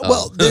wives.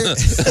 Well,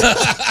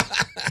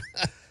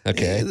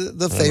 okay.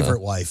 The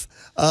favorite wife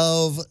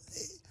of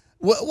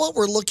what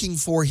we're looking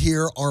for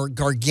here are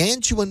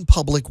gargantuan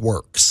public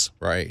works.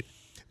 Right.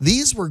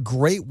 These were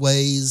great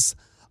ways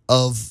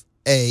of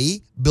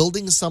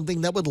building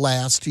something that would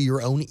last to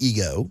your own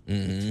ego.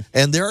 Mm-hmm.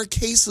 And there are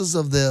cases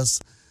of this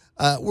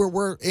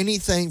where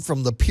anything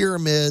from the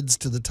pyramids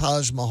to the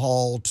Taj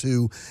Mahal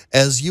to,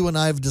 as you and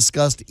I have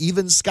discussed,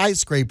 even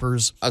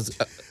skyscrapers.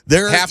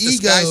 There are half the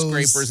egos.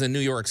 Skyscrapers in New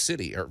York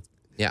City are.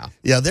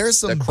 Yeah, there's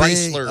some the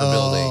Chrysler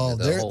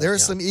building.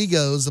 There's some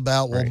egos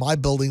about, my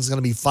building's going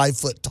to be 5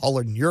 foot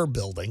taller than your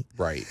building.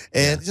 Right.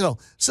 And, so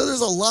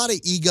there's a lot of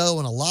ego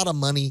and a lot of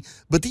money,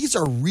 but these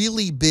are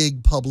really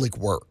big public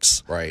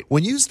works. Right.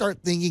 When you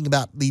start thinking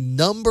about the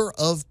number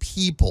of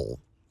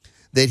people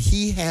that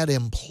he had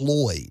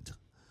employed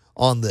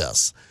on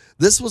this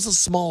was a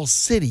small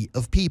city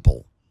of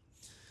people.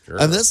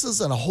 Sure. And this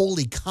isn't a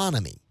whole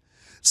economy.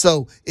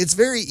 So it's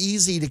very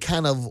easy to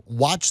kind of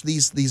watch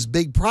these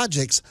big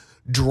projects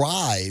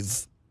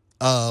drive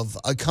of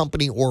a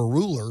company or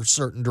ruler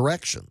certain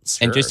directions.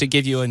 And just to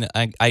give you an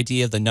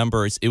idea of the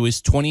numbers, it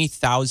was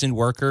 20,000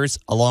 workers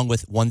along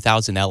with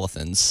 1,000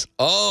 elephants.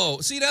 Oh,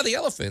 see now the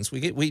elephants we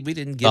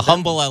didn't get the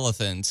humble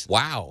elephant.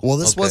 Wow. Well,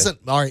 this wasn't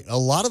all right. A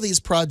lot of these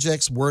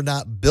projects were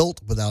not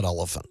built without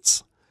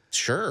elephants.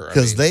 Sure,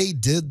 because they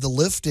did the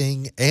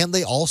lifting and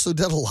they also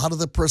did a lot of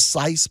the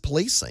precise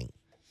placing.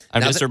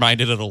 I'm just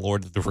reminded of the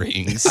Lord of the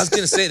Rings. I was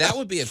going to say that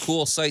would be a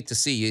cool sight to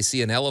see. You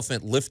see an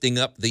elephant lifting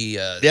up the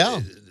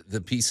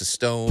piece of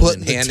stone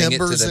putting and handing it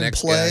to the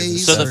next guy.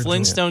 So the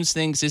Flintstones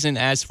things isn't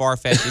as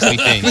far-fetched as we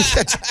think.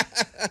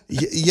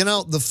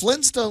 The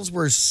Flintstones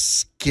were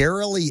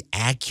scarily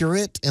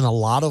accurate in a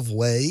lot of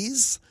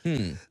ways.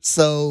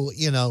 So,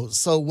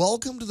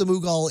 welcome to the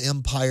Mughal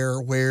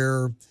Empire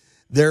where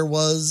there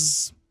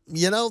was,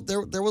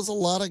 there was a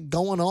lot of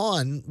going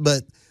on,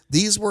 but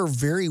these were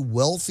very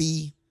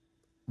wealthy,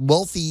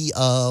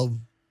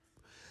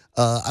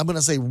 I'm going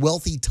to say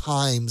wealthy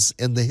times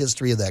in the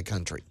history of that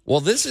country. Well,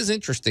 this is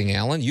interesting,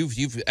 Alan.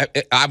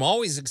 I'm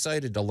always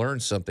excited to learn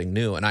something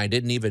new, and I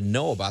didn't even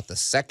know about the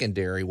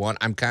secondary one.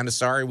 I'm kind of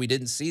sorry we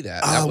didn't see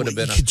that. That would have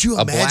been could you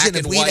imagine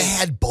if we'd white.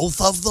 had both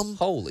of them?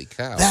 Holy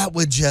cow. That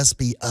would just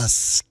be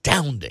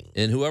astounding.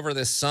 And whoever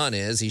this son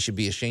is, he should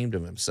be ashamed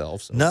of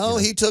himself. So,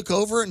 he took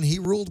over, and he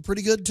ruled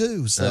pretty good,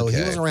 too. So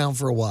he was around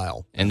for a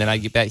while. And then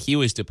I bet he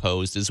was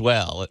deposed as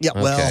well. Yeah,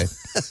 well,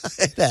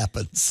 it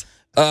happens.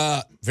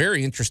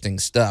 Very interesting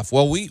stuff.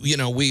 Well, we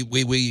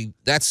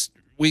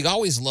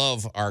always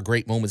love our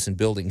Great Moments in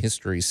Building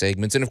History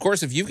segments. And of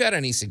course, if you've got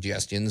any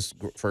suggestions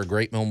for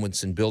Great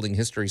Moments in Building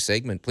History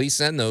segment, please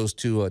send those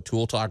to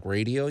Tool Talk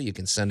Radio. You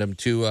can send them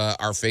to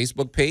our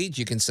Facebook page.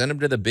 You can send them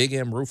to the Big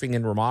M Roofing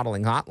and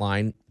Remodeling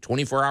Hotline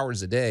 24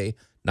 hours a day,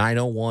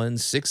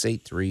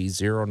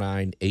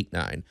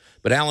 901-683-0989.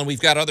 But Alan,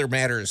 we've got other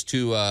matters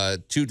to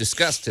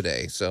discuss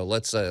today. So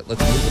let's move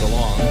it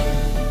along.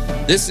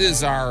 This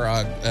is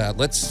our,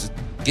 let's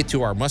get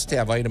to our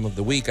must-have item of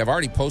the week. I've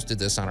already posted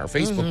this on our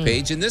Facebook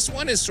page, and this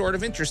one is sort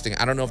of interesting.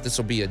 I don't know if this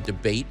will be a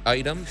debate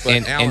item.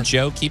 But Alan, and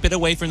Joe, keep it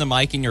away from the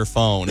mic and your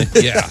phone.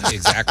 Yeah,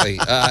 exactly.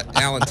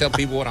 Alan, tell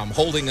people what I'm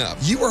holding up.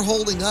 You are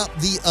holding up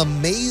the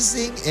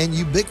amazing and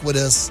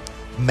ubiquitous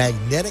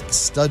magnetic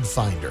stud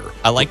finder.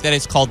 I like that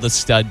it's called the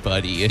Stud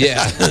Buddy.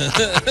 Yeah.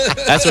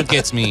 That's what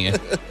gets me.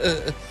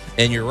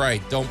 And you're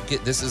right.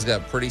 This is a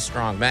pretty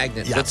strong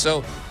magnet. Yeah. But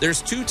so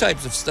there's two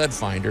types of stud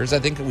finders. I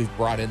think we've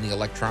brought in the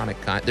electronic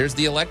kind. There's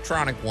the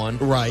electronic one.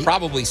 Right.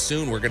 Probably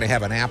soon we're going to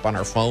have an app on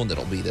our phone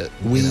that'll be the.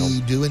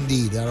 We do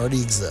indeed. That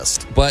already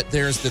exists. But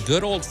there's the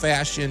good old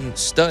fashioned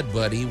Stud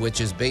Buddy, which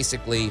is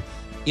basically,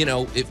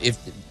 if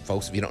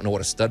folks, if you don't know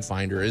what a stud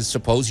finder is,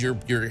 suppose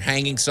you're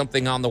hanging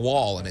something on the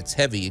wall and it's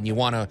heavy and you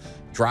want to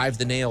drive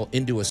the nail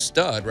into a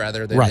stud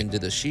rather than into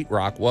the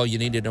sheetrock. Well, you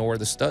need to know where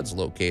the stud's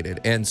located.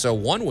 And so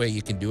one way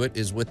you can do it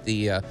is with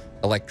the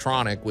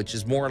electronic, which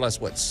is more or less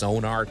what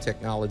sonar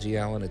technology,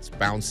 Alan. It's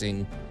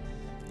bouncing.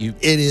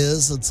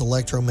 It's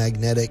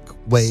electromagnetic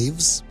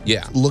waves.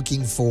 Yeah.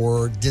 Looking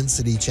for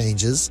density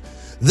changes.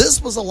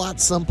 This was a lot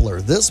simpler.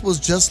 This was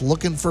just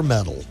looking for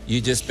metal. You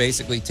just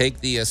basically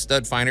take the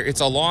stud finder. It's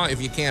a long, if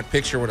you can't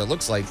picture what it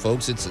looks like,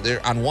 folks, it's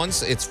there on one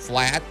side, it's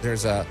flat.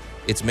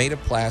 It's made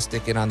of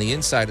plastic, and on the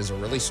inside is a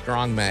really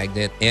strong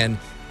magnet, and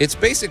it's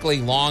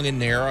basically long and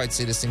narrow. I'd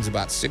say this thing's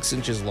about 6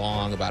 inches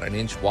long, about an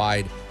inch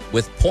wide,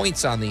 with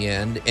points on the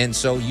end. And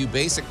so you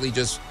basically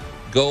just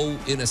go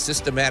in a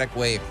systematic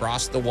way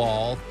across the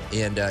wall,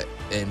 and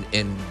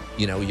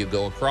you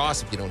go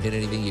across. If you don't hit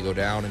anything, you go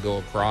down and go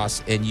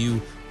across, and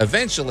you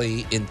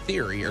eventually, in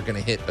theory, are going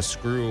to hit a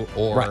screw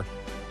or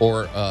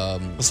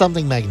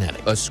something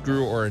magnetic, a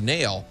screw or a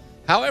nail.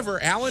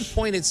 However, Alan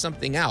pointed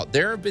something out.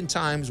 There have been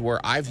times where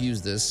I've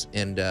used this,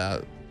 and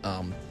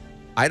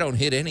I don't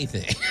hit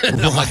anything.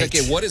 And I'm like,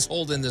 okay, what is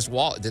holding this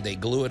wall? Did they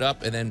glue it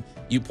up? And then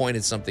you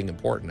pointed something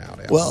important out.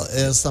 Alan. Well,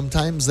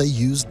 sometimes they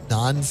use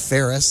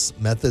non-ferrous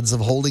methods of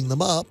holding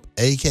them up,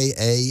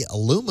 a.k.a.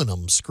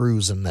 aluminum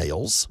screws and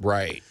nails.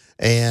 Right.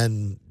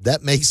 And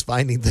that makes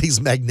finding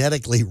things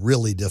magnetically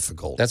really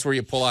difficult. That's where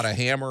you pull out a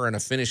hammer and a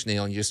finish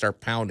nail and you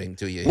start pounding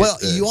till you Well,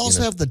 hit the, you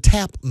also have the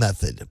tap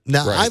method.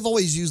 Now, Right. I've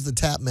always used the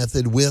tap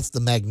method with the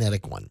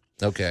magnetic one.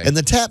 Okay. And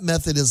the tap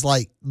method is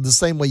like the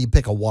same way you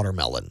pick a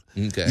watermelon.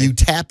 Okay. You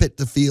tap it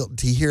to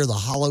hear the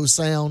hollow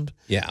sound.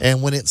 Yeah.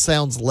 And when it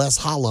sounds less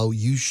hollow,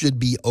 you should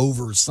be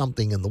over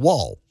something in the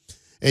wall.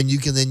 And you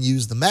can then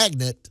use the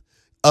magnet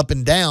up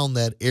and down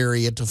that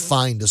area to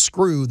find a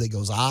screw that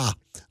goes,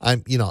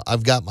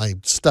 I've got my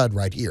stud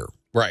right here.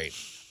 Right.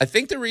 I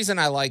think the reason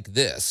I like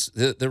this,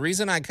 the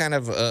reason I kind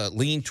of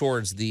lean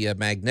towards the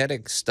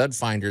magnetic stud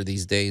finder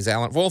these days,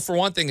 Alan, well, for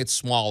one thing, it's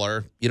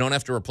smaller. You don't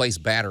have to replace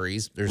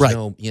batteries. There's Right.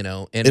 no,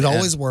 and It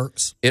always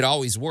works. It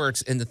always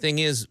works. And the thing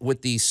is,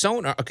 with the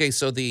sonar, okay,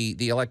 so the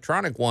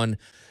electronic one,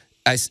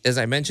 as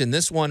I mentioned,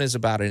 this one is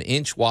about 1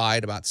 inch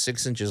wide, about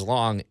 6 inches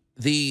long.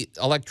 The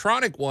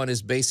electronic one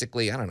is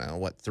basically, I don't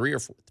know,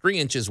 3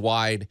 inches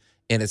wide,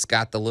 and it's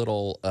got the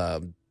little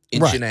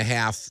inch Right. and a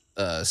half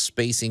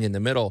spacing in the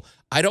middle.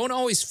 I don't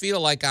always feel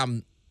like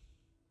I'm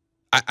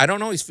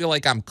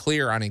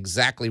clear on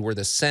exactly where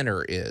the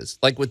center is.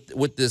 Like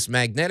with this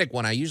magnetic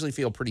one, I usually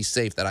feel pretty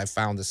safe that I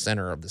found the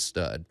center of the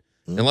stud.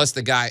 Unless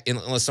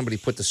somebody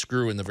put the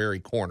screw in the very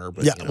corner.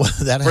 But Yeah, well,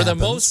 that for the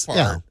happens. most part,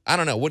 Yeah. I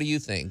don't know. What do you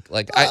think?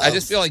 Like, I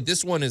just feel like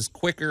this one is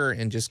quicker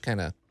and just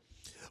kind of.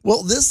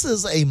 Well, this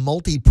is a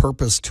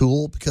multi-purpose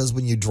tool because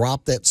when you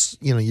drop that,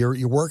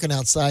 you're working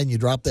outside and you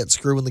drop that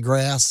screw in the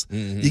grass,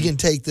 you can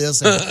take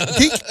this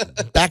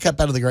and back up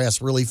out of the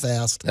grass really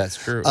fast. That's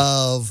true.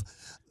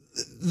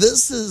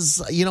 This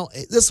is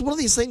one of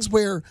these things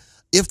where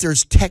if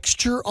there's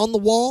texture on the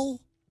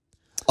wall,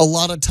 a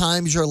lot of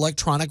times your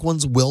electronic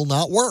ones will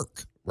not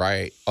work.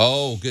 Right.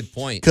 Oh, good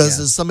point. Because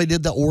Yeah. somebody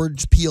did the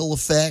orange peel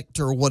effect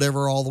or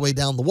whatever all the way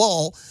down the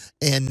wall,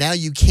 and now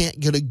you can't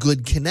get a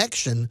good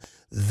connection.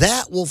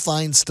 That will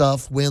find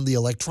stuff when the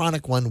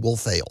electronic one will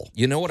fail.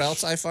 You know what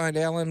else I find,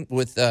 Alan,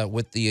 with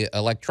the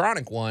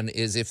electronic one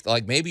is if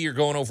like maybe you're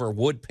going over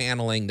wood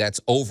paneling that's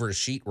over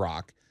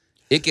sheetrock,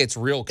 it gets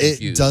real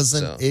confused.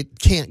 It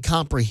can't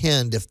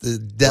comprehend if the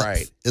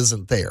depth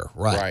isn't there.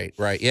 Right.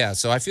 Right. Yeah.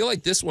 So I feel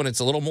like this one, it's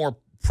a little more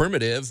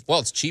primitive. Well,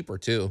 it's cheaper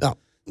too.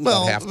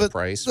 Well, half the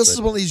price. This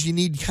is one of these you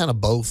need kind of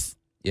both.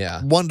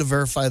 Yeah. One to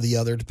verify the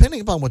other,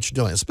 depending upon what you're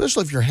doing,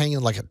 especially if you're hanging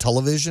like a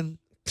television.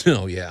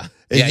 Oh, yeah.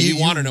 And Yeah, you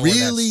want to know where that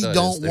really stud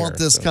don't is there, want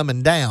this so.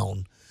 coming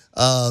down.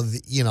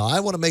 I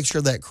want to make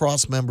sure that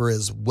cross member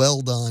is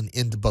well done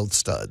into both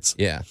studs.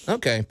 Yeah.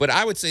 Okay. But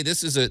I would say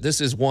this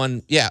is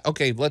one. Yeah.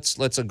 Okay.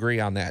 Let's agree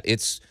on that.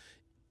 It's,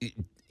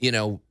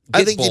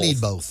 I think you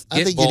need both.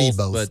 I think you need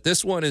both. But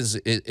this one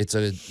it's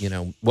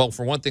a, well,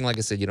 for one thing, like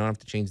I said, you don't have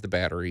to change the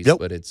batteries, Yep.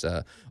 but it's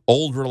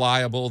old,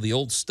 reliable, the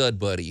old stud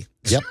buddy.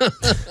 Yep.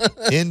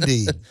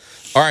 Indeed.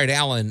 All right,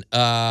 Alan,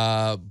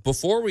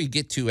 before we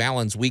get to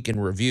Alan's week in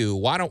review,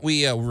 why don't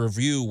we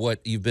review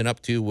what you've been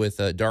up to with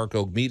Dark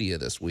Oak Media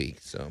this week?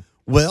 So,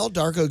 well,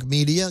 Dark Oak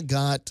Media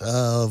got,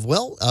 a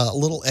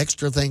little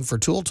extra thing for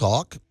Tool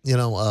Talk,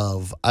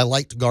 of I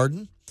Like to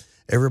Garden.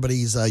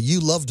 Everybody's, you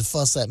love to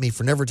fuss at me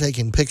for never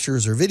taking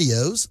pictures or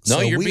videos.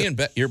 No,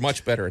 So you're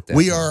much better at that.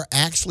 We are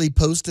actually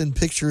posting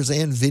pictures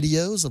and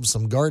videos of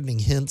some gardening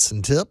hints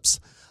and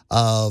tips.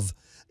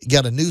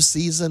 Got a new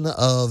season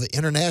of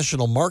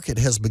International Market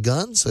has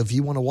begun. So if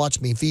you want to watch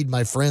me feed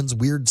my friends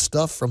weird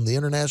stuff from the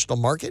International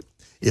Market,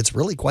 it's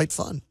really quite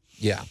fun.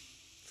 Yeah,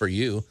 for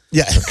you.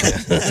 Yeah.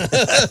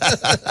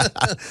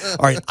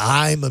 All right,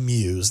 I'm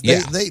amused.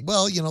 Yeah. They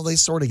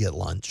sort of get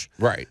lunch.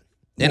 Right.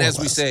 And More or as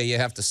we less. say, you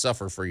have to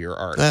suffer for your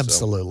art. so.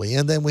 Absolutely.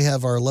 And then we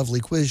have our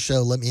lovely quiz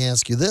show, Let Me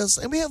Ask You This,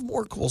 and we have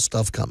more cool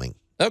stuff coming.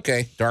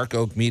 Okay,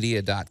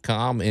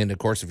 darkoakmedia.com. And, of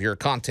course, if you're a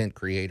content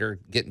creator,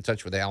 get in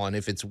touch with Alan.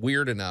 If it's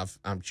weird enough,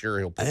 I'm sure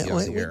he'll put you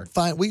on the air.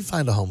 We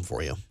find a home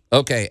for you.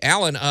 Okay,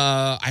 Alan,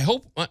 I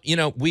hope,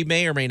 we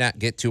may or may not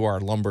get to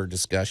our lumber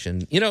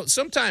discussion.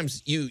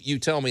 Sometimes you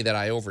tell me that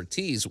I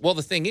over-tease. Well,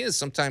 the thing is,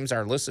 sometimes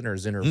our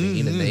listeners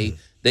intervene and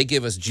they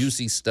give us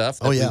juicy stuff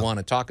that we want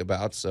to talk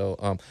about.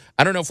 So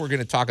I don't know if we're going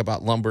to talk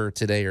about lumber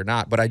today or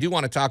not, but I do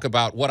want to talk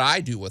about what I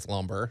do with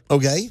lumber.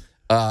 Okay.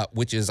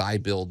 Which is I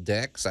build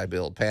decks, I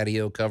build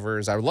patio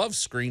covers. I love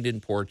screened-in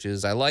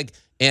porches.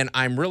 And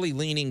I'm really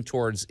leaning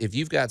towards if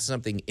you've got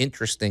something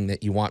interesting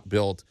that you want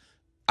built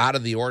out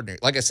of the ordinary.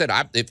 Like I said,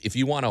 if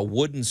you want a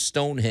wooden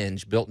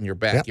Stonehenge built in your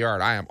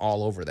backyard, I am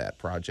all over that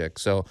project.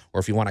 So,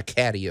 or if you want a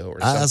catio or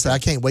something. I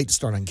can't wait to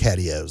start on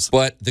catios.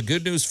 But the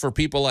good news for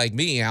people like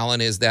me, Alan,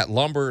 is that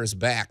lumber is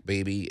back,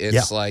 baby.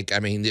 It's like,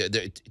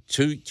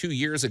 2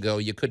 years ago,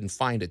 you couldn't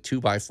find a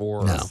 2x4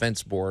 or a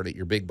fence board at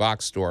your big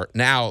box store.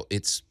 Now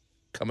it's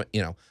coming,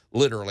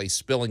 literally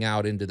spilling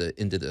out into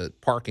the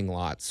parking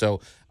lot. So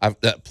I've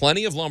got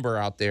plenty of lumber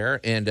out there,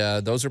 and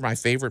those are my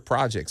favorite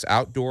projects,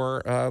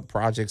 outdoor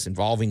projects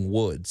involving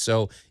wood.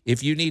 So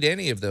if you need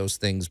any of those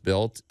things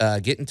built,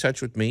 get in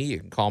touch with me. You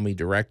can call me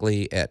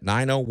directly at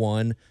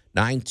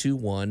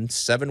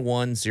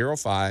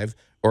 901-921-7105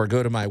 or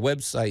go to my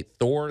website,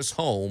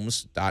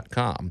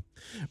 thorshomes.com.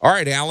 All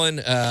right, Alan,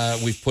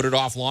 we've put it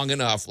off long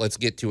enough. Let's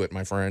get to it,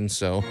 my friend.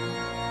 So,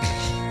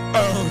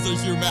 oh, the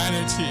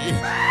humanity.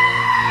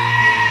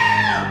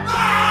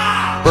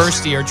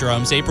 Burst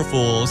eardrums, April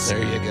Fools.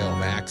 There you go,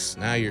 Max.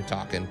 Now you're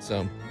talking.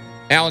 So,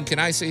 Alan, can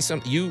I say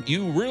something?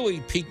 You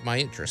really piqued my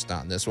interest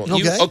on this one.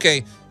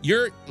 Okay.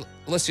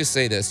 Let's just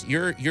say this.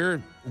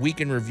 Your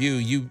week in review,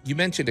 you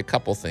mentioned a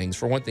couple things.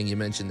 For one thing, you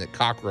mentioned that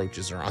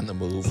cockroaches are on the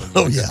move.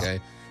 Okay.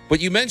 But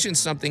you mentioned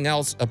something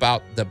else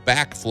about the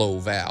backflow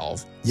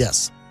valve.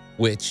 Yes.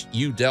 Which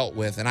you dealt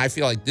with, and I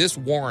feel like this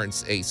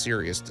warrants a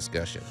serious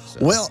discussion. So.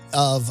 Well,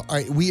 all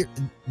right,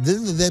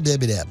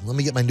 let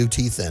me get my new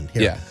teeth in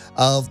here. Yeah.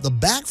 The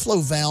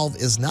backflow valve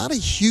is not a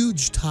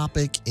huge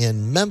topic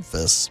in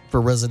Memphis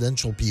for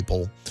residential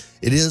people.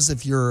 It is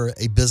if you're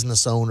a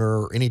business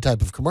owner or any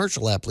type of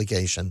commercial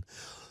application.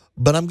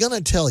 But I'm going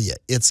to tell you,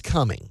 it's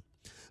coming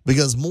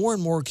because more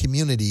and more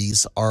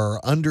communities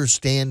are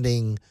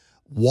understanding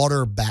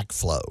water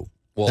backflow.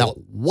 Well, now,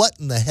 what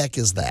in the heck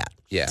is that?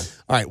 Yeah.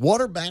 All right,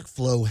 water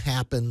backflow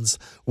happens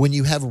when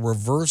you have a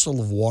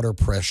reversal of water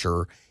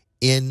pressure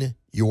in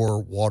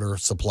your water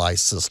supply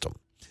system.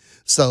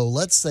 So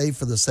let's say,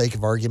 for the sake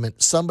of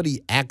argument,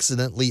 somebody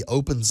accidentally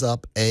opens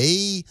up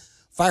a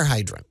fire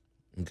hydrant.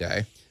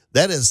 Okay.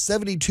 That is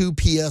 72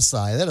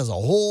 PSI. That is a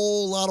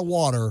whole lot of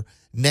water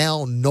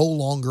now no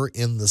longer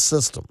in the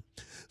system.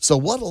 So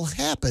what will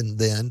happen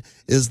then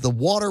is the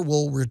water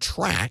will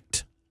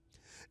retract,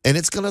 and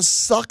it's going to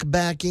suck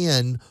back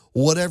in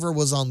whatever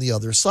was on the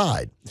other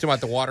side. You talking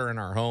about the water in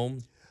our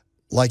home?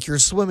 Like your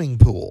swimming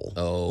pool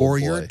or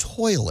boy. your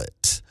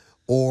toilet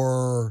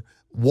or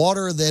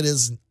water that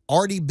has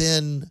already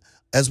been,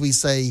 as we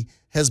say,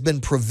 has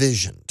been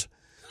provisioned.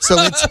 So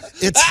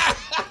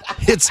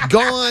it's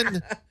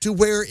gone to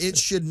where it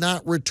should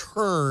not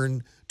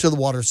return to the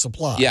water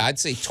supply. Yeah, I'd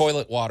say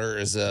toilet water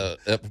is a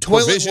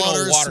toilet provisional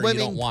water, water swimming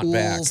you don't want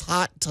pools, back.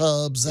 hot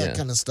tubs, that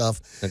kind of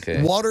stuff.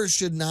 Okay. Water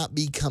should not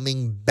be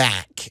coming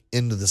back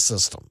into the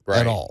system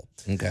at all.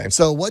 Okay.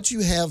 So what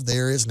you have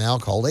there is now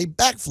called a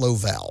backflow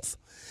valve.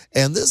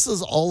 And this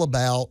is all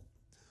about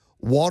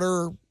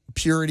water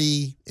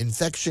purity,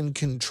 infection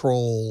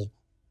control,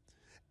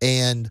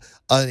 and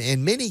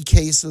in many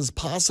cases,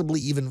 possibly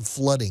even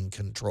flooding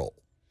control.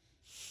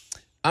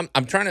 I'm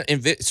trying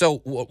to so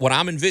what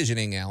I'm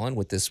envisioning, Alan,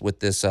 with this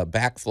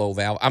backflow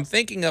valve, I'm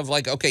thinking of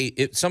like, okay,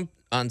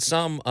 on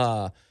some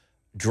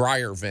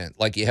dryer vent,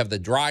 like you have the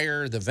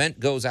dryer, the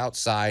vent goes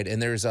outside,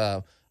 and there's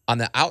on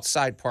the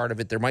outside part of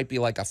it, there might be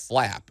like a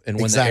flap,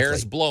 and when the air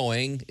is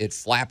blowing, it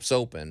flaps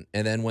open,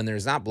 and then when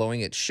there's not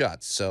blowing, it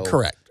shuts. So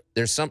correct.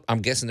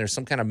 I'm guessing there's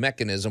some kind of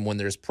mechanism when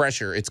there's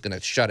pressure, it's going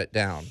to shut it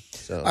down.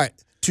 So all right.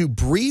 To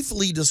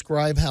briefly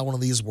describe how one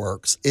of these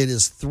works, it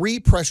is 3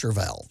 pressure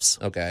valves.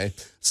 Okay.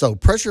 So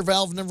pressure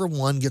valve number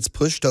 1 gets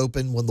pushed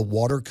open when the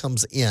water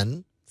comes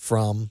in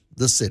from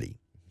the city.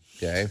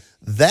 Okay.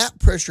 That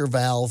pressure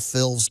valve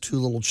fills 2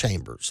 little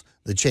chambers,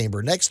 the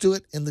chamber next to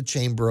it and the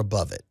chamber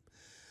above it.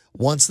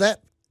 Once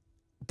that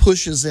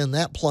pushes in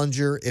that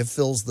plunger, it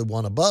fills the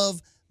one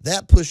above.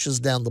 That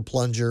pushes down the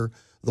plunger.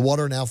 The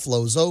water now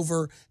flows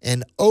over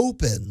and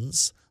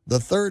opens the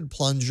 3rd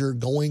plunger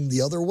going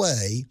the other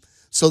way,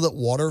 so that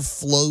water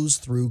flows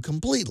through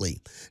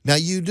completely. Now,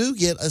 you do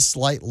get a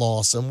slight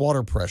loss in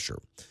water pressure.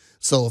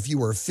 So if you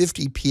were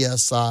 50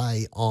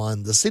 PSI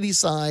on the city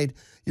side,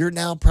 you're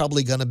now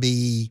probably going to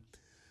be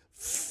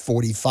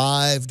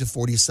 45 to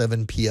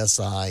 47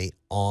 PSI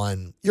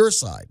on your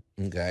side.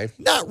 Okay.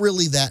 Not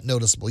really that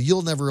noticeable.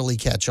 You'll never really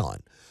catch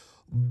on.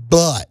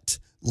 But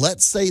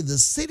let's say the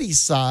city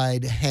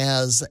side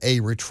has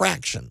a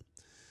retraction,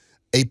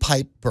 a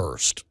pipe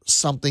burst,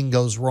 something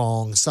goes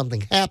wrong,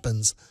 something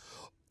happens,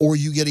 or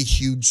you get a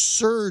huge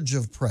surge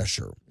of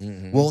pressure.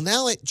 Mm-hmm. Well,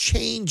 now it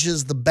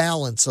changes the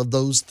balance of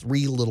those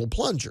 3 little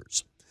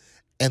plungers,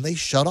 and they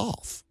shut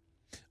off.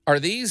 Are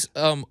these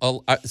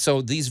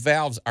so these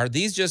valves, are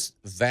these just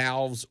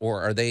valves,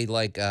 or are they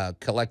like are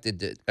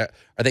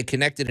they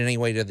connected in any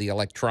way to the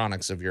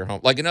electronics of your home?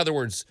 Like, in other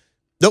words,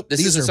 nope,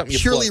 these are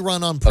purely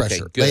run on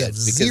pressure. Okay, good, they have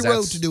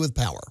zero to do with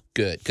power.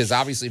 Good, because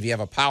obviously if you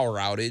have a power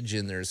outage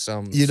and there's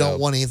you don't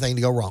want anything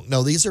to go wrong.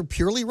 No, these are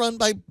purely run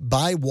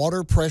by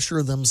water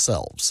pressure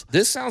themselves.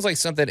 This sounds like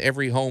something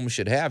every home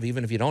should have,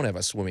 even if you don't have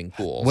a swimming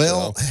pool.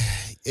 Well,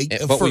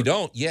 but we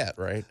don't yet,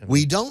 right?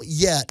 We don't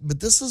yet, but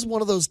this is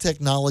one of those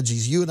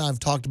technologies. You and I have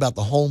talked about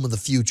the home of the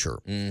future.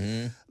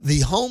 Mm-hmm.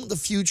 The home of the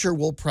future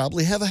will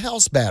probably have a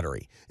house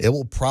battery. It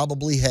will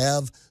probably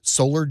have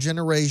solar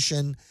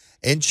generation.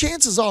 And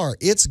chances are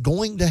it's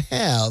going to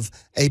have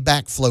a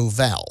backflow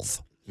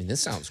valve. I mean,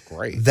 this sounds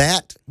great.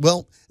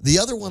 The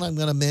other one I'm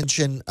going to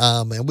mention,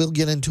 and we'll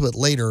get into it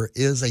later,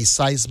 is a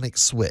seismic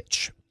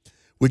switch,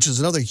 which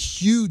is another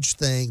huge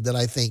thing that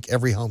I think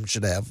every home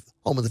should have,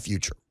 home of the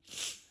future.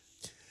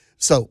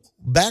 So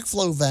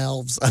backflow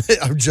valves,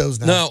 Joe's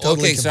now No,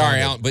 totally okay, sorry,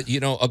 confounded.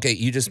 Alan, but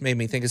you just made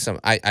me think of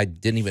something. I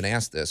didn't even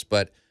ask this,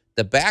 but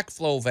the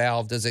backflow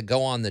valve, does it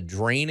go on the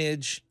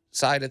drainage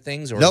side of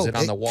things, or No, is it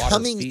on the water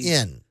coming feed?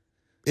 in.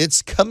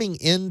 It's coming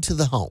into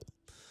the home.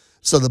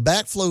 So the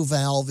backflow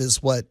valve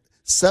is what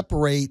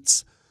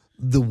separates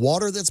the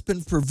water that's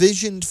been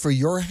provisioned for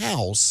your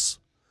house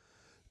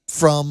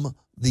from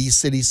the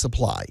city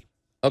supply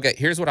Okay,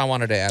 here's what I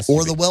wanted to ask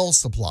or you. the well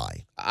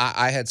supply.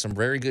 I had some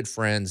very good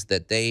friends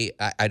that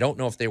I don't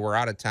know if they were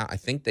out of town. I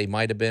think they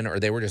might have been, or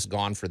they were just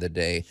gone for the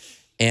day.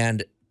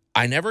 And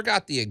I never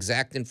got the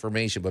exact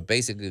information, but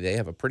basically they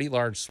have a pretty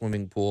large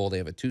swimming pool. They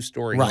have a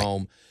 2-story Right.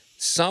 home.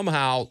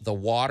 Somehow the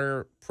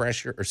water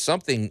pressure or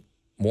something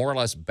more or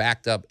less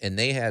backed up, and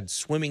they had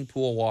swimming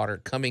pool water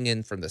coming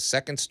in from the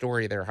 2nd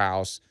story of their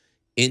house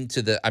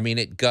into they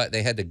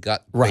had to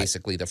gut Right.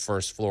 basically the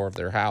first floor of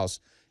their house.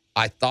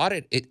 I thought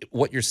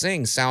what you're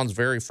saying sounds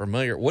very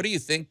familiar. What do you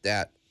think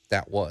that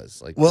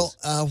was? Well,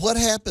 what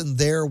happened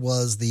there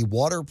was the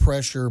water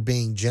pressure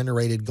being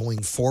generated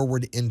going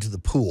forward into the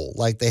pool,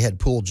 like they had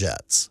pool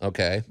jets,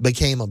 okay.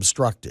 became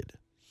obstructed.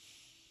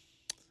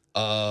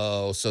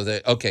 Oh, so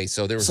there was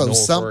So nowhere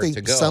for it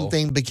to go.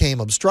 something became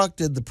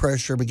obstructed, the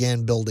pressure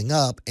began building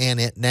up,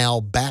 and it now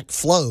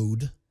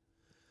backflowed.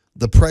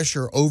 The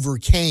pressure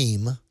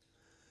overcame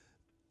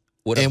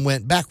and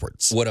went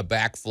backwards. Would a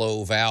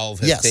backflow valve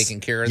have taken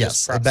care of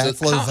yes, this? a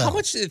backflow How valve.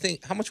 much do you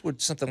think? How much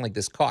would something like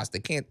this cost?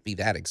 It can't be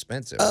that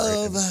expensive.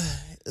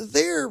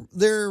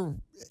 They're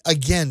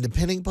again,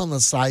 depending upon the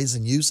size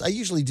and use. I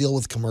usually deal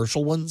with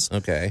commercial ones.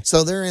 Okay.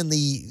 So they're in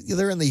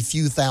the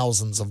few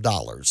thousands of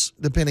dollars,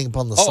 depending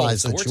upon the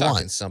size so that we're you talking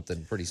want.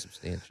 something pretty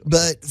substantial.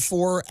 But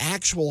for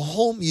actual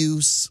home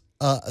use,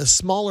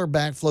 smaller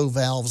backflow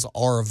valves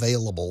are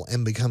available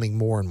and becoming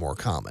more and more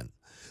common.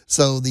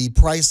 So the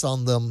price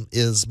on them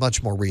is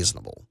much more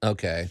reasonable.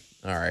 Okay.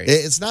 All right.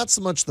 It's not so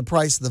much the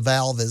price of the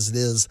valve as it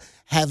is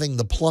having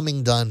the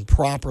plumbing done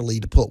properly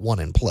to put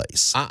one in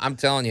place. I'm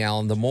telling you,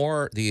 Alan,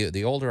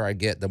 the older I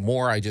get, the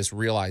more I just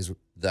realize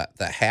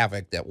the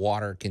havoc that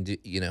water can do,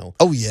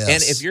 Oh, yes.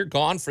 And if you're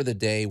gone for the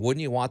day,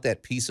 wouldn't you want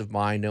that peace of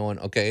mind knowing,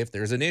 okay, if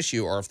there's an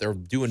issue or if they're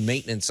doing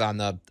maintenance on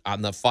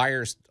the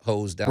fire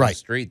hose down the Right.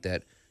 street,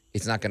 that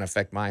it's not going to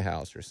affect my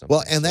house or something.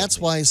 Well, and that's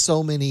why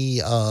so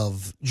many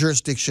of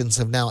jurisdictions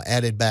have now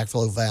added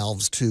backflow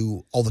valves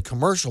to all the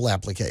commercial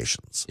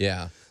applications.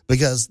 Yeah.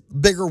 Because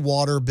bigger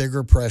water,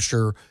 bigger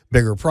pressure,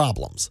 bigger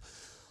problems.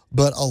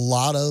 But a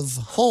lot of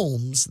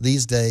homes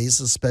these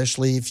days,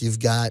 especially if you've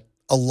got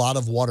a lot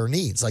of water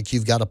needs, like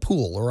you've got a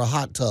pool or a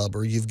hot tub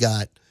or you've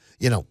got,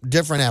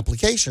 different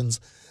applications,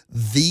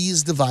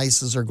 these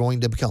devices are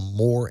going to become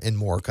more and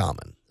more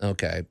common.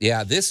 Okay.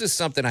 Yeah, this is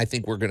something I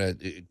think we're going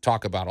to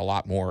talk about a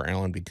lot more,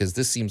 Alan, because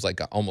this seems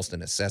like almost a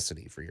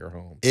necessity for your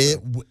home.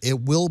 It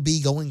will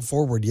be going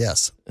forward,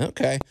 yes.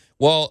 Okay.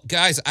 Well,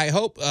 guys, I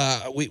hope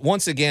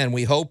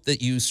we hope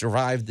that you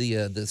survived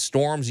the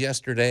storms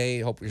yesterday.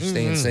 Hope you're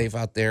staying safe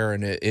out there,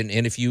 and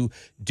if you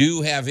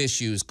do have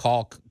issues,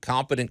 call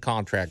competent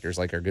contractors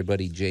like our good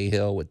buddy Jay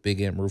Hill with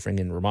Big M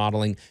Roofing and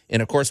Remodeling.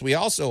 And of course, we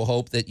also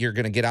hope that you're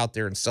going to get out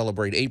there and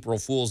celebrate April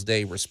Fool's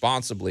Day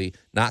responsibly,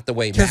 not the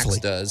way Carefully.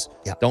 Max does.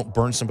 Yep. Don't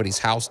burn somebody's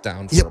house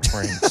down for a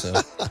prank.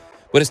 So.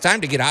 But it's time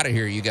to get out of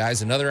here, you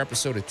guys. Another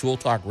episode of Tool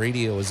Talk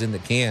Radio is in the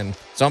can.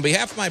 So on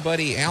behalf of my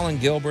buddy Alan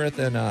Gilbreth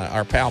and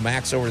our pal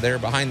Max over there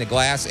behind the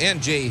glass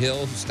and Jay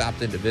Hill, who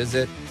stopped in to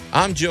visit,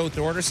 I'm Joe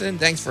Thorderson.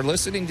 Thanks for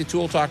listening to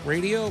Tool Talk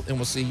Radio, and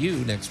we'll see you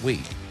next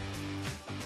week.